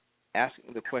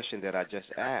asking the question that I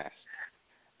just asked,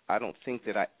 I don't think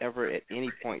that I ever at any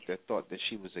point thought that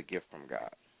she was a gift from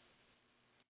God.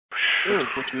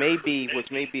 Which may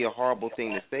be a horrible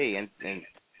thing to say, and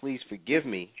please forgive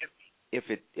me if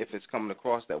it's coming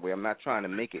across that way. I'm not trying to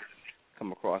make it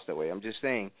come across that way. I'm just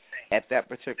saying at that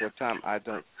particular time I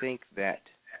don't think that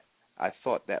I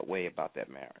thought that way about that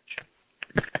marriage.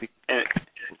 And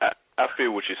I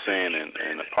feel what you're saying,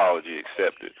 and apology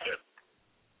accepted.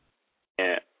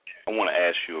 And I want to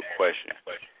ask you a question.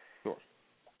 Sure.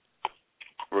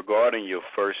 Regarding your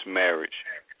first marriage,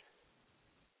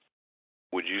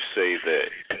 would you say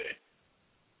that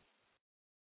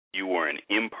you were an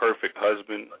imperfect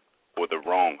husband or the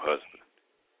wrong husband?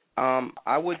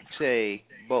 I would say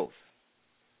both.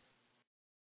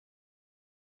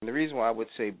 And the reason why I would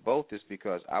say both is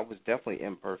because I was definitely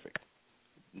imperfect.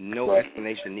 No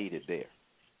explanation needed there.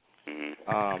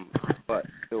 Mm-hmm. But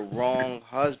the wrong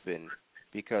husband,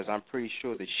 because I'm pretty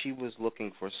sure that she was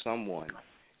looking for someone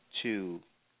to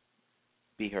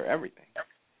be her everything.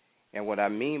 And what I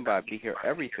mean by be her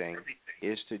everything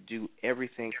is to do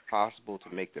everything possible to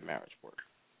make the marriage work.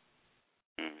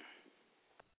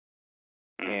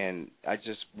 And I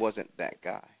just wasn't that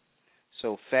guy.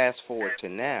 So fast forward to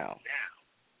now,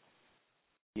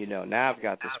 now I've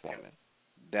got this woman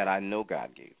that I know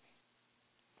God gave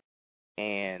me.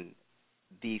 And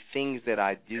the things that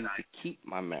I do to keep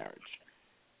my marriage,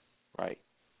 right,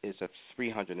 is a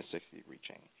 360-degree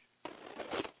change.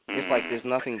 It's like there's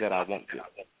nothing that I won't do.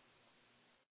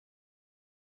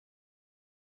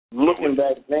 Looking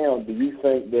back now, do you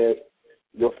think that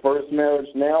your first marriage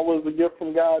now was a gift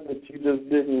from God that you just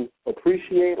didn't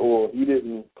appreciate or you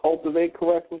didn't cultivate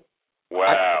correctly?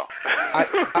 Wow. I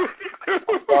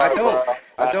don't.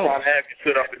 I'm trying to have you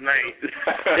sit up at night.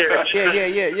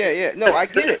 Yeah. No, I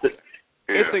get it.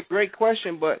 It's a great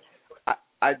question, but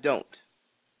I don't.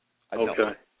 I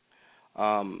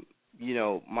don't. You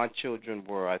know, my children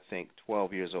were, I think,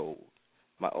 12 years old.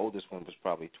 My oldest one was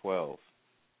probably 12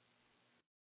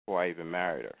 before I even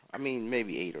married her. I mean,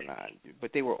 maybe 8 or 9,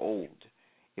 but they were old.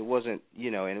 It wasn't, you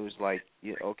know, and it was like,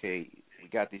 okay, we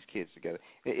got these kids together.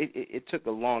 It took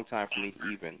a long time for me to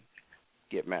even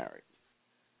get married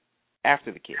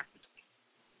after the kids.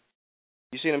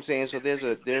 You see what I'm saying? So there's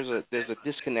a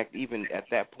disconnect even at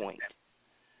that point.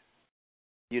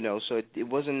 You know, so it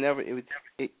wasn't never.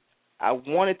 I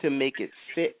wanted to make it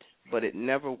fit, but it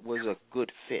never was a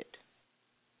good fit.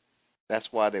 That's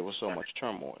why there was so much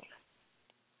turmoil.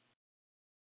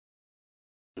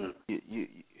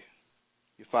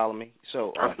 You follow me?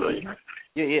 So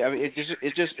yeah. I mean,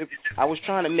 I was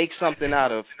trying to make something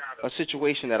out of a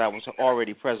situation that I was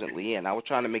already presently in. I was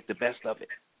trying to make the best of it.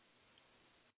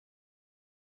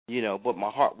 You know, but my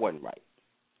heart wasn't right.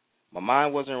 My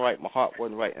mind wasn't right, my heart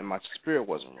wasn't right, and my spirit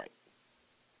wasn't right.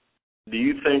 Do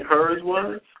you think hers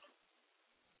was?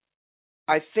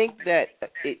 I think that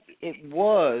it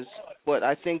was, but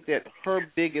I think that her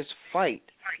biggest fight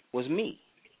was me.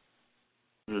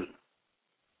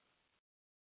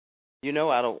 You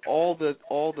know, out of all the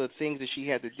things that she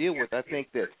had to deal with, I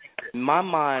think that my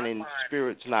mind and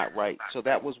spirit's not right. So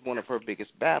that was one of her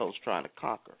biggest battles trying to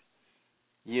conquer.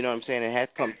 You know what I'm saying? It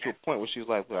had come to a point where she was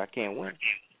like, well, I can't win.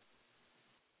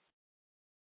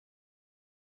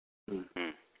 Mm-hmm.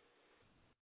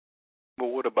 Well,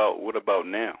 what about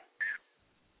now?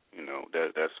 You know,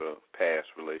 that's a past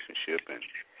relationship, and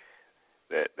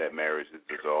that marriage is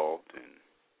dissolved, and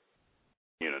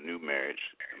you know, new marriage.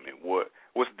 I mean,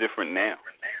 what's different now?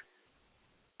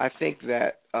 I think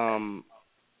that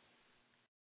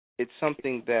it's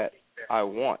something that I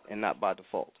want and not by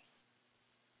default.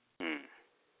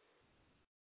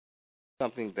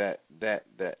 Something that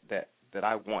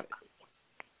I wanted,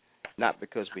 not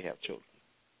because we have children,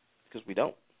 because we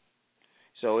don't.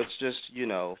 So it's just, you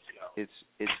know, it's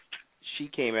she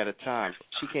came at a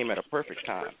perfect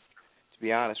time, to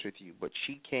be honest with you. But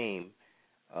she came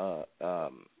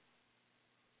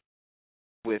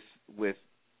with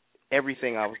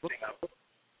everything I was looking for.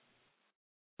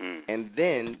 And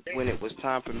then when it was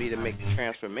time for me to make the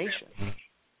transformation,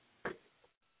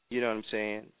 you know what I'm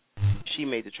saying? She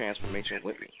made the transformation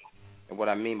with me. And what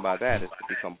I mean by that is to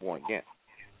become born again.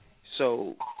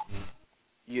 So,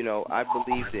 you know, I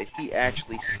believe that he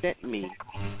actually sent me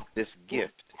this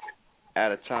gift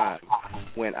at a time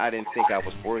when I didn't think I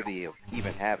was worthy of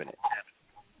even having it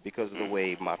because of the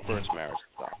way my first marriage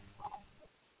started.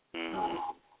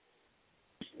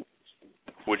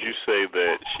 Would you say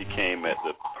that she came at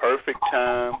the perfect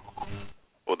time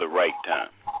or the right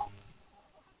time?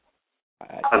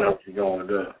 I know what you're going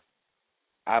to do.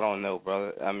 I don't know,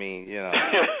 brother. I mean, you know.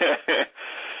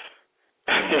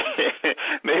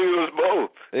 Maybe it was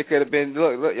both. It could have been.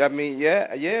 Look. I mean, yeah.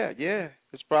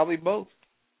 It's probably both.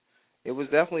 It was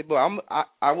definitely both.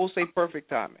 I will say perfect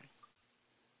timing.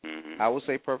 Mm-hmm. I will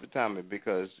say perfect timing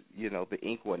because you know the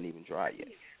ink wasn't even dry yet.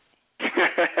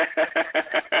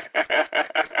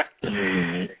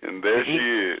 And there she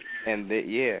is. And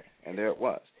there it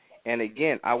was. And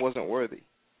again, I wasn't worthy.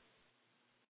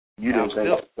 You don't think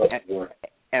that's worth.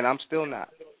 And I'm still not.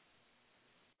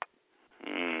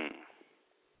 Mm.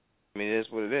 I mean, it is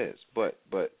what it is. But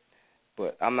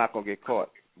I'm not gonna get caught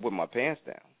with my pants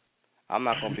down. I'm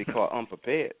not gonna be caught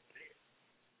unprepared.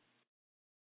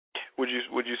 Would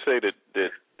you say that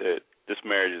this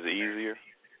marriage is easier?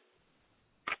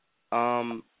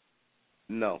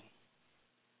 No.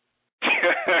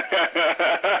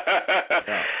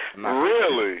 No,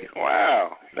 really?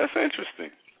 Wow, that's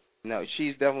interesting. No,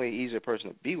 she's definitely an easier person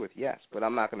to be with, yes, but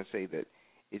I'm not going to say that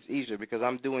it's easier because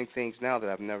I'm doing things now that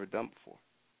I've never done before.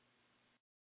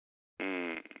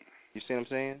 You see what I'm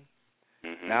saying?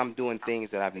 Mm-hmm. Now I'm doing things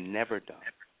that I've never done.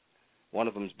 One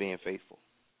of them is being faithful.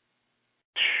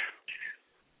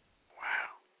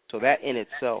 Wow. So that in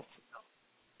itself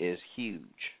is huge.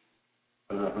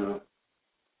 Mm-hmm.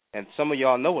 And some of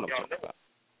y'all know what I'm talking about.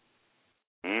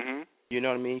 Mm-hmm. You know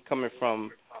what I mean? Coming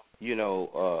from, you know,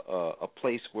 a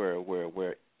place where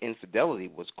infidelity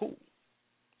was cool.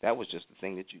 That was just the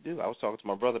thing that you do. I was talking to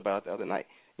my brother about it the other night.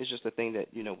 It's just a thing that,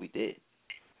 you know, we did.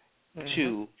 Mm-hmm.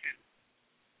 2,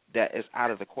 that is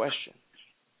out of the question.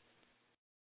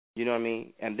 You know what I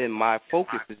mean? And then my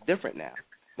focus is different now.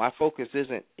 My focus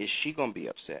isn't, is she going to be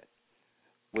upset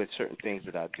with certain things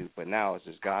that I do, but now is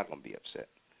God going to be upset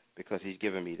because he's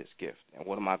given me this gift. And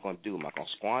what am I going to do? Am I going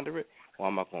to squander it, or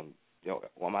am I going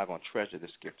to treasure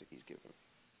this gift that he's given me?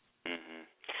 Mm-hmm.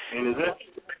 And is that,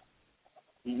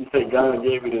 you say God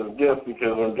gave you this gift,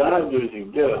 because when God gives you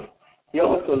a gift, he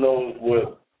also knows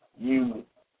what you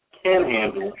can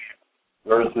handle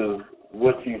versus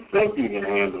what you think you can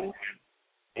handle.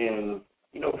 And,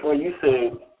 Fred, you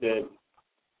said that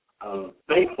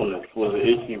faithfulness was an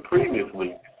issue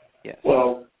previously. Yes.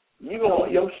 Well,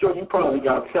 I'm sure you probably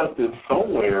got tested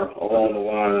somewhere along the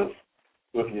lines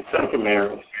with your second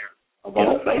marriage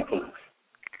about faithfulness.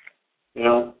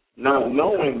 Not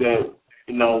knowing that,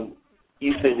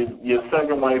 you said that your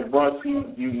second wife brought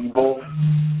you both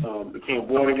became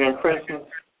born again Christians.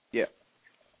 Yeah.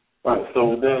 Right.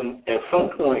 So then, at some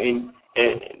point,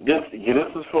 this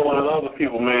is for a lot of other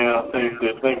people, man. I think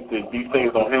that these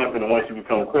things don't happen once you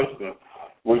become a Christian.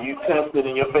 Were you tested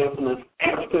in your faithfulness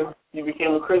after you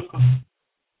became a Christian?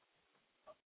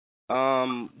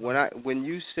 When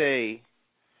you say,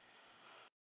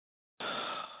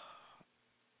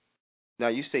 now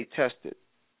you say tested.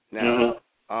 Now,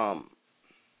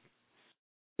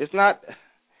 it's not.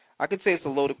 I could say it's a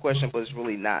loaded question, but it's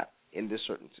really not in this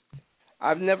certain.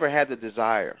 I've never had the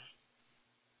desire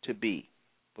to be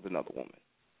with another woman.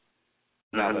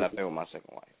 Now that I've been with my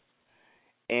second wife,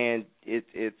 and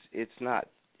it's not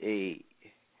the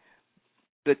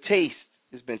taste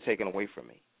has been taken away from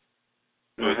me.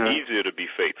 It's easier to be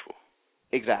faithful.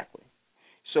 Exactly.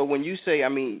 So when you say,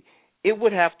 it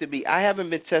would have to be. I haven't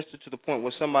been tested to the point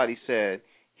where somebody said,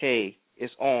 "Hey,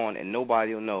 it's on and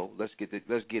nobody will know. Let's get it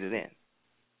in."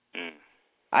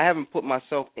 I haven't put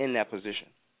myself in that position.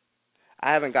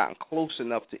 I haven't gotten close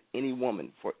enough to any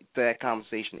woman for that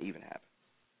conversation to even happen.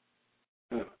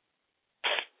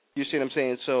 You see what I'm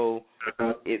saying? So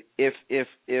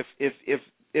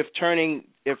if turning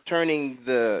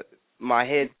my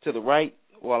head to the right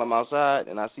while I'm outside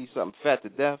and I see something fat to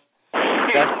death,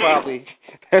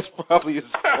 that's probably as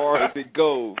far as it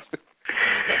goes.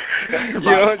 You know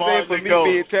what I'm saying? For me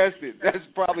being tested, that's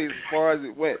probably as far as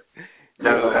it went.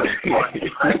 That's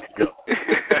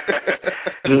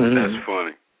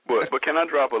funny. But can I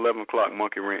drop 11 o'clock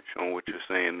monkey wrench on what you're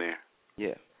saying there?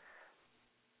 Yeah.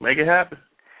 Make it happen.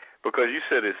 Because you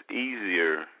said it's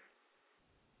easier to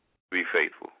be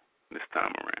faithful this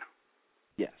time around.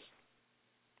 Yes.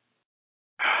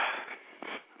 I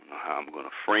don't know how I'm going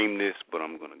to frame this, but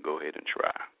I'm going to go ahead and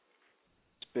try.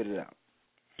 Spit it out.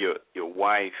 Your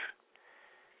wife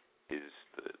is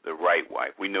the right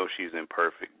wife. We know she's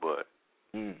imperfect, but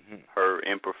her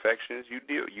imperfections you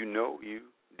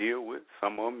deal with.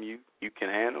 Some of them you can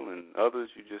handle, and others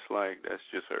you just like, that's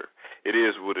just her. It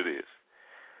is what it is.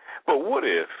 But what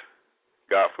if,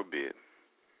 God forbid,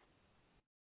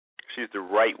 she's the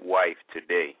right wife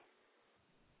today,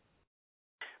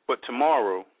 but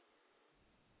tomorrow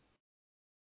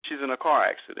she's in a car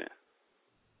accident,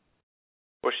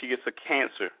 or she gets a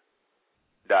cancer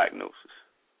diagnosis,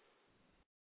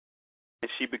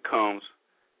 and she becomes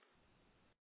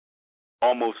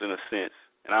almost, in a sense,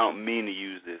 and I don't mean to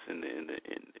use this and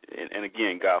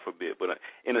again, God forbid, but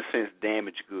in a sense,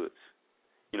 damaged goods.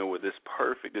 Where this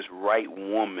perfect, this right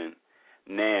woman,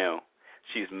 now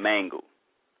she's mangled.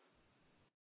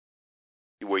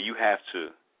 Where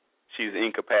she's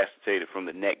incapacitated from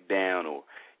the neck down, or,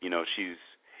 she's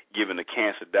given a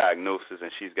cancer diagnosis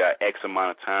and she's got X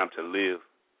amount of time to live.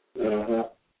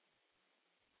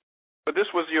 But this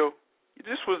was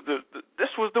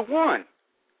the one.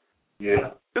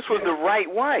 Yeah. This was the right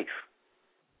wife.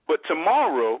 But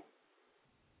tomorrow,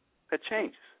 that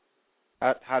changes.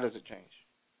 How does it change?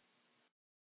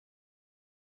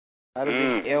 How does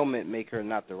any ailment make her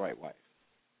not the right wife?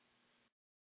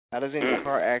 How does any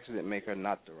car accident make her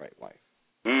not the right wife?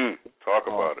 Talk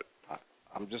about it.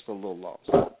 I'm just a little lost.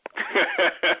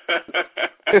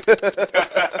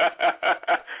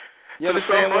 You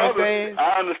understand what I'm saying?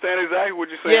 I understand exactly what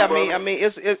you're saying. Yeah, brother. I mean,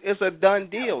 it's a done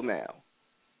deal now.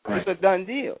 Right. It's a done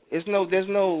deal. There's no.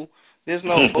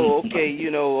 Oh, okay,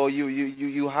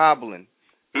 you hobbling.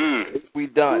 We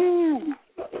done.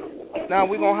 Now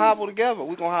we're gonna hobble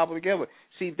together.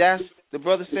 See, that's the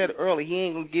brother said earlier. He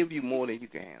ain't gonna give you more than you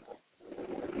can handle.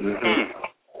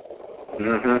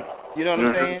 You know what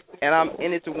I'm saying? And I'm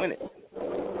in it to win it.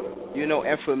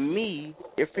 And for me,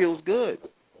 it feels good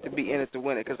to be in it to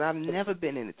win it, because I've never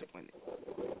been in it to win it.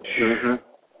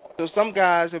 So some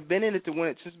guys have been in it to win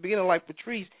it since the beginning, like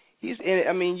Patrice. He's in it.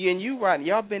 I mean, you Rodney,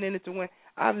 y'all been in it to win.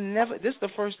 This is the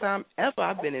first time ever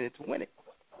I've been in it to win it.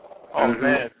 Oh,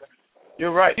 man.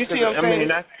 You're right. You see what I'm saying?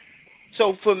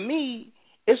 So for me,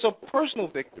 it's a personal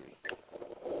victory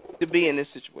to be in this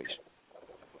situation.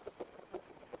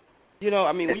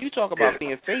 When you talk about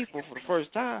being faithful for the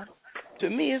first time, to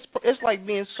me, it's like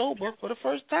being sober for the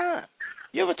first time.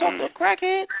 You ever talk to a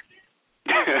crackhead?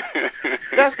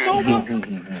 That's sober.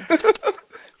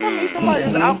 Somebody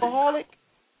that's alcoholic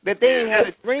that they ain't had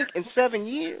a drink in 7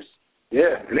 years.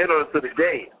 Yeah, and they know it to the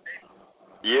day.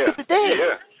 Yeah. It's a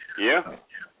dance. Yeah.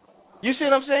 You see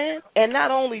what I'm saying? And not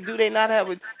only do they not have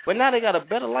it, but now they got a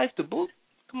better life to boot.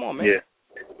 Come on, man. Yeah.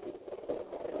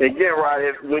 Again,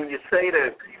 right, when you say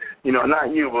that,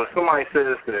 not you, but somebody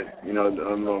says that,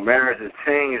 marriage has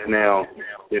changed now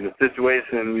in the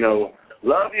situation,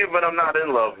 love you, but I'm not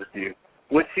in love with you.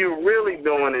 What you're really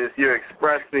doing is you're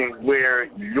expressing where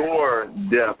your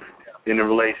depth in the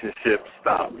relationship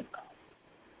stops.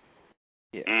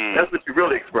 Yeah. That's what you're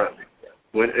really expressing.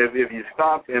 If you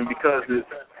stop and because it's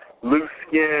loose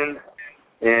skin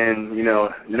and,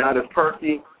 not as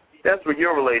perky, that's where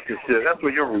your relationship, that's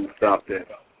where your roots stopped at.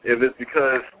 If it's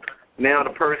because now the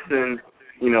person,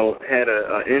 had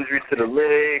an injury to the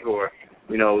leg or,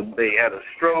 they had a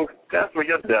stroke, that's where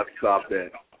your depth stopped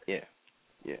at. Yeah.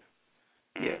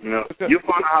 You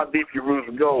find out how deep your roots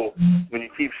go when you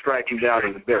keep striking down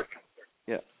in the dirt.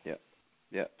 Yeah.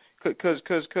 Because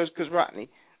Rodney,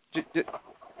 the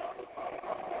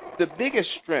biggest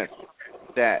strength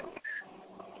that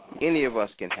any of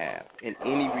us can have in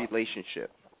any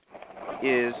relationship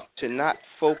is to not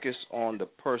focus on the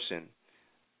person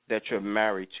that you're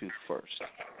married to first.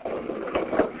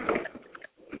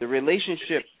 The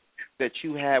relationship that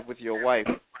you have with your wife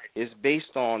is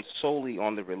based solely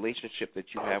on the relationship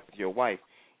that you have with your wife.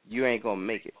 You ain't going to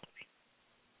make it.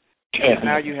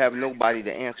 Now you have nobody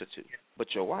to answer to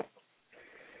but your wife.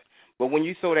 But when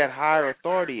you throw that higher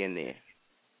authority in there,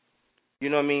 you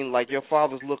know what I mean? Like your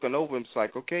father's looking over him, it's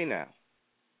like, okay, now,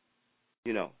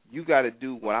 you got to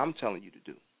do what I'm telling you to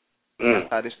do. That's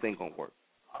how this thing going to work.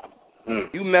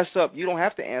 You mess up, you don't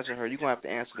have to answer her. You're going to have to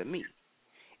answer to me.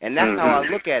 And that's how I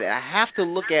look at it. I have to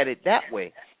look at it that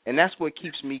way, and that's what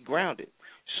keeps me grounded.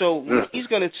 So he's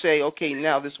going to say, okay,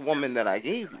 now this woman that I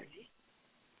gave you,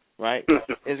 right,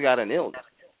 has got an illness.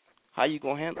 How you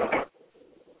going to handle it?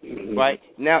 Right?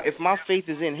 Now, if my faith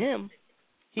is in him,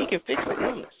 he can fix the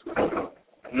illness.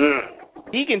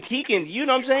 He can, you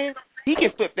know what I'm saying? He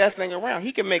can flip that thing around.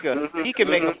 He can make a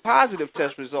positive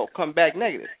test result come back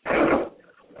negative.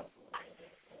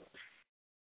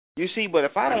 You see, but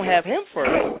if I don't have him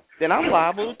first, then I'm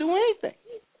liable to do anything.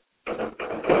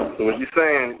 So what you're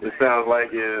saying, it sounds like,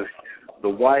 is the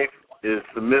wife is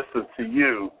submissive to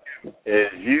you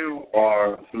as you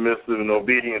are submissive and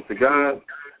obedient to God?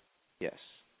 Yes.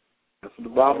 That's what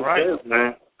the Bible says,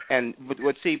 man. And but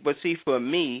see, for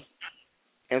me,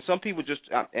 and some people just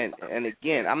and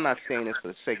again, I'm not saying this for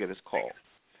the sake of this call.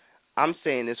 I'm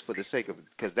saying this for the sake of,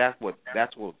 because that's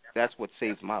what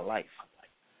saves my life.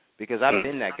 Because I've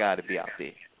been that guy to be out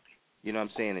there, you know what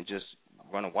I'm saying, and just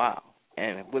run a while,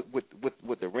 and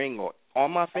with the ring or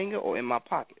on my finger or in my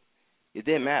pocket, it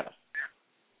didn't matter.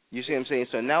 You see what I'm saying?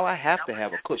 So now I have to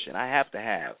have a cushion. I have to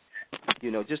have,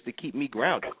 just to keep me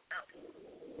grounded,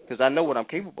 because I know what I'm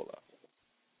capable of,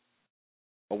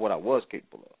 or what I was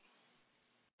capable of.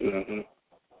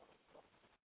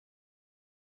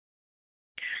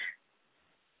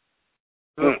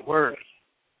 Good word.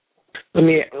 Let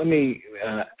me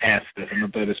ask this. I'm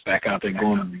gonna throw this back out there,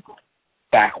 going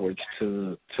backwards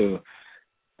to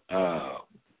off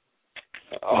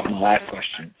my last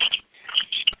question.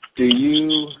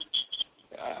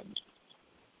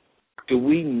 Do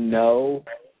we know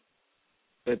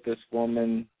that this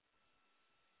woman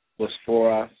was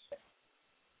for us,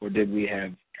 or did we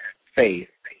have faith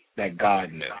that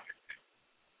God knew?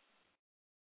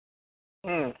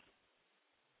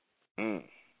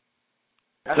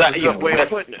 That's a good way of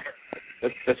putting it.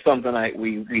 That's something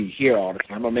we hear all the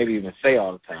time, or maybe even say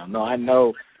all the time. No, I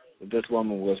know that this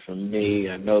woman was for me.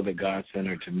 I know that God sent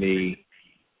her to me,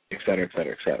 et cetera, et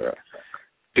cetera, et cetera.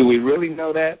 Do we really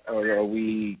know that, or do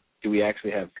we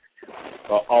actually have,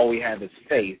 all we have is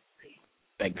faith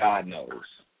that God knows?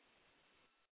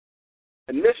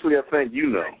 Initially, I think you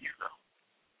know,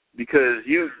 because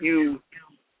you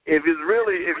if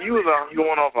you was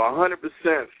going off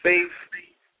 100% faith,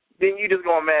 then you just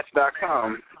go on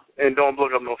Match.com and don't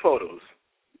look up no photos.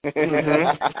 That's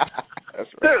right.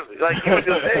 Seriously, like you would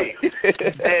just,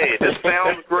 hey, this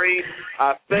sounds great.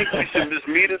 I think we should just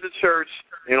meet at the church,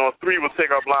 and on 3 we'll take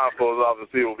our blindfolds off and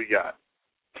see what we got.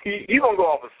 You're going to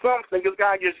go off of something because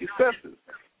God gives you senses.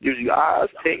 Gives you eyes,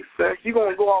 taste, sense. You're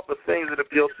going to go off of things that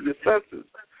appeal to your senses.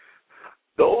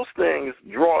 Those things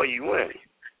draw you in.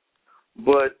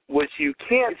 But what you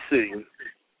can't see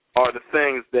are the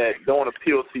things that don't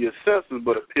appeal to your senses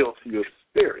but appeal to your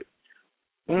spirit.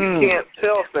 You can't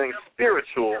tell things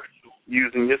spiritual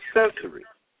using your sensory.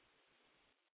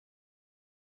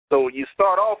 So you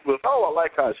start off with, I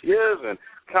like how she is, and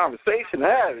conversation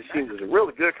she was a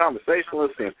really good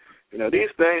conversationalist, and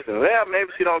these things, and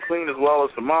maybe she don't clean as well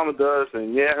as her mama does,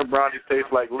 and her brownies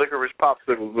taste like licorice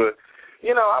popsicles, but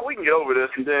we can get over this.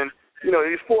 And then,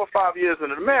 these 4 or 5 years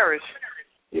into the marriage,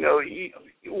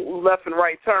 left and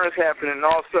right turns happening, and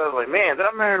all of a sudden, like, man, did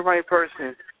I marry the right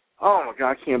person? Oh, my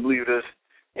God, I can't believe this.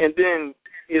 And then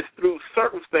it's through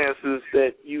circumstances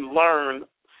that you learn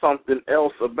something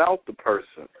else about the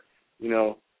person.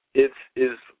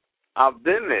 I've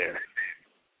been there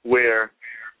where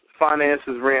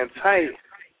finances ran tight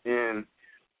and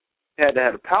had to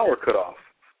have the power cut off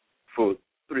for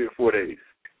 3 or 4 days.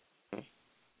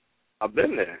 I've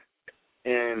been there.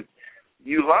 And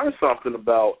you learn something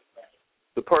about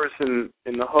the person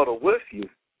in the huddle with you.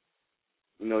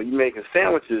 You making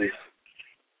sandwiches,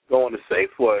 going to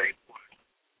Safeway,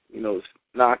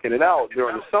 knocking it out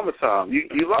during the summertime.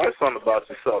 You learn something about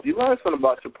yourself. You learn something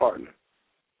about your partner.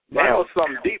 Now it's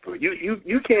something deeper.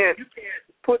 You can't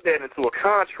put that into a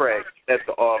contract at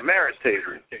the marriage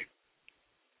table.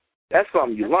 That's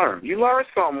something you learn. You learn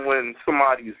something when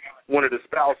one of the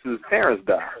spouse's parents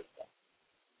die.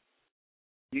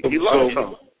 You learn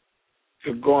something.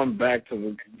 So going back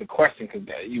to the question, because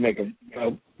you make a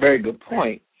very good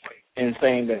point in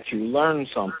saying that you learn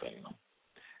something.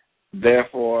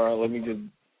 Therefore, let me just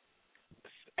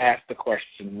ask the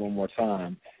question one more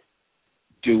time.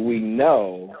 Do we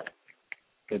know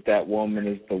that woman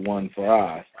is the one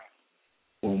for us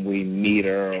when we meet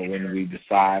her or when we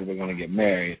decide we're going to get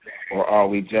married, or are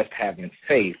we just having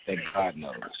faith that God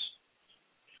knows?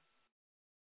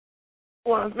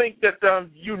 Well, I think that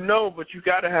but you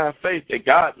got to have faith that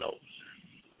God knows.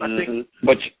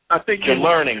 I think you're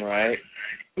learning, right?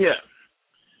 Yeah.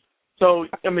 So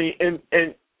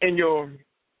in your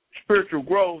spiritual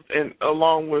growth and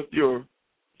along with your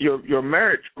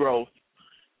marriage growth,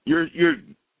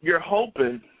 you're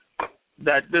hoping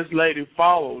that this lady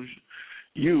follows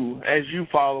you as you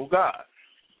follow God.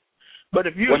 But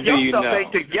if your stuff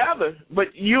ain't together, but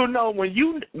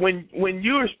when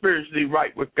you're spiritually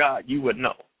right with God, you would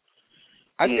know.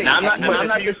 I think I'm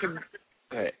not disagreeing.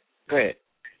 Go ahead.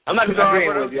 I'm not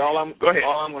disagreeing with you. All I'm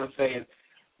going to say is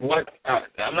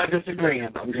I'm not disagreeing.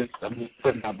 I'm just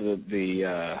putting out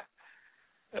the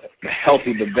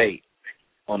healthy debate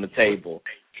on the table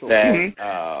that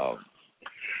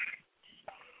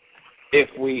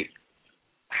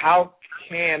how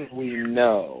can we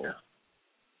know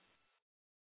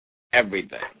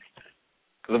everything?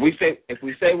 Because if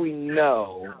we say we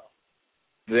know,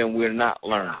 then we're not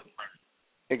learning.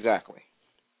 Exactly.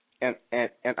 And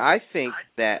I think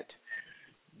that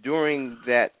during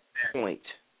that point,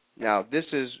 now this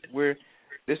is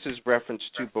reference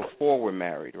to before we're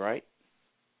married, right?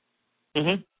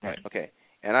 Mhm. Right. Okay.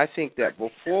 And I think that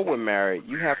before we're married,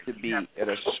 you have to be at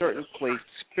a certain place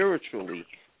spiritually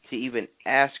to even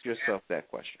ask yourself that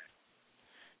question.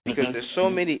 Because there's so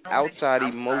many outside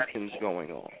emotions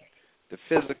going on. The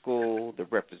physical, the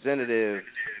representative,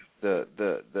 the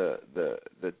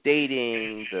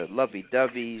dating, the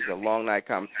lovey-doveys, the long night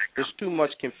coming. There's too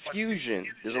much confusion.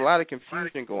 There's a lot of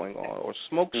confusion going on, or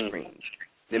smoke screens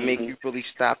that make you really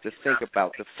stop to think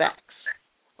about the facts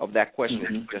of that question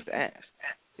that you just asked.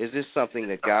 Is this something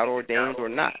that God ordained or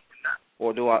not?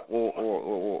 Or do I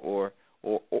or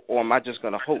am I just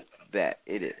going to hope that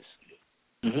it is?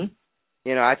 Mhm.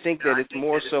 I think that it's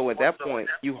more so at that point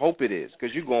you hope it is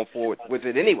because you're going forward with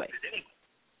it anyway.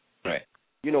 Right.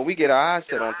 We get our eyes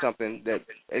set on something that,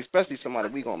 especially somebody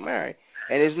we're going to marry,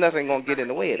 and there's nothing going to get in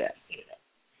the way of that.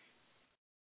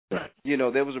 Right.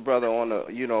 There was a brother on the,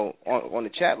 on the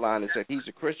chat line that said he's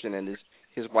a Christian and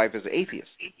his wife is an atheist.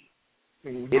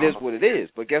 Mm-hmm. It is what it is,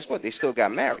 but guess what? They still got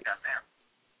married.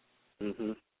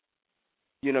 Mm-hmm.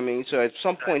 You know what I mean? So at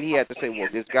some point he had to say, well,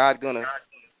 is God going to,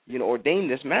 ordain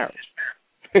this marriage?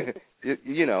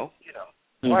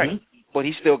 Mm-hmm. Right. But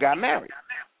he still got married.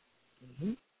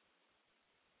 Mm-hmm.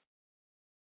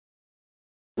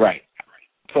 Right.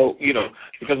 So,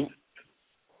 because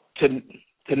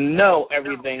to know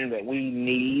everything that we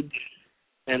need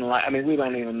in life, we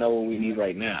don't even know what we need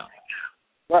right now.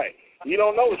 Right. You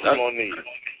don't know what you're going to need.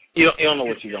 You don't know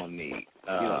what you're going to need.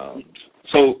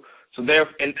 So there,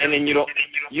 and then you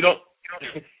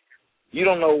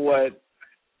don't know what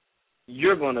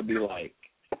you're going to be like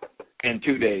in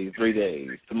 2 days, 3 days,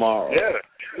 tomorrow. Yeah.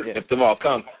 If tomorrow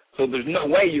comes. So there's no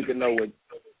way you can know what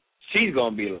she's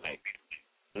going to be like.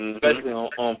 Mm-hmm. Especially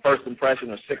on first impression,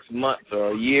 or 6 months,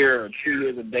 or a year, or 2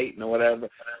 years of dating, or whatever.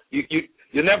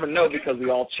 You never know because we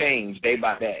all change day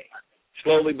by day,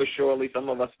 slowly but surely. Some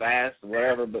of us fast,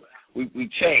 whatever, but we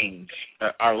change.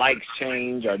 Our likes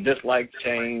change, our dislikes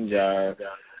change, our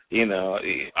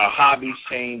hobbies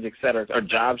change, etc. Our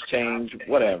jobs change,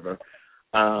 whatever,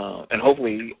 and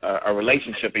hopefully our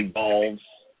relationship evolves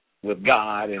with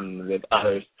God and with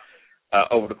others.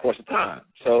 over the course of time.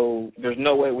 So there's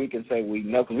no way we can say we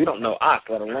know, because we don't know us,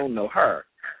 let alone know her.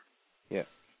 Yeah.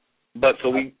 But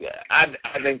so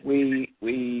I think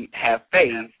we have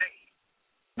faith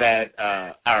that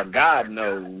our God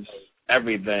knows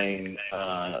everything,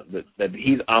 that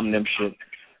He's omniscient.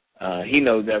 He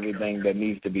knows everything that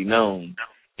needs to be known,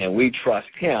 and we trust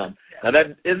Him. Now,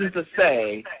 that isn't to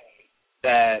say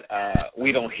that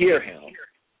we don't hear Him,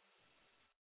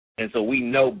 and so we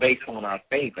know based on our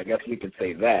faith, I guess we could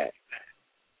say that,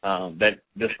 that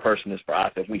this person is for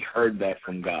us, if we heard that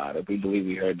from God, if we believe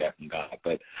we heard that from God.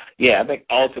 But, yeah, I think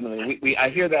ultimately, I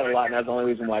hear that a lot, and that's the only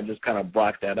reason why I just kind of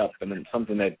brought that up, and then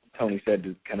something that Tony said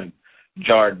just kind of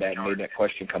jarred that and made that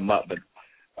question come up. But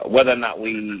whether or not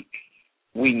we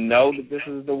know that this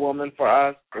is the woman for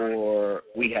us, or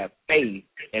we have faith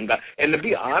in God. And to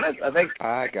be honest, I think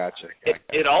I got you.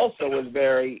 It also is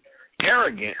very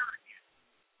arrogant,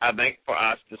 I think, for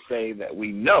us to say that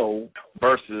we know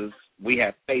versus we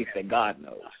have faith that God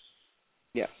knows.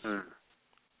 Yes.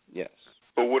 Yes.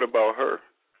 But what about her?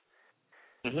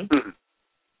 Mm-hmm.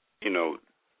 You know,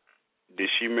 did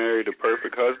she marry the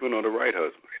perfect husband or the right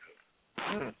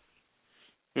husband?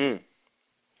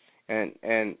 And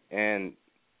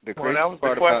the crazy that was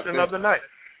part the question about of the night.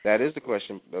 That is the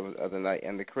question of the night,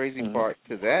 and the crazy part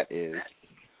to that is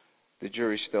the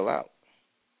jury's still out.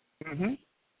 Mm-hmm.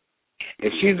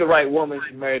 If she's the right woman,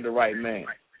 she married the right man.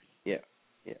 Yeah.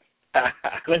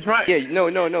 That's right. Yeah, no,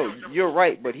 you're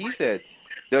right. But he said,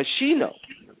 does she know?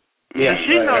 Yeah, does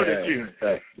she know that you?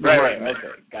 Right.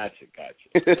 Okay, gotcha.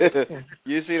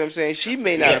 You see what I'm saying? She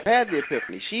may not have had the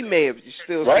epiphany. She may have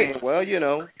still saying, well,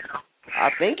 I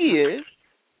think he is.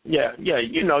 Yeah,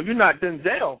 you're not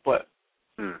Denzel, but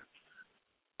but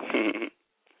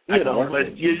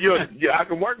I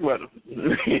can work with him.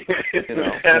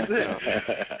 That's it.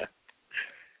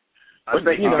 I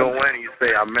think you go in and you say,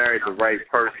 I married the right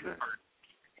person,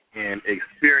 and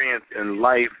experience in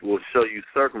life will show you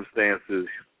circumstances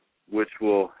which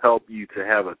will help you to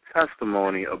have a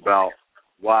testimony about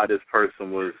why this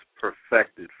person was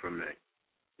perfected for me.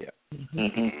 Yeah.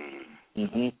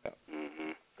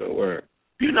 Good word.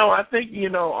 I think,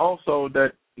 also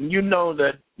that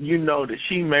that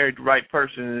she married the right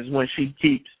person is when she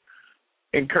keeps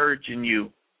encouraging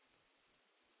you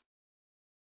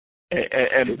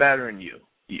and bettering you.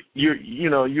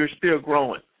 You're still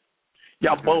growing.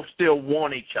 Y'all both still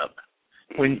want each other.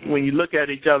 When you look at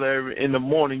each other in the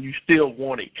morning, you still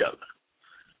want each other.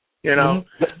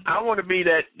 I want to be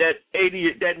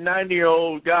that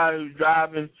 90-year-old guy who's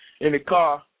driving in the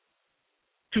car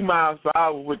 2 miles per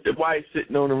hour with the wife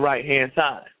sitting on the right-hand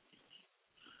side.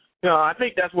 I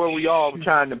think that's where we all are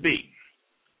trying to be.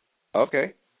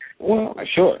 Okay. Well,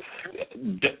 sure.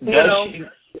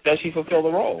 Does she fulfill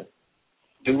the role?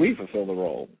 Do we fulfill the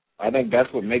role? I think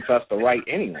that's what makes us the right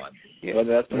anyone. Yeah.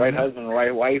 Whether that's the right husband or the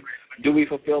right wife, do we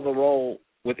fulfill the role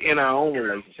within our own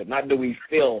relationship? Not do we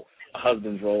fill a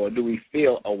husband's role or do we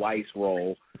fill a wife's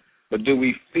role, but do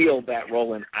we fill that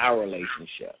role in our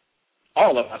relationship?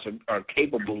 All of us are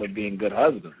capable of being good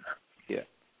husbands. Yeah.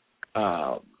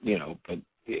 But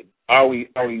are we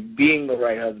being the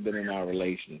right husband in our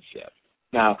relationship?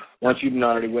 Now, once you've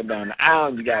already went down the aisle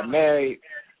and you got married,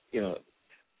 you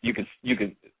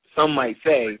can. Some might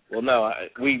say, well, no,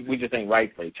 we just ain't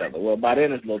right for each other. Well, by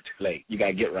then it's a little too late. You got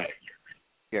to get right.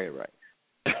 Yeah, you're right.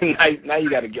 now you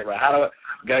got to get right.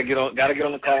 Got to get on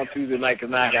the call on Tuesday night because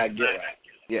now I got to get right.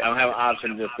 Yeah. I don't have an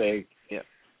option to just say,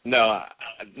 no, I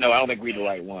don't think we're the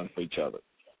right one for each other.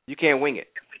 You can't wing it.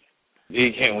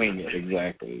 You can't wing it,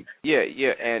 exactly. Yeah,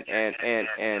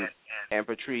 and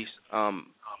Patrice,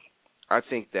 I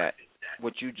think that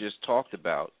what you just talked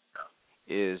about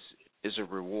is a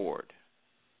reward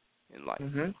in life.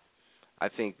 Mm-hmm. I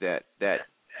think that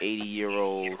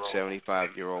 80-year-old,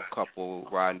 75-year-old couple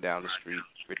riding down the street,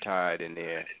 retired in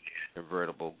their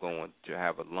convertible, going to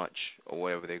have a lunch or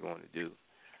whatever they're going to do,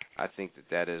 I think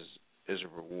that is a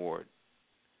reward,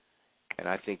 and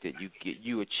I think that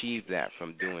you achieve that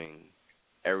from doing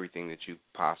everything that you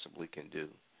possibly can do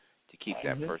to keep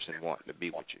that person wanting to be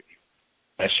with you.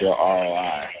 That's your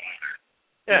ROI.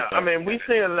 Yeah, I mean, we're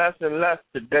seeing less and less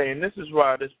today, and this is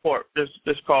why this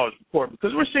call is important,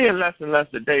 because we're seeing less and less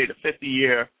today the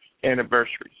 50-year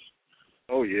anniversaries.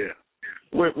 Oh, yeah.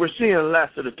 We're seeing less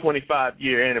of the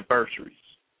 25-year anniversaries.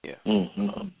 Yeah.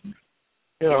 Mm-hmm.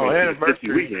 Anniversary.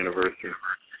 50-week anniversary.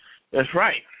 That's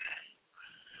right.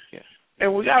 Yeah.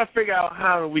 And we got to figure out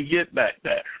how do we get back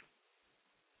there.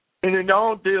 And it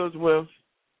all deals with,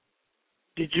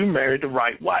 did you marry the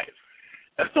right wife?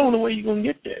 That's the only way you're going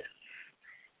to get there.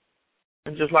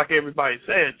 And just like everybody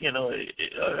says, it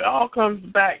all comes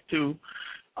back to,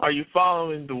 Are you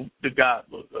following the God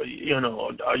book? Are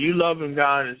you loving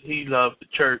God as He loved the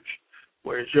church,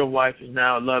 whereas your wife is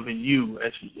now loving you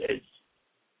as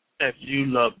you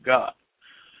love God?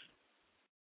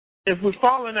 If we're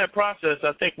following that process,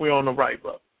 I think we're on the right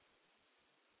road.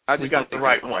 I just don't think that's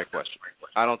the right question.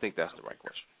 I don't think that's the right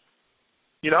question.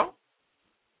 You know?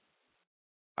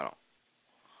 I don't.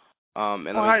 And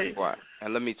let me tell you why.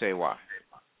 And let me tell you why.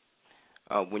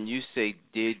 When you say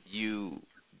did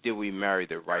we marry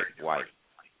the right wife,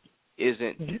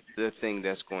 isn't the thing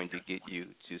that's going to get you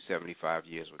to 75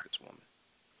 years with this woman.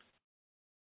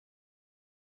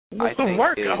 It's going to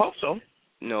work. I hope so.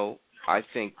 No, I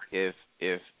think if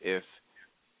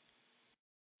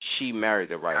she married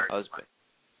the right husband,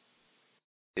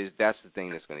 that's the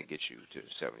thing that's going to get you to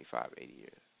 75, 80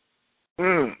 years.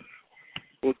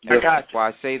 Why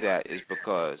I say that is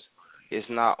because it's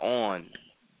not on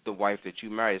the wife that you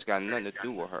marry. It's got nothing to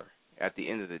do with her at the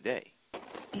end of the day.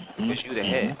 It's you the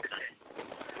head.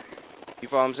 You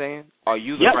follow what I'm saying? Are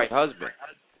you the right husband?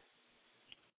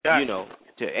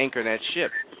 To anchor that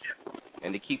ship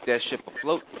and to keep that ship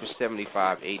afloat for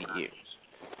 75, 80 years.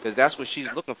 Because that's what she's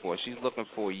looking for. She's looking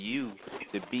for you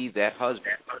to be that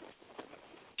husband.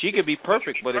 She could be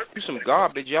perfect, but if you're some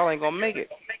garbage, y'all ain't going to make it.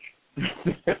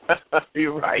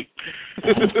 You're right.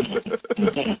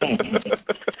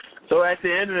 So at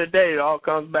the end of the day, it all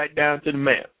comes back down to the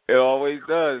man. It always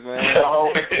does, man. It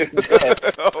always does.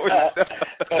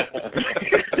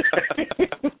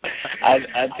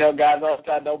 I tell guys all the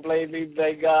time, don't blame me,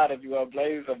 blame God. If you want to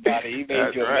blame somebody, He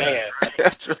made you a man.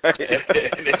 That's right.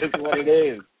 It is what it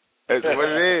is. That's what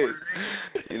it is.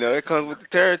 It comes with the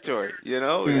territory.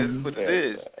 That's what it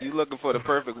is. You're looking for the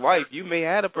perfect wife. You may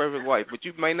have a perfect wife, but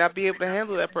you may not be able to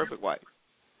handle that perfect wife.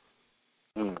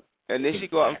 And then she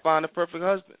go out and find a perfect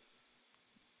husband.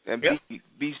 And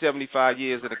be 75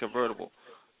 years in a convertible.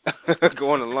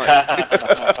 Going to lunch.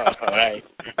 Right.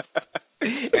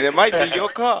 And it might be your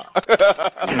car. Right.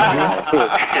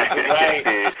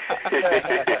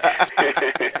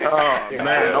 Oh,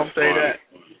 man, don't say that.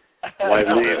 Wife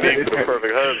leave me for the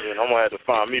perfect husband. I'm gonna have to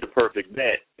find me the perfect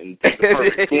bat and take the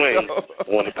perfect swing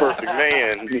on the perfect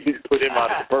man. Put him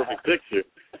out of the perfect picture.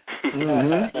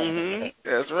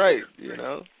 That's right.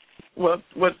 Well,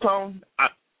 Tom,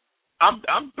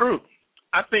 I'm through.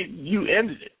 I think you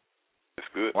ended it. That's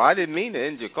good. Well, I didn't mean to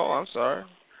end your call. I'm sorry.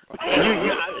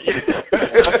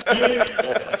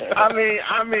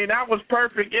 I mean, that was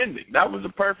perfect ending. That was a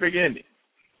perfect ending.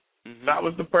 That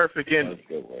was the perfect ending.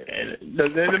 And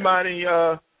does anybody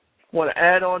want to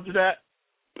add on to that?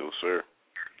 No, sir.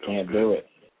 Can't do it.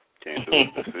 Can't do it.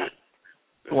 That's it.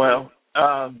 Well,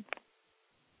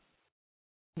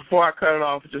 before I cut it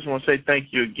off, I just want to say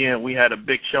thank you again. We had a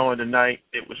big showing tonight.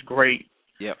 It was great.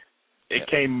 Yep. It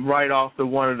came right off the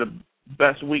one of the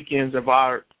best weekends of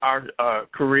our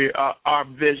career, our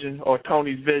vision, or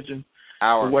Tony's vision,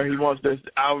 where he wants this,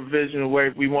 our vision of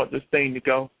where we want this thing to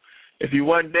go. If you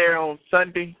wasn't there on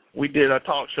Sunday, we did a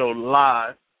talk show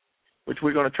live, which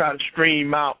we're going to try to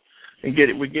stream out and get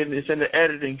it. We're getting this in the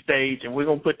editing stage, and we're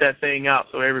going to put that thing out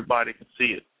so everybody can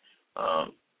see it.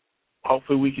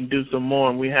 Hopefully we can do some more,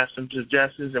 and we have some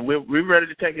suggestions, and we're ready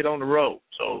to take it on the road.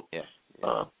 So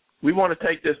we want to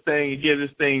take this thing and give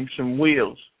this thing some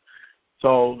wheels.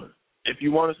 So if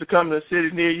you want us to come to a city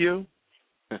near you,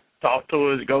 talk to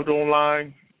us, go to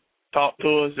online, talk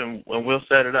to us, and we'll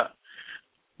set it up.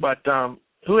 But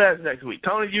who has next week?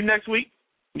 Tony, you next week?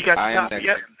 You got the topic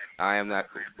yet? I am not.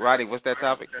 Roddy, what's that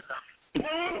topic?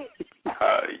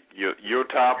 Your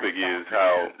topic is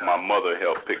how my mother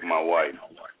helped pick my wife.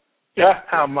 Yeah,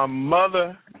 how my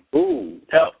mother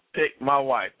helped pick my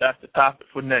wife. That's the topic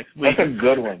for next week. That's a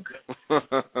good one.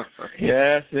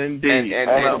 Yes, indeed.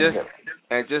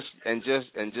 And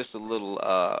just a little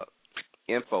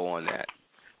info on that.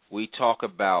 We talk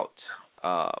about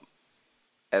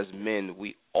as men,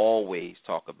 we always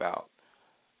talk about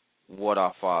what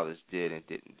our fathers did and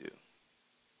didn't do.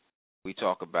 We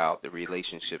talk about the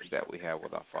relationships that we have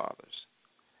with our fathers.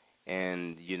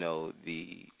 And,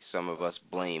 some of us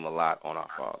blame a lot on our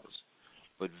fathers.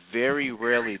 But very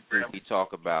rarely do we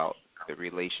talk about the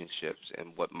relationships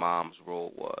and what mom's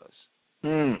role was.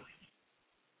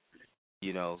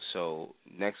 So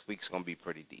next week's going to be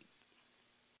pretty deep.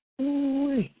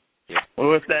 Yeah.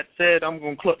 Well, with that said, I'm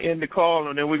going to end the call,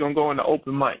 and then we're going to go into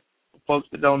open mic. For folks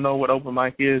that don't know what open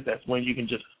mic is, that's when you can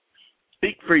just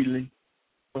speak freely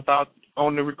without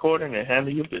on the recording and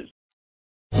handle your business.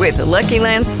 With the Lucky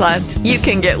Land Slots, you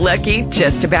can get lucky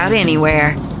just about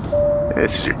anywhere.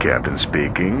 This is your captain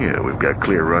speaking. We've got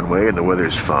clear runway and the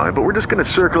weather's fine, but we're just going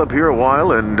to circle up here a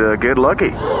while and get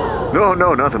lucky.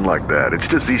 No, nothing like that. It's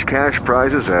just these cash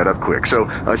prizes add up quick. So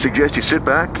I suggest you sit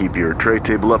back, keep your tray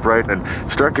table upright,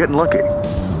 and start getting lucky.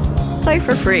 Play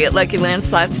for free at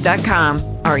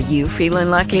LuckyLandSlots.com. Are you feeling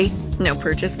lucky? No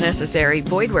purchase necessary.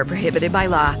 Void where prohibited by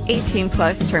law.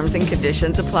 18+ terms and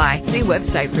conditions apply. See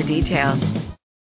website for details.